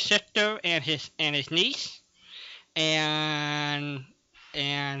his sister and his niece,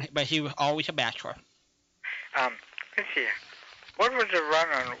 but he was always a bachelor. Let's see. What was the run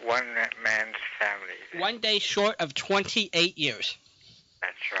on One Man's Family? 1 day short of 28 years.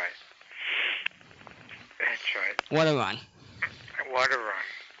 That's right. That's right. What a run. What a run.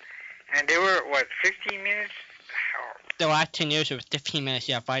 And they were, 15 minutes? The last 10 years it was 15 minutes,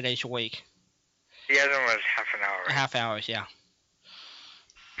 5 days a week. The other one was half an hour, right? Half hours, yeah.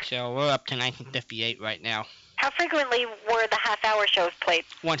 So we're up to 1958 right now. How frequently were the half-hour shows played?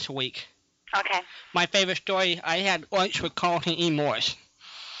 Once a week. Okay. My favorite story, I had lunch with Carlton E. Morris.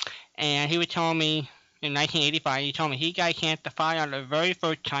 And he was telling me, in 1985, he told me he got a chance to fly on the very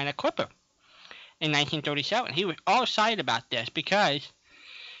first China Clipper in 1937. He was all excited about this because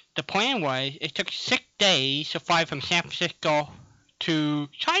the plan was it took 6 days to fly from San Francisco to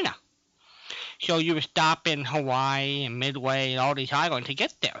China. So you would stop in Hawaii and Midway and all these islands to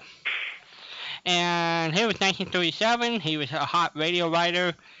get there. And here was 1937. He was a hot radio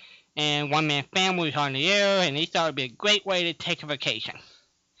writer, and One Man Family was on the air, and he thought it would be a great way to take a vacation.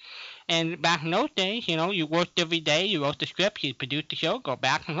 And back in those days, you worked every day, you wrote the script, you produced the show, go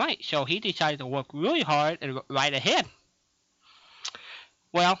back and write. So he decided to work really hard and write ahead.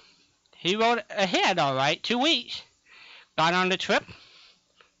 Well, he wrote ahead, all right, 2 weeks. Got on the trip.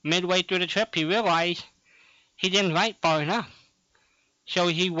 Midway through the trip, he realized he didn't write far enough. So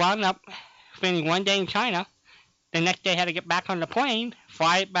he wound up spending 1 day in China. The next day, had to get back on the plane,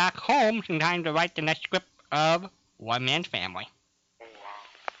 fly back home in time to write the next script of One Man's Family. Oh,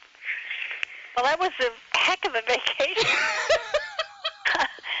 wow. Well, that was a heck of a vacation.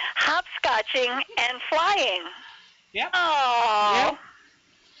 Hopscotching and flying. Yep. Oh. Yep.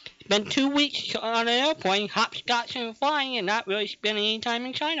 Spent 2 weeks on an airplane, hopscotch and flying, and not really spending any time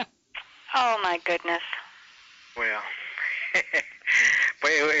in China. Oh, my goodness. Well,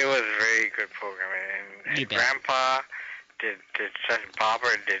 but it was a very good program, and Grandpa did such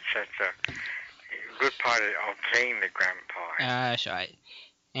a good part of playing the Grandpa. That's right.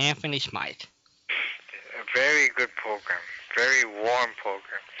 Anthony Smythe. A very good program, very warm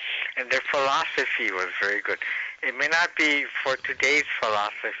program, and their philosophy was very good. It may not be for today's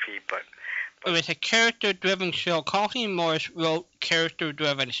philosophy, but it was a character-driven show. Colleen Morris wrote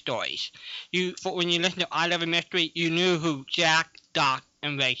character-driven stories. When you listen to I Love a Mystery, you knew who Jack, Doc,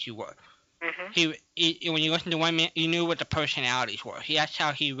 and Reggie were. Mm-hmm. When you listen to one man, you knew what the personalities were. That's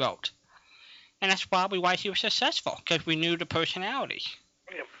how he wrote. And that's probably why he was successful, because we knew the personalities.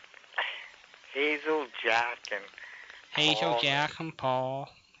 Yep. Hazel, Jack, and Paul,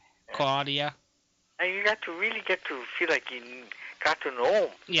 Claudia. And you got to really get to feel like you got to know them.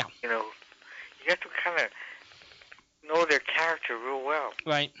 Yeah. You know, you got to kind of know their character real well.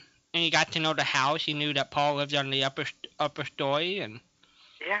 Right. And you got to know the house. You knew that Paul lived on the upper story, and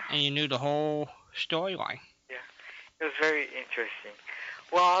you knew the whole storyline. Yeah. It was very interesting.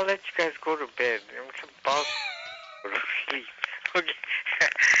 Well, I'll let you guys go to bed. I'm about to go to sleep. Okay.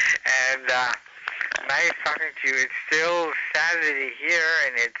 And nice talking to you. It's still Saturday here,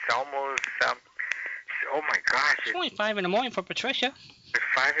 and it's almost, oh my gosh. It's only 5 in the morning for Patricia. It's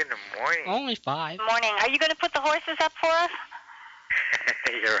 5 in the morning. Only 5. Morning. Are you going to put the horses up for us?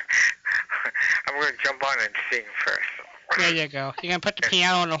 I'm going to jump on and sing first. There you go. You're going to put the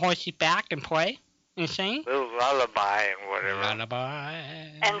piano on the horse's back and play and sing? A little lullaby and whatever. Lullaby.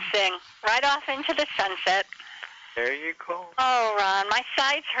 And sing. Right off into the sunset. There you go. Oh, Ron, my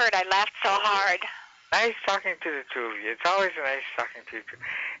sides hurt. I laughed so hard. Nice talking to the two of you. It's always nice talking to you two.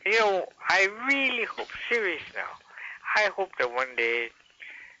 You know, I really hope, serious now, I hope that one day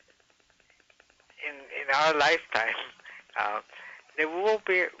in our lifetime, that we won't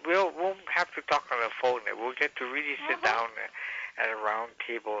have to talk on the phone. That we'll get to really sit down at a round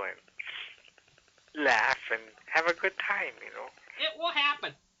table and laugh and have a good time, you know. It will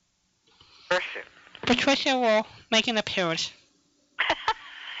happen. Person. Patricia will make an appearance.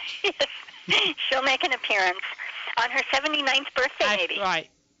 Yes, she'll make an appearance on her 79th birthday, maybe. Right.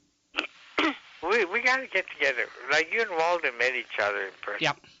 We got to get together. Like you and Walden met each other in person.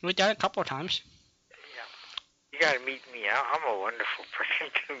 Yep, we've done it a couple of times. You got to meet me. I'm a wonderful person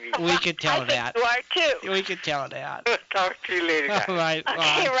to meet. We could tell that. You are too. We could tell that. Talk to you later, guys. All right.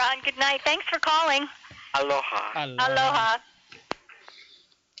 Okay, Ron. Good night. Thanks for calling. Aloha. Aloha.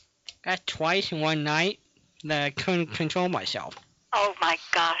 That's twice in one night that I couldn't control myself. Oh my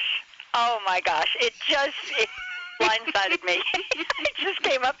gosh. Oh my gosh. It blindsided me. It just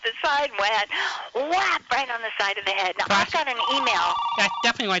came up the side and went whap right on the side of the head. Now, I've got an email. That's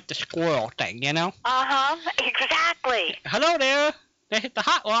definitely like the squirrel thing, you know? Uh-huh. Exactly. Hello there. They hit the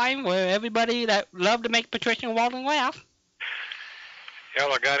hotline where everybody that loved to make Patricia and Walden laugh. Yeah,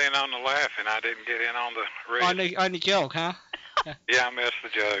 well, I got in on the laugh and I didn't get in on the radio. On the joke, huh? Yeah, I missed the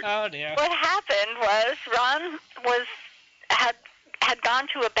joke. Oh, dear. What happened was Ron had gone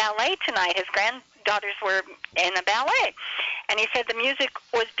to a ballet tonight. His granddaughters were in a ballet. And he said the music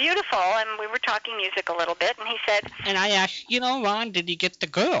was beautiful, and we were talking music a little bit, and he said... And I asked, Ron, did he get the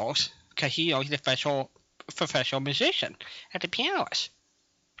girls? Because, he's a professional musician at the pianist.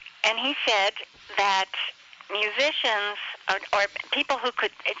 And he said that musicians or people who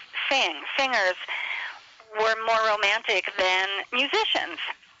could sing, singers, were more romantic than musicians.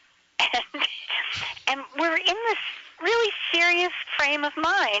 And we're in this really serious frame of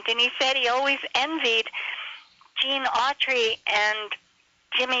mind. And he said he always envied Gene Autry and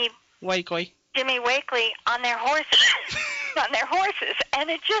Jimmy Wakely on their horses. And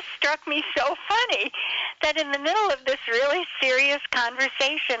it just struck me so funny that in the middle of this really serious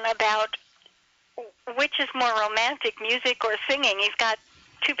conversation about which is more romantic, music or singing, he's got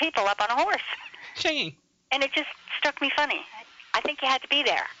two people up on a horse. Singing. And it just struck me funny. I think you had to be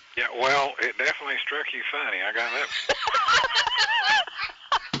there. Yeah, well, it definitely struck you funny. I got that.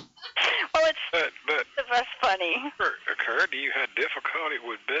 Well, it's the best funny. Occurred to you how difficult it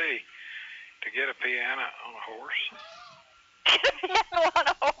would be to get a piano on a horse? Piano on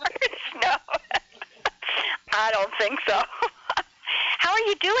a horse? No. I don't think so. How are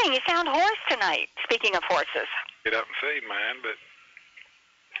you doing? You sound hoarse tonight, speaking of horses. Get up and feed mine, but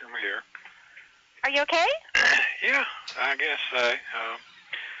I'm here. Are you okay? Yeah, I guess so.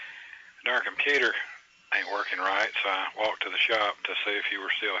 Our computer ain't working right, so I walked to the shop to see if you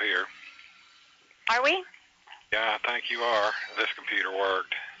were still here. Are we? Yeah, I think you are. This computer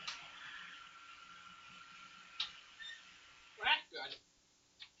worked.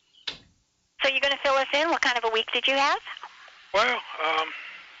 in. What kind of a week did you have? Well,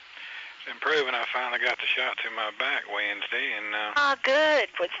 it's improving. I finally got the shot to my back Wednesday, and Oh, good.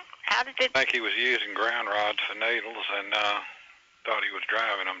 How did it? I think he was using ground rods for needles, and thought he was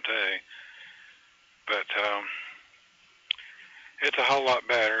driving them too. But it's a whole lot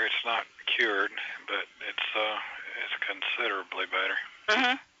better. It's not cured, but it's considerably better.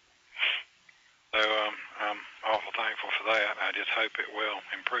 Mhm. So I'm awful thankful for that. I just hope it will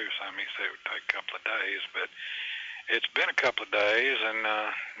improve some. He said it would take a couple of days, but it's been a couple of days, and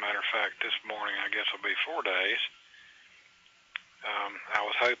matter of fact, this morning I guess will be 4 days. I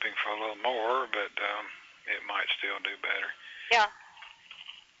was hoping for a little more, but it might still do better. Yeah.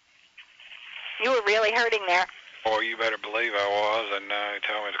 You were really hurting there. Boy, you better believe I was, and he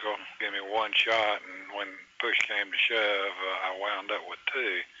told me to go give me one shot, and when push came to shove, I wound up with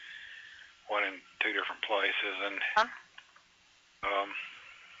two. One in 2 different places, and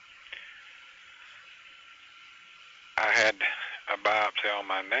I had a biopsy on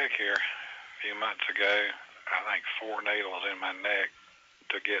my neck here a few months ago. I think 4 needles in my neck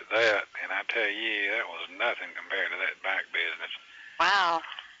to get that, and I tell you, that was nothing compared to that back business. Wow.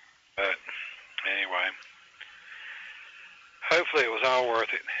 But anyway, hopefully it was all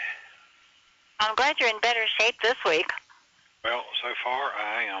worth it. I'm glad you're in better shape this week. Well, so far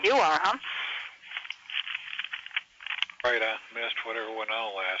I am. You are, huh? Afraid I missed whatever went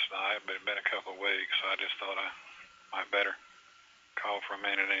on last night, but it's been a couple of weeks, so I just thought I might better call for a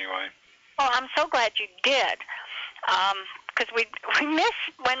minute anyway. Well, I'm so glad you did, because we miss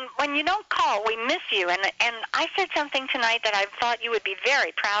when you don't call, we miss you. And I said something tonight that I thought you would be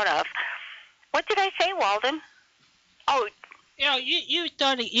very proud of. What did I say, Walden? Oh, you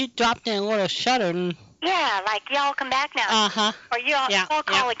dropped in a little sudden. Yeah, like y'all come back now. Uh-huh. Or y'all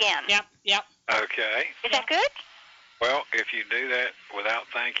call again. Yep. Okay. Is that good? Well, if you do that without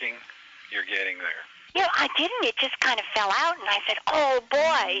thinking, you're getting there. Yeah, I didn't. It just kind of fell out, and I said, oh,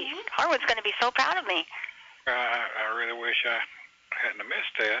 boy, Harwood's going to be so proud of me. I really wish I hadn't have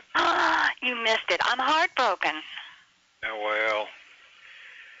missed that. You missed it. I'm heartbroken. Yeah, well,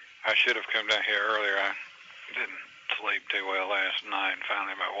 I should have come down here earlier. I didn't sleep too well last night, and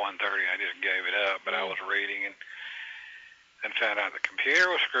finally about 1:30 I just gave it up, but I was reading and found out the computer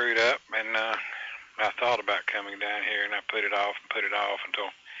was screwed up, and I thought about coming down here, and I put it off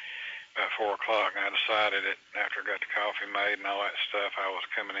until about 4 o'clock, and I decided that after I got the coffee made and all that stuff, I was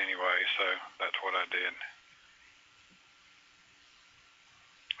coming anyway, so that's what I did.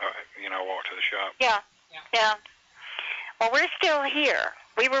 Walked to the shop. Yeah. Well, we're still here.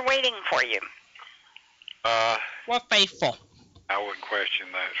 We were waiting for you. We're faithful. I wouldn't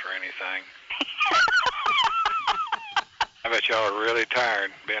question that for anything. I bet y'all are really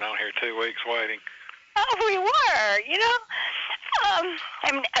tired being on here 2 weeks waiting. Oh, we were,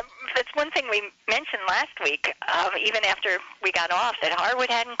 I mean, that's one thing we mentioned last week, even after we got off, that Harwood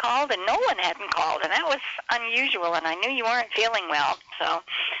hadn't called and no one hadn't called, and that was unusual, and I knew you weren't feeling well, so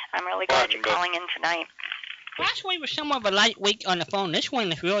I'm really glad you're calling in tonight. Last week was somewhat of a light week on the phone. This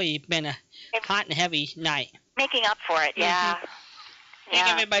one has really been a hot and heavy night. Making up for it, yeah. I think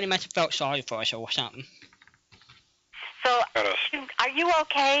everybody must have felt sorry for us or something. So, are you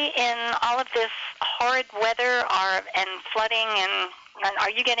okay in all of this horrid weather and flooding, and are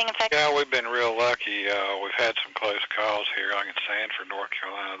you getting affected? Yeah, we've been real lucky. We've had some close calls here, like in Sanford, North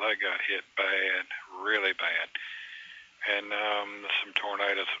Carolina. They got hit bad, really bad. And some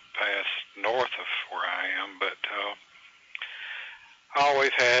tornadoes passed north of where I am, but all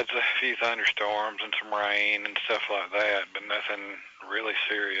we've had is a few thunderstorms and some rain and stuff like that, but nothing really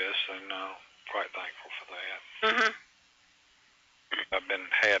serious, and quite thankful for that. Mm-hmm. I've been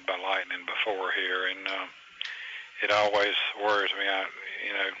had by lightning before here, and it always worries me.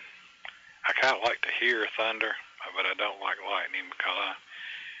 I kind of like to hear thunder, but I don't like lightning because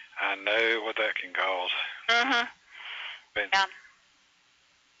I know what that can cause. Mm-hmm. Yeah.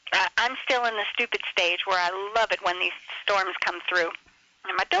 I'm still in the stupid stage where I love it when these storms come through.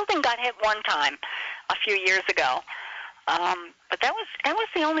 And my building got hit one time a few years ago, but that was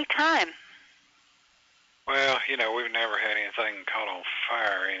the only time. Well, we've never had anything caught on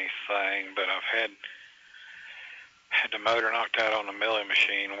fire or anything, but I've had the motor knocked out on the milling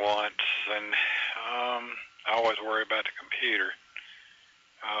machine once, and I always worry about the computer.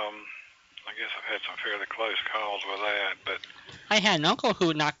 I guess I've had some fairly close calls with that, but... I had an uncle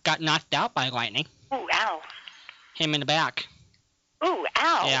who got knocked out by lightning. Ooh, ow. Him in the back. Ooh,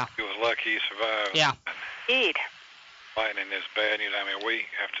 ow. Yeah. He was lucky he survived. Yeah. Indeed. Lightning is bad. We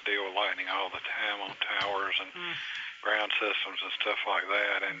have to deal with lightning all the time on towers and ground systems and stuff like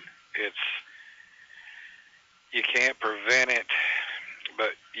that, and you can't prevent it.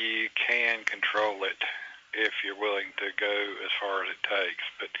 but you can control it if you're willing to go as far as it takes.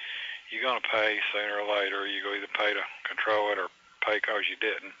 But you're going to pay sooner or later. You're going to either pay to control it or pay because you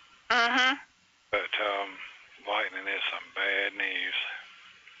didn't. Mm-hmm. But lightning is some bad news.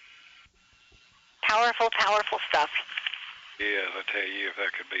 Powerful, powerful stuff. Yes, I tell you, if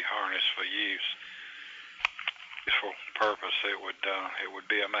that could be harnessed for use, useful purpose, it would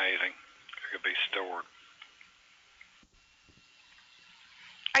be amazing. It could be stored.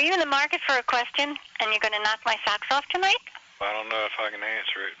 Are you in the market for a question, and you're going to knock my socks off tonight? I don't know if I can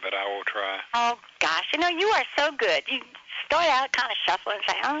answer it, but I will try. Oh, gosh. You know, you are so good. You start out kind of shuffling and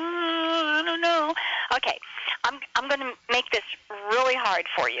say, oh, I don't know. Okay. I'm going to make this really hard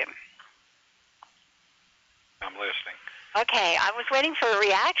for you. I'm listening. Okay. I was waiting for a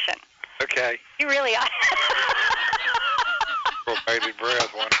reaction. Okay. You really are. Well, baby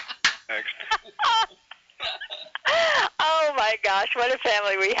breath one next. Oh, my gosh. What a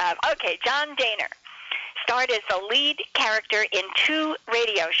family we have. Okay. John Dehner starred as the lead character in 2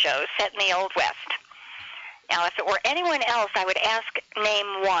 radio shows set in the Old West. Now, if it were anyone else, I would ask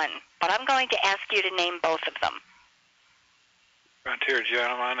name one, but I'm going to ask you to name both of them. Frontier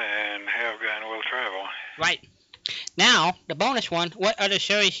Gentleman and Have Gun Will Travel. Right. Now, the bonus one, what other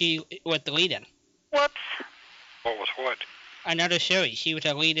series he was the lead in? Whoops. What was what? Another series. He was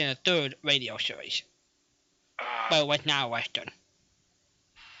a lead in a 3rd radio series. But it was not a Western.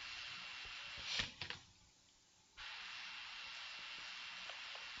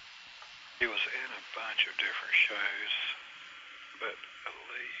 He was in a bunch of different shows, but a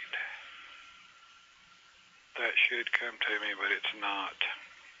lead. That should come to me, but it's not.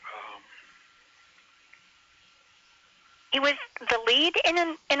 He was the lead in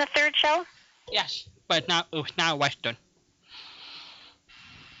a 3rd show? Yes, but it was not a Western.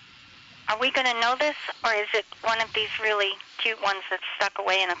 Are we going to know this, or is it one of these really cute ones that's stuck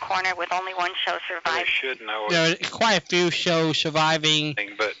away in a corner with only one show surviving? I should know it. There are quite a few shows surviving.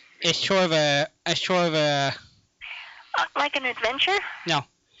 But it's sort of a like an adventure? No.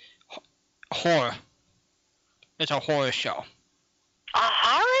 Horror. It's a horror show. A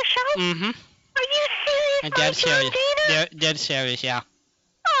horror show? Mm-hmm. Are you serious, And dead serious. Dehner? Dead serious, yeah.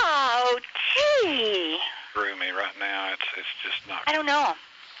 Oh, gee. Through me right now, it's just not. I don't know.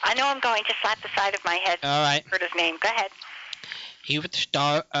 I know I'm going to slap the side of my head. All right. Heard his name. Go ahead. He was the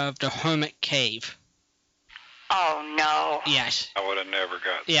star of The Hermit Cave. Oh, no. Yes. I would have never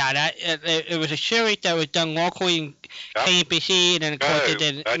got. Yeah, it was a series that was done locally in KMPC, and then of course it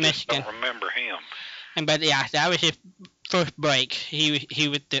did in Michigan. I don't remember him. But yeah, that was his first break. He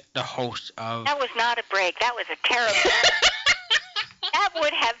was the host of. That was not a break. That was a terrible. That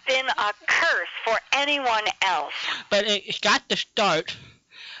would have been a curse for anyone else. But it got the start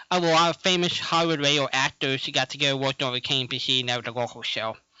of a lot of famous Hollywood radio actors who got together working over KMPC, and that was a local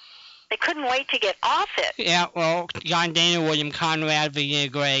show. They couldn't wait to get off it. Yeah, well, John Dehner, William Conrad, Virginia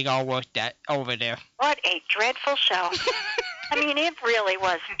Gregg all worked that over there. What a dreadful show. I mean, it really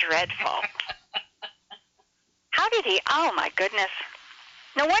was dreadful. How did he? Oh, my goodness.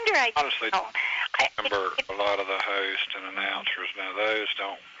 No wonder I... Honestly, oh, remember a lot of the hosts and announcers. Now, those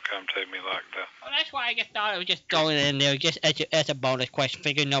don't come to me like that. Well, that's why I just thought I was just throwing it in there just as a bonus question.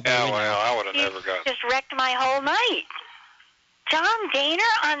 Figured nobody would know. Yeah, well, I would have never got... Just wrecked my whole night. John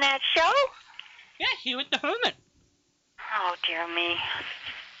Dehner on that show? Yeah, he was the hermit. Oh, dear me.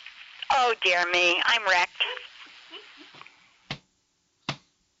 Oh, dear me. I'm wrecked.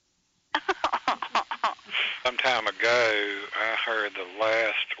 Some time ago, I heard the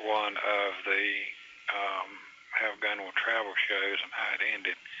last one of the Have Gun Will Travel shows and how it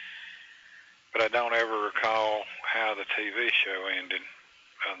ended. But I don't ever recall how the TV show ended.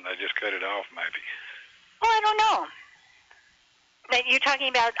 They just cut it off, maybe. Oh, I don't know. That you're talking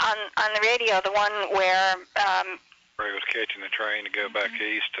about on the radio, the one where... where he was catching the train to go back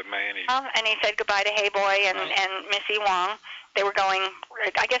east to Manny. And he said goodbye to Hey Boy and Missy Wong. They were going...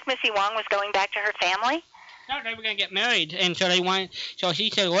 I guess Missy Wong was going back to her family? No, they were going to get married, and so they wanted... So she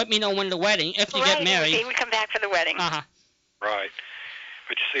said, let me know when the wedding, if you get married. He would come back for the wedding. Uh-huh. Right.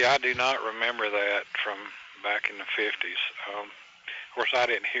 But you see, I do not remember that from back in the 50s. Of course, I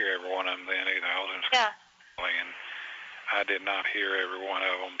didn't hear every one of them then either. I was in school, and I did not hear every one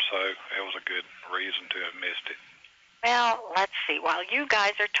of them, so it was a good reason to have missed it. Well, let's see. While you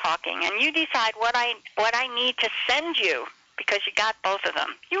guys are talking, and you decide what I need to send you, because you got both of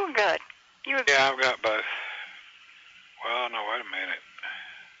them. You were good. Yeah, I've got both. Well, no, wait a minute.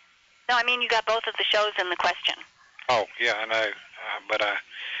 No, I mean you got both of the shows in the question. Oh, yeah, I know. But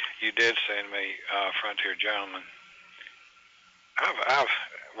you did send me Frontier Gentleman. I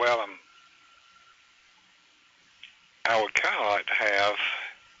would kind of like to have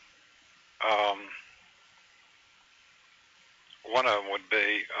would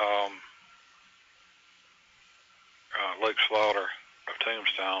be Luke Slaughter of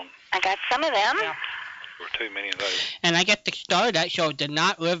Tombstone. I got some of them. Yeah. There were too many of those. And I guess the star of that show did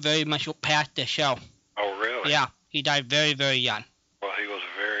not live very much past the show. Oh, really? Yeah, he died very, very young. Well, he was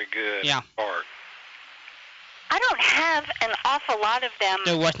a very good Yeah. part. I don't have an awful lot of them.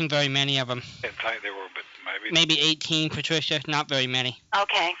 There wasn't very many of them. I didn't think there were, but maybe. Maybe 18, Patricia, not very many.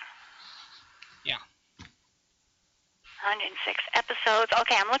 Okay. Yeah. 106 episodes.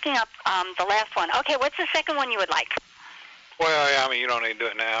 Okay, I'm looking up the last one. Okay, what's the second one you would like? Well, yeah, I mean, you don't need to do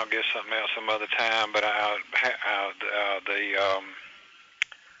it now. I'll get something else some other time. But I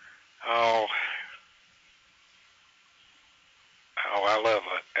love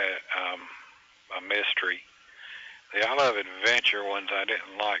a mystery. The I Love Adventure ones I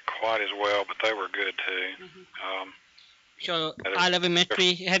didn't like quite as well, but they were good too. So, I Love a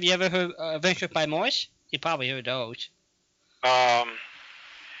Mystery. Have you ever heard Adventures by Morse? You probably heard those.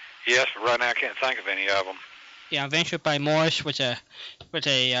 Yes, but right now I can't think of any of them. Yeah, Adventure by Morse was a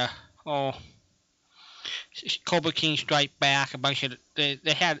Cobra King Strike Back, a bunch of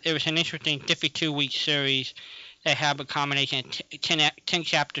it was an interesting 52-week series. They have a combination of 10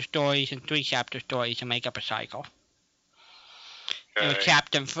 chapter stories and 3 chapter stories to make up a cycle. Okay. It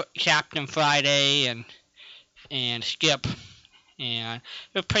was Captain Friday and Skip, and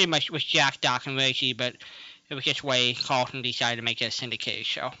it pretty much was Jack, Doc, and Reggie, but it was just way Carlton decided to make it a syndicated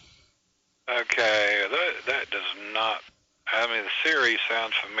show. Okay, that does not. I mean, the series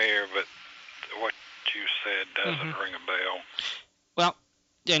sounds familiar, but what you said doesn't ring a bell. Well,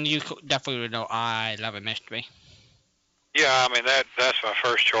 then you definitely would know I Love a Mystery. Yeah, I mean that's my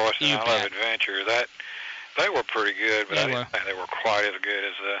first choice, and You I bet. Love Adventure. They were pretty good, but I didn't think they were quite as good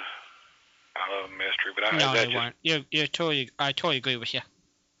as I Love Mystery. But No, that's they weren't. I totally agree with you.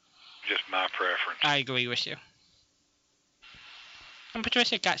 just my preference. I agree with you. And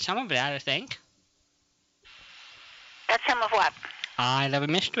Patricia got some of that, I think. That's some of what? I Love a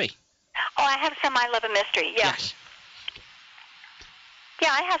Mystery. Oh, I have some I Love a Mystery. Yeah. Yes.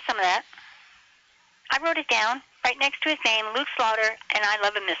 Yeah, I have some of that. I wrote it down right next to his name, Luke Slaughter, and I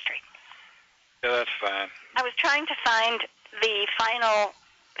Love a Mystery. Yeah, that's fine. I was trying to find the final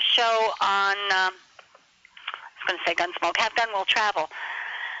show on, I was going to say Gunsmoke, Have Gun Will Travel,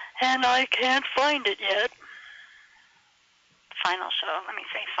 and I can't find it yet. Final show, let me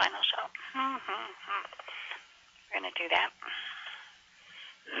say final show. We're going to do that.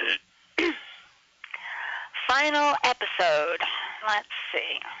 Final episode, let's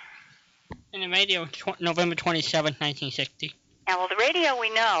see. In the radio, November 27th, 1960. Now, well, the radio we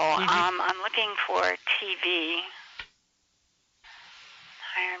know. I'm looking for TV.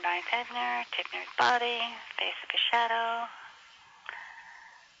 Hired by Tigner, Tigner's Body, Face of a Shadow.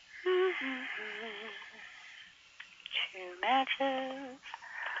 2 matches.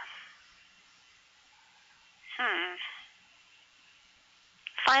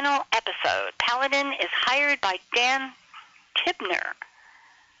 Final episode. Paladin is hired by Dan Tibner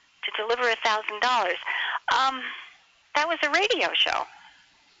to deliver $1,000. That was a radio show.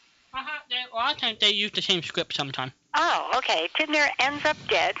 A lot of times they use the same script sometime. Oh, okay. Tibner ends up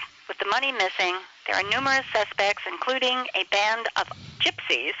dead with the money missing. There are numerous suspects, including a band of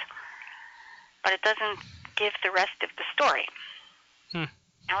gypsies, but it doesn't give the rest of the story.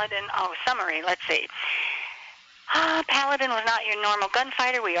 Paladin, summary, let's see. Paladin was not your normal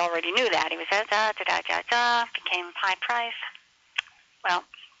gunfighter. We already knew that. He was became high price. Well,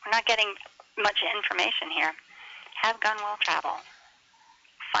 we're not getting much information here. Have Gun Will Travel.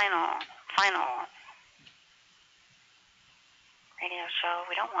 Final radio show.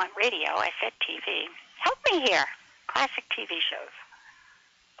 We don't want radio. I said TV. Help me here. Classic TV shows.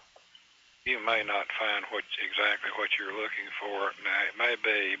 You may not find exactly what you're looking for. Now, it may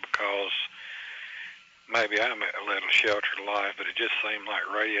be because maybe I'm a little sheltered life, but it just seemed like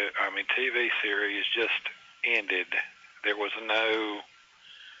TV series just ended. There was no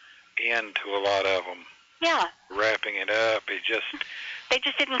end to a lot of them. Yeah. Wrapping it up, they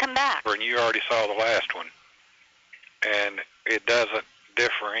just didn't come back. And you already saw the last one, and it doesn't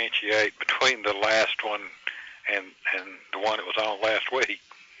differentiate between the last one and the one that was on last week.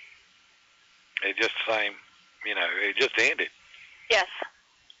 It just the same, it just ended. Yes.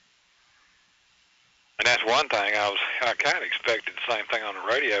 And that's one thing I kind of expected the same thing on the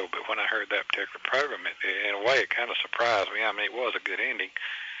radio, but when I heard that particular program, in a way it kind of surprised me. I mean, it was a good ending,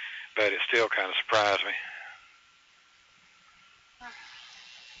 but it still kind of surprised me.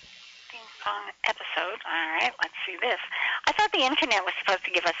 Episode. All right, let's see this. I thought the internet was supposed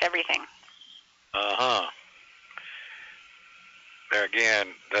to give us everything. There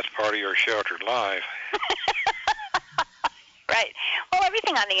again, that's part of your sheltered life. Right. Well,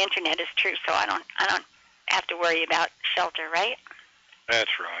 everything on the internet is true, so I don't have to worry about shelter, right?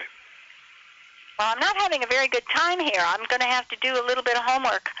 That's right. Well, I'm not having a very good time here. I'm going to have to do a little bit of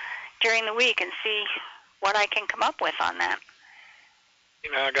homework during the week and see what I can come up with on that.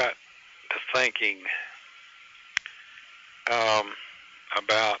 You know, I got to thinking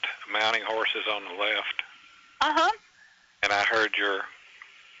about mounting horses on the left. Uh-huh. And I heard your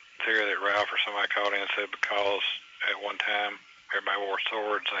theory that Ralph or somebody called in and said because at one time everybody wore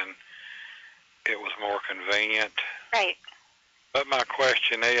swords and it was more convenient. Right. But my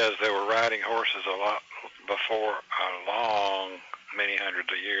question is, they were riding horses a lot before, many hundreds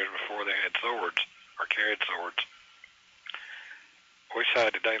of years before they had swords or carried swords. Which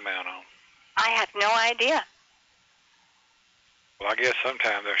side did they mount on? I have no idea. Well, I guess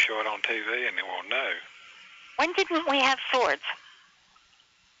sometime they'll show it on TV and they won't know. When didn't we have swords?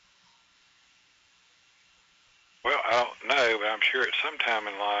 Well, I don't know, but I'm sure at some time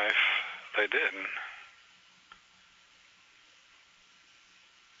in life they didn't.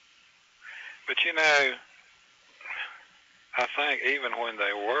 But you know, I think even when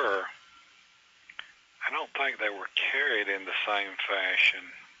they were, I don't think they were carried in the same fashion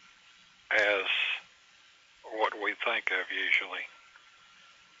as what we think of usually.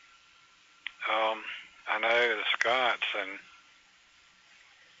 I know the Scots and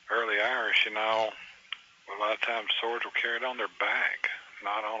early Irish, you know, a lot of times swords were carried on their back,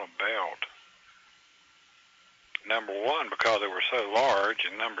 not on a belt. Number one, because they were so large,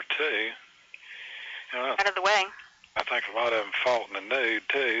 and number two, you know, out of the way. I think a lot of them fought in the nude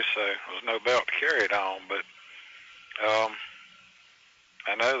too, so there was no belt to carry it on. But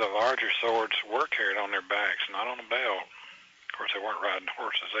I know the larger swords were carried on their backs, not on a belt. Of course, they weren't riding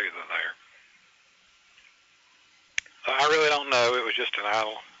horses either there. So I really don't know. It was just an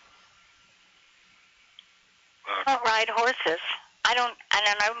idle. I don't ride horses. I don't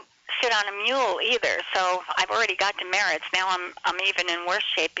sit on a mule either. So I've already got demerits. Now I'm even in worse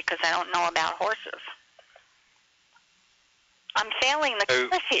shape because I don't know about horses. I'm failing the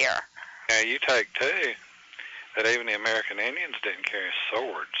course here. Yeah, you take too that even the American Indians didn't carry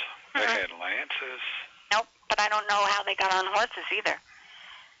swords. They had lances. Nope, but I don't know how they got on horses either.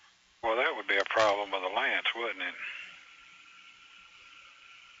 Well, that would be a problem with a lance, wouldn't it?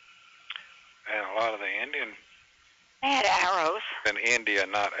 And a lot of the Indian... They had arrows. In India,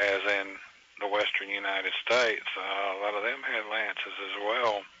 not as in the western United States. A lot of them had lances as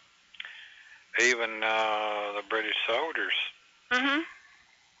well. Even the British soldiers,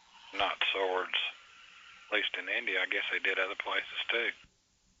 not swords. At least in India, I guess they did other places too.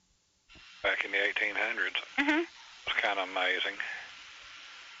 Back in the 1800s. It was kind of amazing.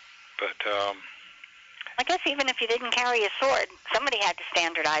 But I guess even if you didn't carry a sword, somebody had to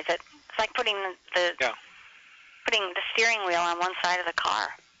standardize it. It's like putting putting the steering wheel on one side of the car.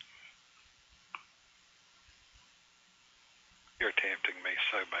 You're tempting me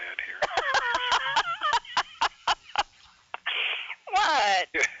so bad here. What?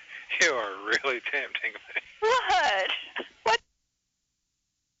 You are really tempting me. What? What?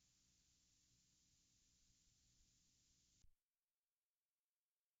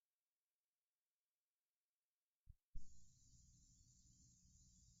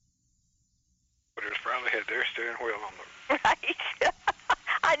 But probably had their steering wheel on the... Right.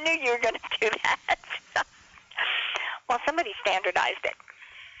 I knew you were going to do that. Well, somebody standardized it.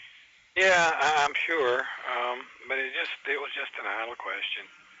 Yeah, I'm sure. But it was just an idle question.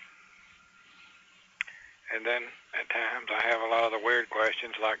 And then at times I have a lot of the weird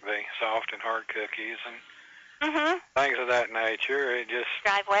questions like the soft and hard cookies and things of that nature. It just...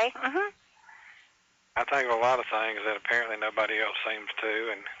 Driveway? I think of a lot of things that apparently nobody else seems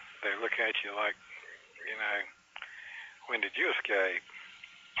to, and they look at you like, you know, when did you escape?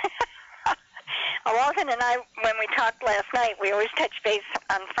 Well, Walden and I, when we talked last night, we always touch base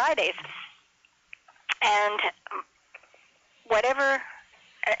on Fridays. And whatever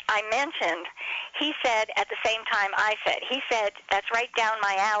I mentioned, he said at the same time I said. He said, that's right down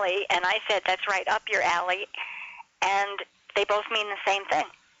my alley, and I said, that's right up your alley. And they both mean the same thing.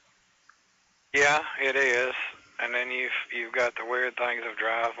 Yeah, it is. And then you've got the weird things of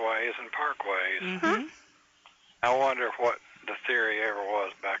driveways and parkways. I wonder what the theory ever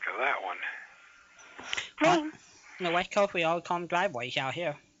was back of that one. On the West Coast, we all call them driveways out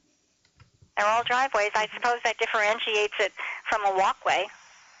here. They're all driveways. I suppose that differentiates it from a walkway.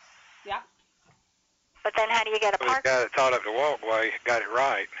 Yeah. But then how do you get a park? The guy that thought up the walkway got it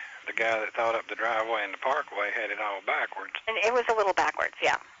right. The guy that thought up the driveway and the parkway had it all backwards. And it was a little backwards,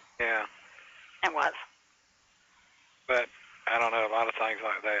 yeah. Yeah. It was. But I don't know, a lot of things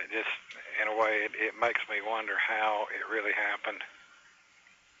like that. Just in a way, it makes me wonder how it really happened.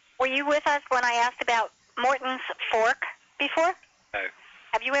 Were you with us when I asked about Morton's fork before? No.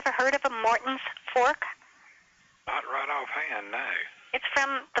 Have you ever heard of a Morton's fork? Not right offhand, no. It's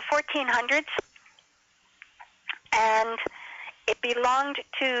from the 1400s, and it belonged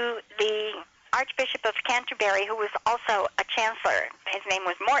to the Archbishop of Canterbury, who was also a chancellor. His name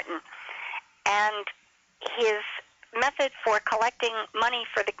was Morton, and his method for collecting money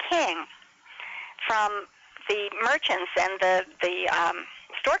for the king from the merchants and the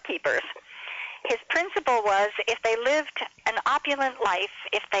storekeepers, his principle was if they lived an opulent life,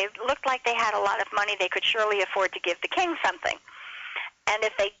 if they looked like they had a lot of money, they could surely afford to give the king something. And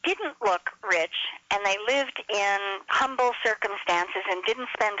if they didn't look rich and they lived in humble circumstances and didn't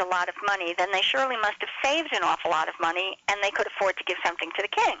spend a lot of money, then they surely must have saved an awful lot of money and they could afford to give something to the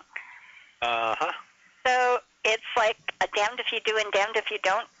king. Uh-huh. So it's like a damned if you do and damned if you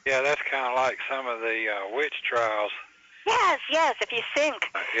don't. Yeah, that's kind of like some of the witch trials. Yes, if you sink,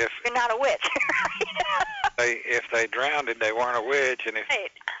 you're not a witch. If they drowned, they weren't a witch, and if right.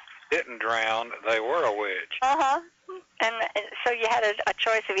 they didn't drown, they were a witch. Uh-huh. And so you had a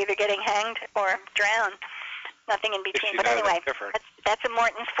choice of either getting hanged or drowned. Nothing in between. But anyway, that's a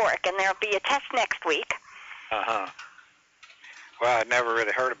Morton's fork, and there'll be a test next week. Uh-huh. Well, I'd never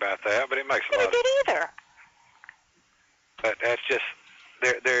really heard about that, but it makes a lot of sense. I did either. But that's just,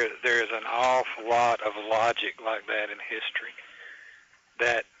 there's an awful lot of logic like that in history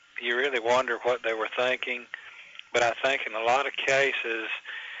that you really wonder what they were thinking. But I think in a lot of cases,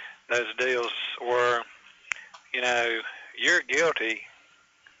 those deals were, you know, you're guilty,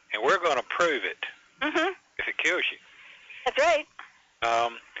 and we're going to prove it if it kills you. That's right.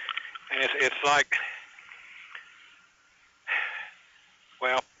 And it's like,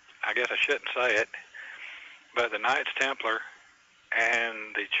 well, I guess I shouldn't say it, but the Knights Templar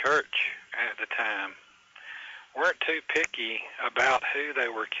and the church at the time weren't too picky about who they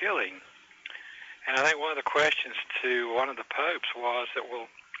were killing. And I think one of the questions to one of the popes was that, well,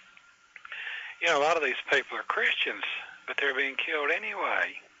 you know, a lot of these people are Christians, but they're being killed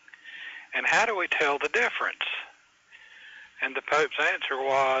anyway. And how do we tell the difference? And the Pope's answer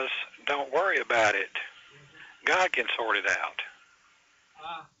was, don't worry about it. God can sort it out.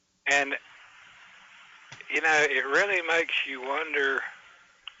 And, you know, it really makes you wonder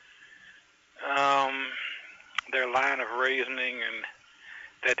their line of reasoning and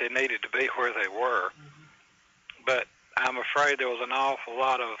that they needed to be where they were. But I'm afraid there was an awful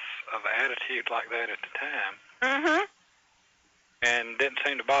lot of attitude like that at the time. And didn't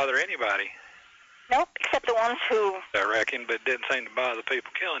seem to bother anybody. Nope, except the ones who... I reckon, but didn't seem to bother the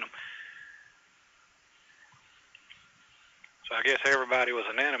people killing them. So I guess everybody was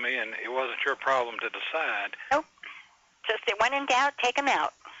an enemy, and it wasn't your problem to decide. Nope. Just that when in doubt, take them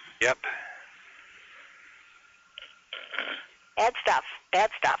out. Yep. Bad stuff.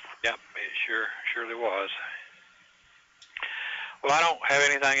 Bad stuff. Yep, it surely was. Well, I don't have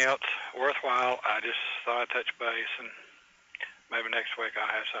anything else worthwhile. I just thought I'd touch base, and maybe next week I'll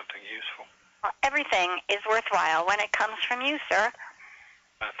have something useful. Well, everything is worthwhile when it comes from you, sir.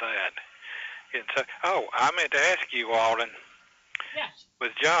 About that. Oh, I meant to ask you, Walden. Yes.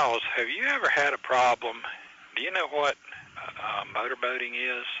 With Jaws, have you ever had a problem? Do you know what motorboating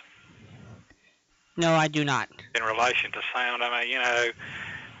is? No, I do not. In relation to sound, I mean, you know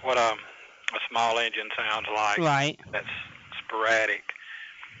what a small engine sounds like. Right. That's sporadic.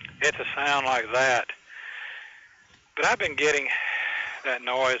 It's a sound like that. But I've been getting that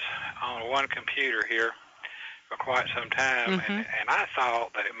noise on one computer here for quite some time, and I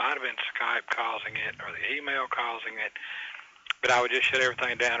thought that it might have been Skype causing it or the email causing it, but I would just shut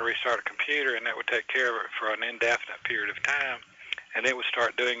everything down and restart a computer, and that would take care of it for an indefinite period of time, and it would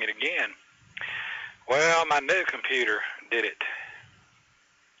start doing it again. Well, my new computer did it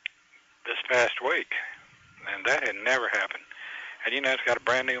this past week, and that had never happened. And, you know, it's got a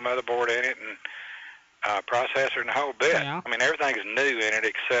brand new motherboard in it and processor and the whole bit. Yeah. I mean, everything's new in it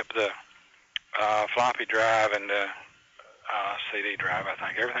except the floppy drive and the CD drive, I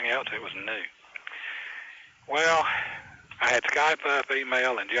think. Everything else, it was new. Well, I had Skype up,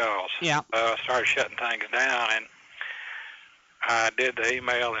 email, and JAWS. Yeah. I started shutting things down, and I did the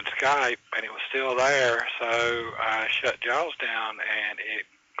email and Skype, and it was still there, so I shut JAWS down, and it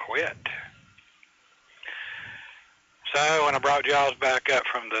quit. So when I brought JAWS back up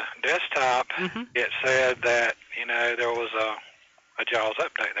from the desktop, it said that, you know, there was a JAWS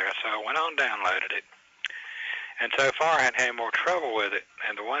update there, so I went on and downloaded it. And so far I hadn't had more trouble with it.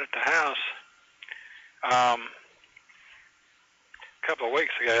 And the one at the house, a couple of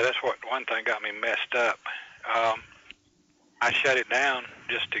weeks ago, that's what one thing got me messed up. I shut it down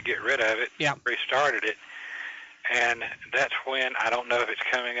just to get rid of it. Yeah. Restarted it. And that's when, I don't know if it's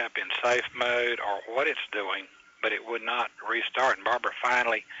coming up in safe mode or what it's doing, but it would not restart. And Barbara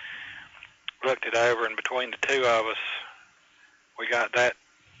finally looked it over, and between the two of us, we got that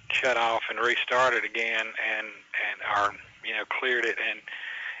shut off and restarted again, and cleared it,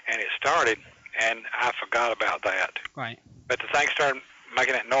 and it started, and I forgot about that. Right. But the thing started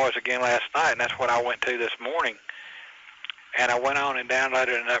making that noise again last night, and that's what I went to this morning. And I went on and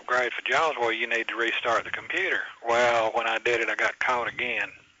downloaded an upgrade for JAWS. Well, you need to restart the computer. Well, when I did it, I got caught again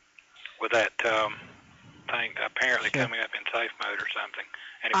with that thing apparently coming up in safe mode or something.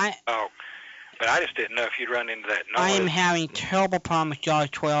 And but I just didn't know if you'd run into that noise. I am having terrible problems with JAWS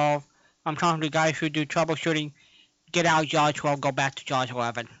 12. I'm talking to guys who do troubleshooting. Get out of JAWS 12, go back to JAWS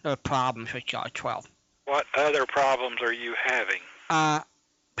 11. There are problems with JAWS 12. What other problems are you having?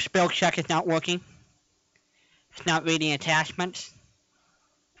 Spell check is not working. It's not reading attachments.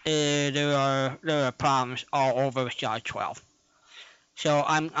 There are problems all over with JAWS 12. So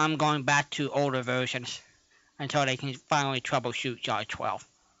I'm going back to older versions until they can finally troubleshoot JAWS 12.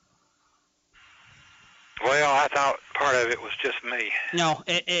 Well, I thought part of it was just me. No,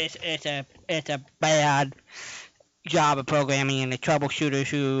 it's a bad job of programming, and the troubleshooters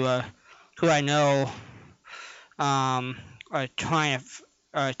who I know are trying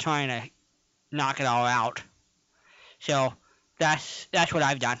to knock it all out. So that's what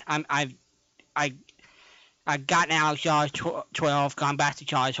I've done. I've gotten out of JAWS 12, gone back to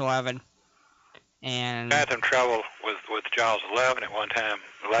JAWS 11, and I had some trouble with JAWS 11 at one time,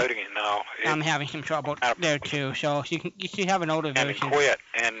 loading it and all. I'm having some trouble there too. So you should have an older version. And it quit.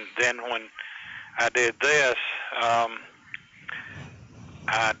 And then when I did this,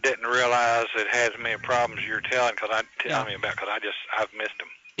 I didn't realize it has as many problems you're telling me about, because I've missed them.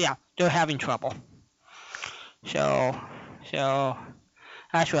 Yeah, they're having trouble. So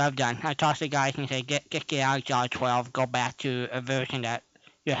that's what I've done. I talk to the guys and say, get out of JAWS 12, go back to a version that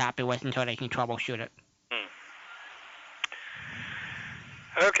you're happy with until they can troubleshoot it.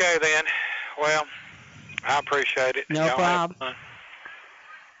 Okay then. Well, I appreciate it. No problem.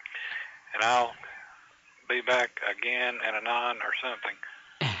 And I'll be back again and anon or something.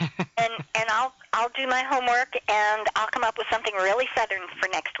 and I'll do my homework, and I'll come up with something really Southern for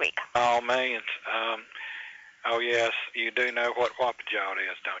next week. Oh, millions. Oh, yes, you do know what whoppy-jawed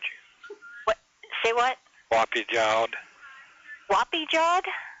is, don't you? What? Say what? Whoppy-jawed. Whoppy-jawed?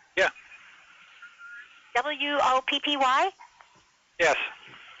 Yeah. WOPPY? Yes.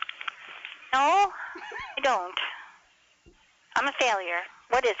 No, I don't. I'm a failure.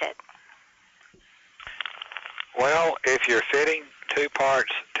 What is it? Well, if you're fitting two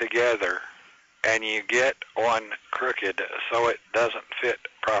parts together and you get one crooked so it doesn't fit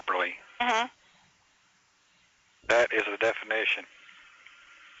properly, that is the definition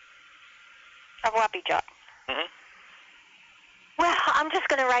of whoppy-jawed. Well, I'm just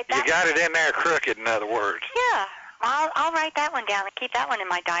going to write that. You got it in there crooked, in other words. Yeah, I'll write that one down and keep that one in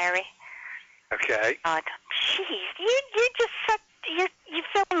my diary. Okay. Jeez, you're just such, you're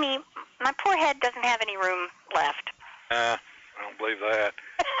filling me. My poor head doesn't have any room left. I don't believe that.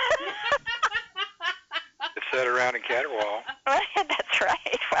 It's set around in Caterwall. That's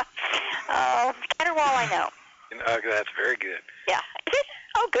right. Well, Caterwall I know. That's very good. Yeah.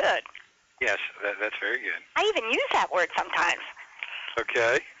 Oh, good. Yes, that's very good. I even use that word sometimes.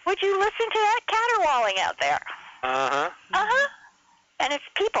 Okay. Would you listen to that caterwauling out there? And it's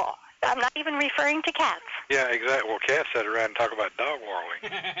people. I'm not even referring to cats. Yeah, exactly. Well, cats sit around and talk about dog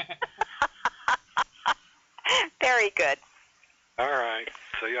wallowing. Very good. All right.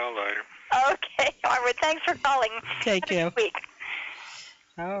 See y'all later. Okay, Harvard. Thanks for calling. Take care. Week.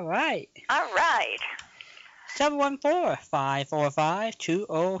 All right. All right.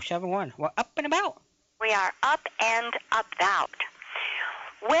 714-545-2071. We're up and about. We are up and about.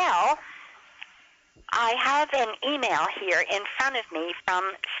 Well, I have an email here in front of me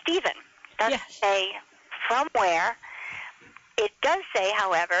from Stephen. It doesn't say from where. It does say,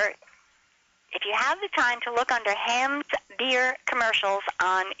 however, if you have the time to look under Ham's Beer commercials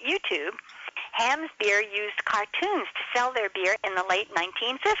on YouTube, Ham's Beer used cartoons to sell their beer in the late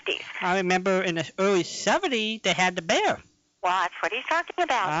 1950s. I remember in the early 70s, they had the bear. Well, that's what he's talking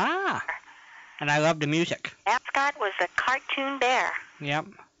about. Ah. And I love the music. Mascot was a cartoon bear. Yep.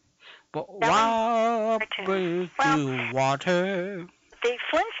 Wild through water. The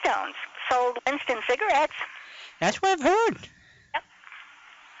Flintstones sold Winston cigarettes. That's what I've heard. Yep.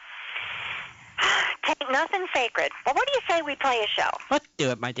 Take nothing sacred. Well, what do you say we play a show? Let's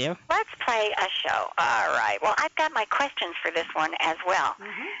do it, my dear. Let's play a show. All right. Well, I've got my questions for this one as well.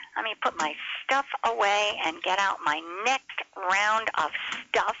 Let me put my stuff away and get out my next round of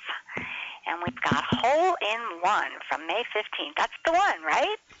stuff. And we've got Hole in One from May 15th. That's the one,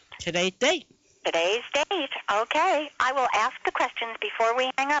 right? Today's date. Today's date. Okay. I will ask the questions before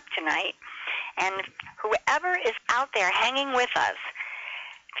we hang up tonight. And whoever is out there hanging with us,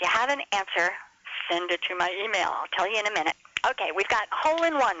 if you have an answer, send it to my email. I'll tell you in a minute. Okay, we've got Hole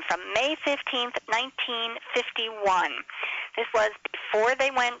in One from May 15th, 1951. This was before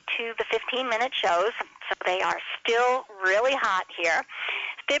they went to the 15-minute shows, so they are still really hot here.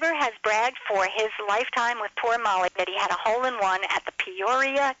 Fibber has bragged for his lifetime with Poor Molly that he had a hole-in-one at the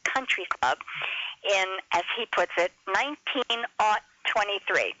Peoria Country Club in, as he puts it,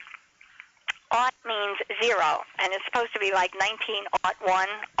 1923. Aught means 0, and it's supposed to be like 1901,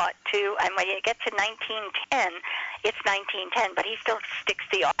 02, and when you get to 1910, it's 1910, but he still sticks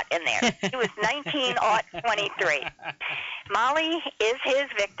the aught in there. It was 1923. Molly is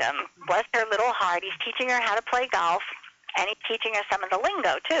his victim. Bless her little heart. He's teaching her how to play golf, and he's teaching her some of the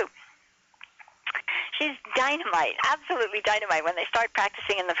lingo, too. She's dynamite, absolutely dynamite when they start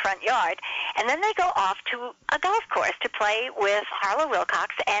practicing in the front yard. And then they go off to a golf course to play with Harlow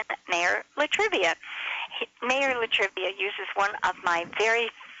Wilcox and Mayor Latrivia. Mayor Latrivia uses one of my very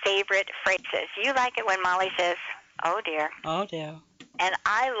favorite phrases. You like it when Molly says, "Oh, dear." Oh, dear. And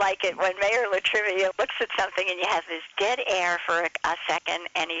I like it when Mayor Latrivia looks at something and you have this dead air for a second,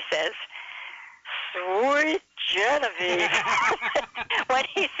 and he says, "Sweet Genevieve," when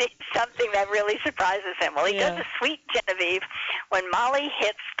he sees something that really surprises him. Well, he does a Sweet Genevieve when Molly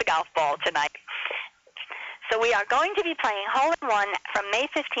hits the golf ball tonight. So we are going to be playing Hole in One from May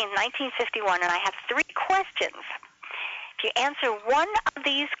 15, 1951, and I have 3 questions. If you answer one of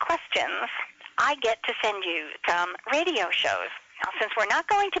these questions, I get to send you some radio shows. Now, since we're not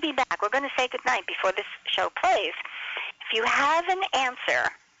going to be back, we're going to say goodnight before this show plays. If you have an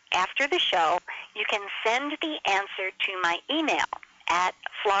answer after the show, you can send the answer to my email at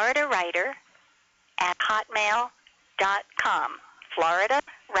floridawriter@hotmail.com. Florida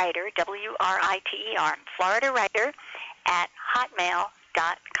Writer, W-R-I-T-E-R,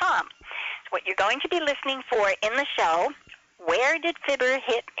 floridawriter@hotmail.com. So what you're going to be listening for in the show, where did Fibber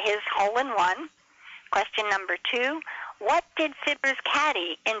hit his hole-in-one? Question number 2, what did Fibber's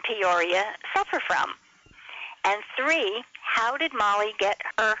caddy in Peoria suffer from? And 3, how did Molly get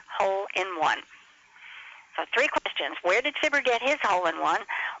her hole-in-one? So 3 questions. Where did Fibber get his hole-in-one?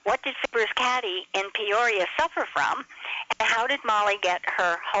 What did Fibber's caddy in Peoria suffer from? And how did Molly get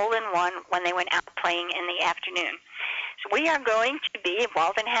her hole-in-one when they went out playing in the afternoon? So we are going to be,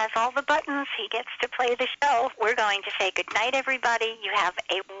 Walden has all the buttons. He gets to play the show. We're going to say goodnight, everybody. You have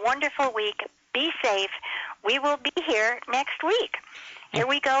a wonderful week. Be safe. We will be here next week. Here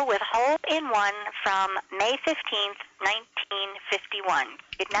we go with Hole in One from May 15th, 1951.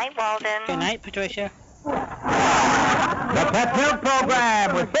 Good night, Walden. Good night, Patricia. The Pet Milk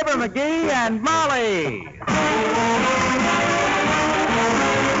Program with Fibber McGee and Molly.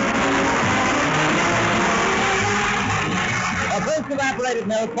 A first evaporated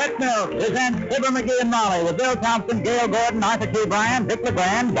milk, Pet Milk, presents Fibber McGee and Molly with Bill Thompson, Gail Gordon, Arthur T. Bryan, Dick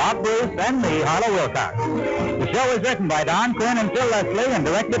LeGrand, Bob Bruce, and me, Harlow Wilcox. The show is written by Don Quinn and Phil Leslie and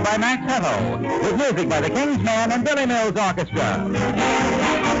directed by Max Hetto, with music by the King's Men and Billy Mills Orchestra.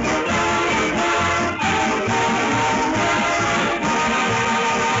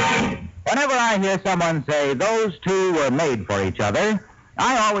 Whenever I hear someone say those two were made for each other,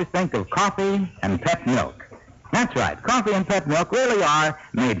 I always think of coffee and pet milk. That's right, coffee and pet milk really are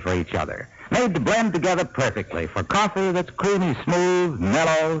made for each other. Made to blend together perfectly for coffee that's creamy, smooth,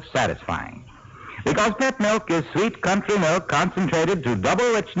 mellow, satisfying. Because pet milk is sweet country milk concentrated to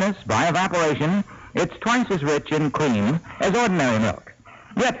double richness by evaporation, it's twice as rich in cream as ordinary milk.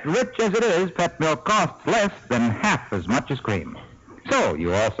 Yet, rich as it is, pet milk costs less than half as much as cream. So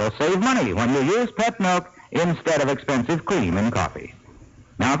you also save money when you use pet milk instead of expensive cream in coffee.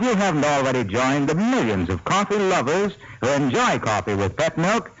 Now, if you haven't already joined the millions of coffee lovers who enjoy coffee with pet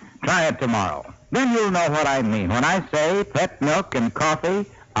milk, try it tomorrow. Then you'll know what I mean when I say pet milk and coffee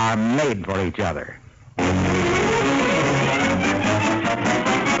are made for each other.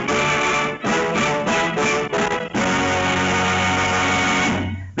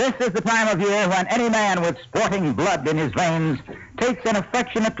 This is the time of year when any man with sporting blood in his veins takes an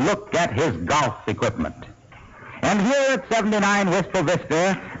affectionate look at his golf equipment. And here at 79 Wistful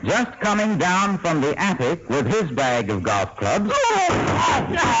Vista, just coming down from the attic with his bag of golf clubs...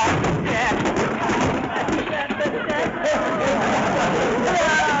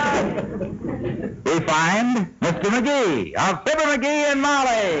 Mr. McGee of Fibber McGee and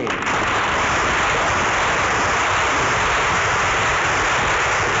Molly.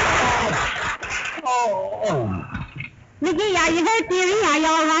 McGee, are you hurt, dearie? Are you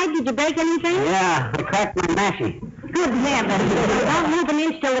all right? Did you break anything? Yeah, I cracked my mashie. Good heavens. Don't move an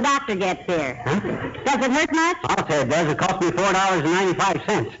inch till the doctor gets here. Huh? Does it hurt much? I'll say it does. It cost me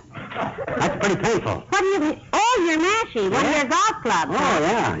 $4.95. That's pretty painful. What do you mean? Oh, your mashie. One of your golf clubs. Oh,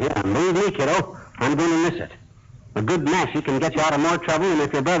 yeah. Believe me, kiddo, I'm going to miss it. A good mashie can get you out of more trouble than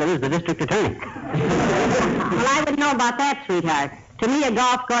if your brother is the district attorney. Well, I wouldn't know about that, sweetheart. To me, a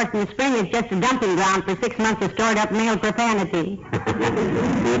golf course in the spring is just a dumping ground for 6 months of stored-up male profanity.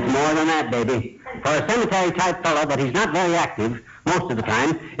 It's more than that, baby. For a cemetery-type fellow, but he's not very active most of the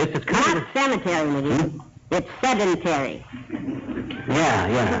time. It's as kind Not cemetery, McGee. It's sedentary. Yeah.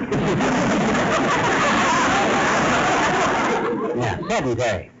 Yeah,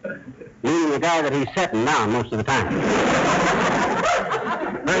 sedentary. Meaning the guy that he's setting down most of the time.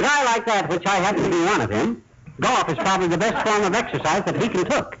 For a guy like that, which I happen to be one of him, golf is probably the best form of exercise that he can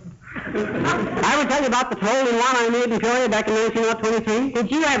took. I will tell you about the hole-in-one I made in Peoria back in 1923.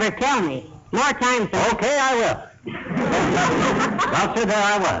 Did you ever tell me? More times than... Okay, I will. Well, sir, there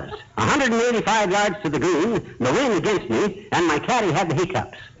I was. 185 yards to the green, the wind against me, and my caddy had the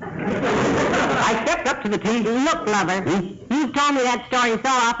hiccups. I stepped up to the tee. Look, lover, you've told me that story so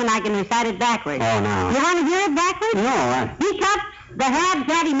often I can recite it backwards. Oh, no. You want to hear it backwards? No, Hiccups, the had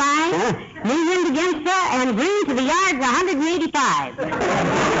caddy mine, knee wind against her, and green to the yards 185.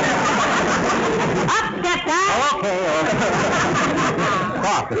 Up stepped I. Okay.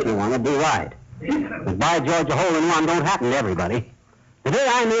 Talk if you want to. Be right. But by George, a hole-in-one don't happen to everybody. The day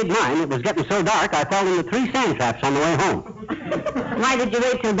I made mine, it was getting so dark I fell into 3 sand traps on the way home. Why did you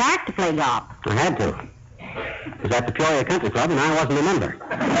wait till dark to play golf? I had to. It was at the Peoria Country Club, and I wasn't a member.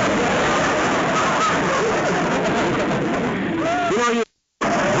 You don't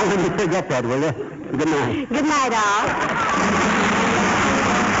let me forget that, will you? Good night. Good night, all.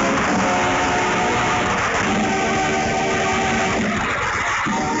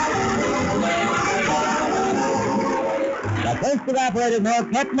 The first evaporated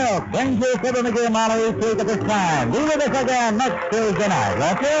milk, Pet Milk, brings you Fibber McGee and Molly each week at this time. Be with us again next Tuesday night,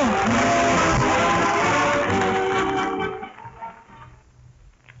 won't you?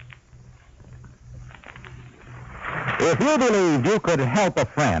 If you believed you could help a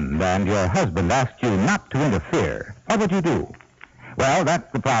friend and your husband asked you not to interfere, what would you do? Well,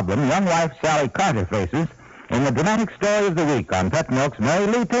 that's the problem young wife Sally Carter faces in the dramatic story of the week on Pet Milk's Mary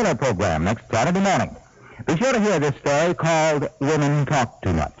Lee Taylor program next Saturday morning. Be sure to hear this story called Women Talk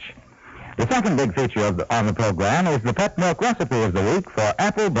Too Much. The second big feature on the program is the Pet Milk recipe of the week for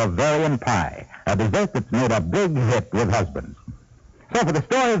apple Bavarian pie, a dessert that's made a big hit with husbands. So for the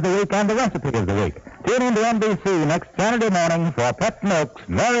story of the week and the recipe of the week, tune in to NBC next Saturday morning for Pet Milk's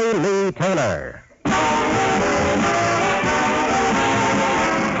Mary Lee Taylor.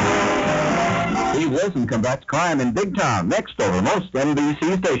 Steve Wilson combats crime in Big Town next over most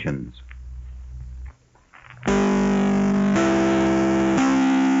NBC stations.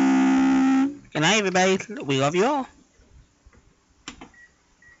 Good night, everybody. We love you all.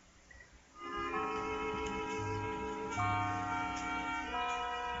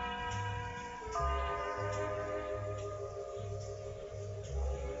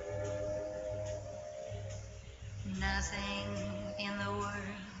 Nothing in the world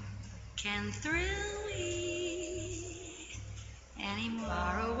can thrill me anymore.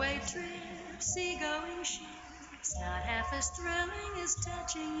 Faraway trips, seagoing ships, not half as thrilling as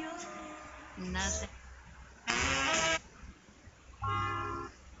touching your lips. Nothing.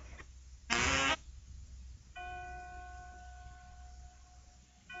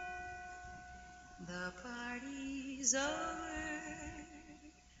 The party's over.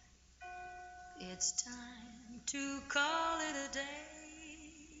 It's time to call it a day.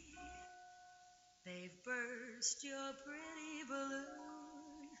 They've burst your pretty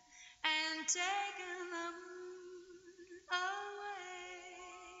balloon and taken the moon away.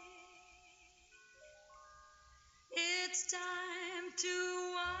 It's time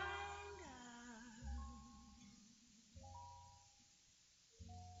to wind up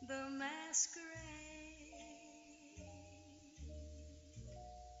the masquerade.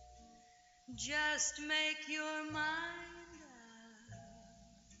 Just make your mind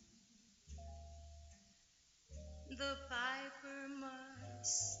up. The piper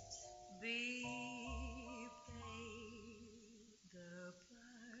must be paid. The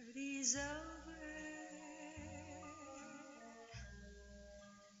party's over.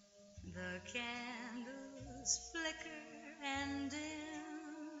 The candles flicker and dim.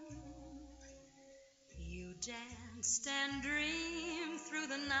 You danced and dreamed through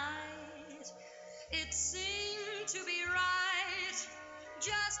the night. It seemed to be right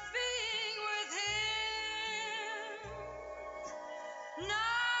just being with him.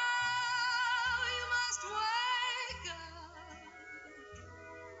 Now you must wake up.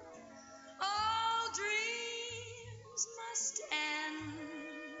 All dreams must end.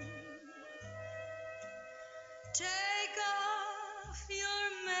 Take off your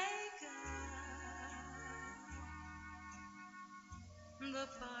makeup. The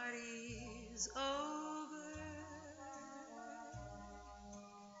party's over.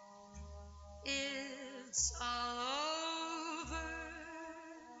 It's all over,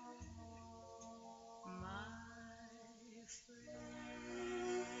 my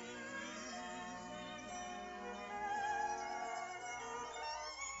friend.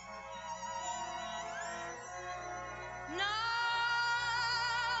 Now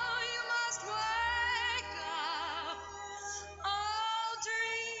you must wake up. All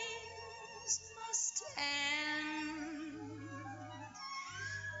dreams must end.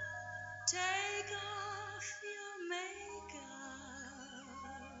 Take off your makeup.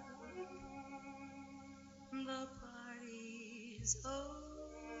 The party's over.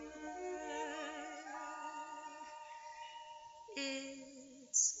 It's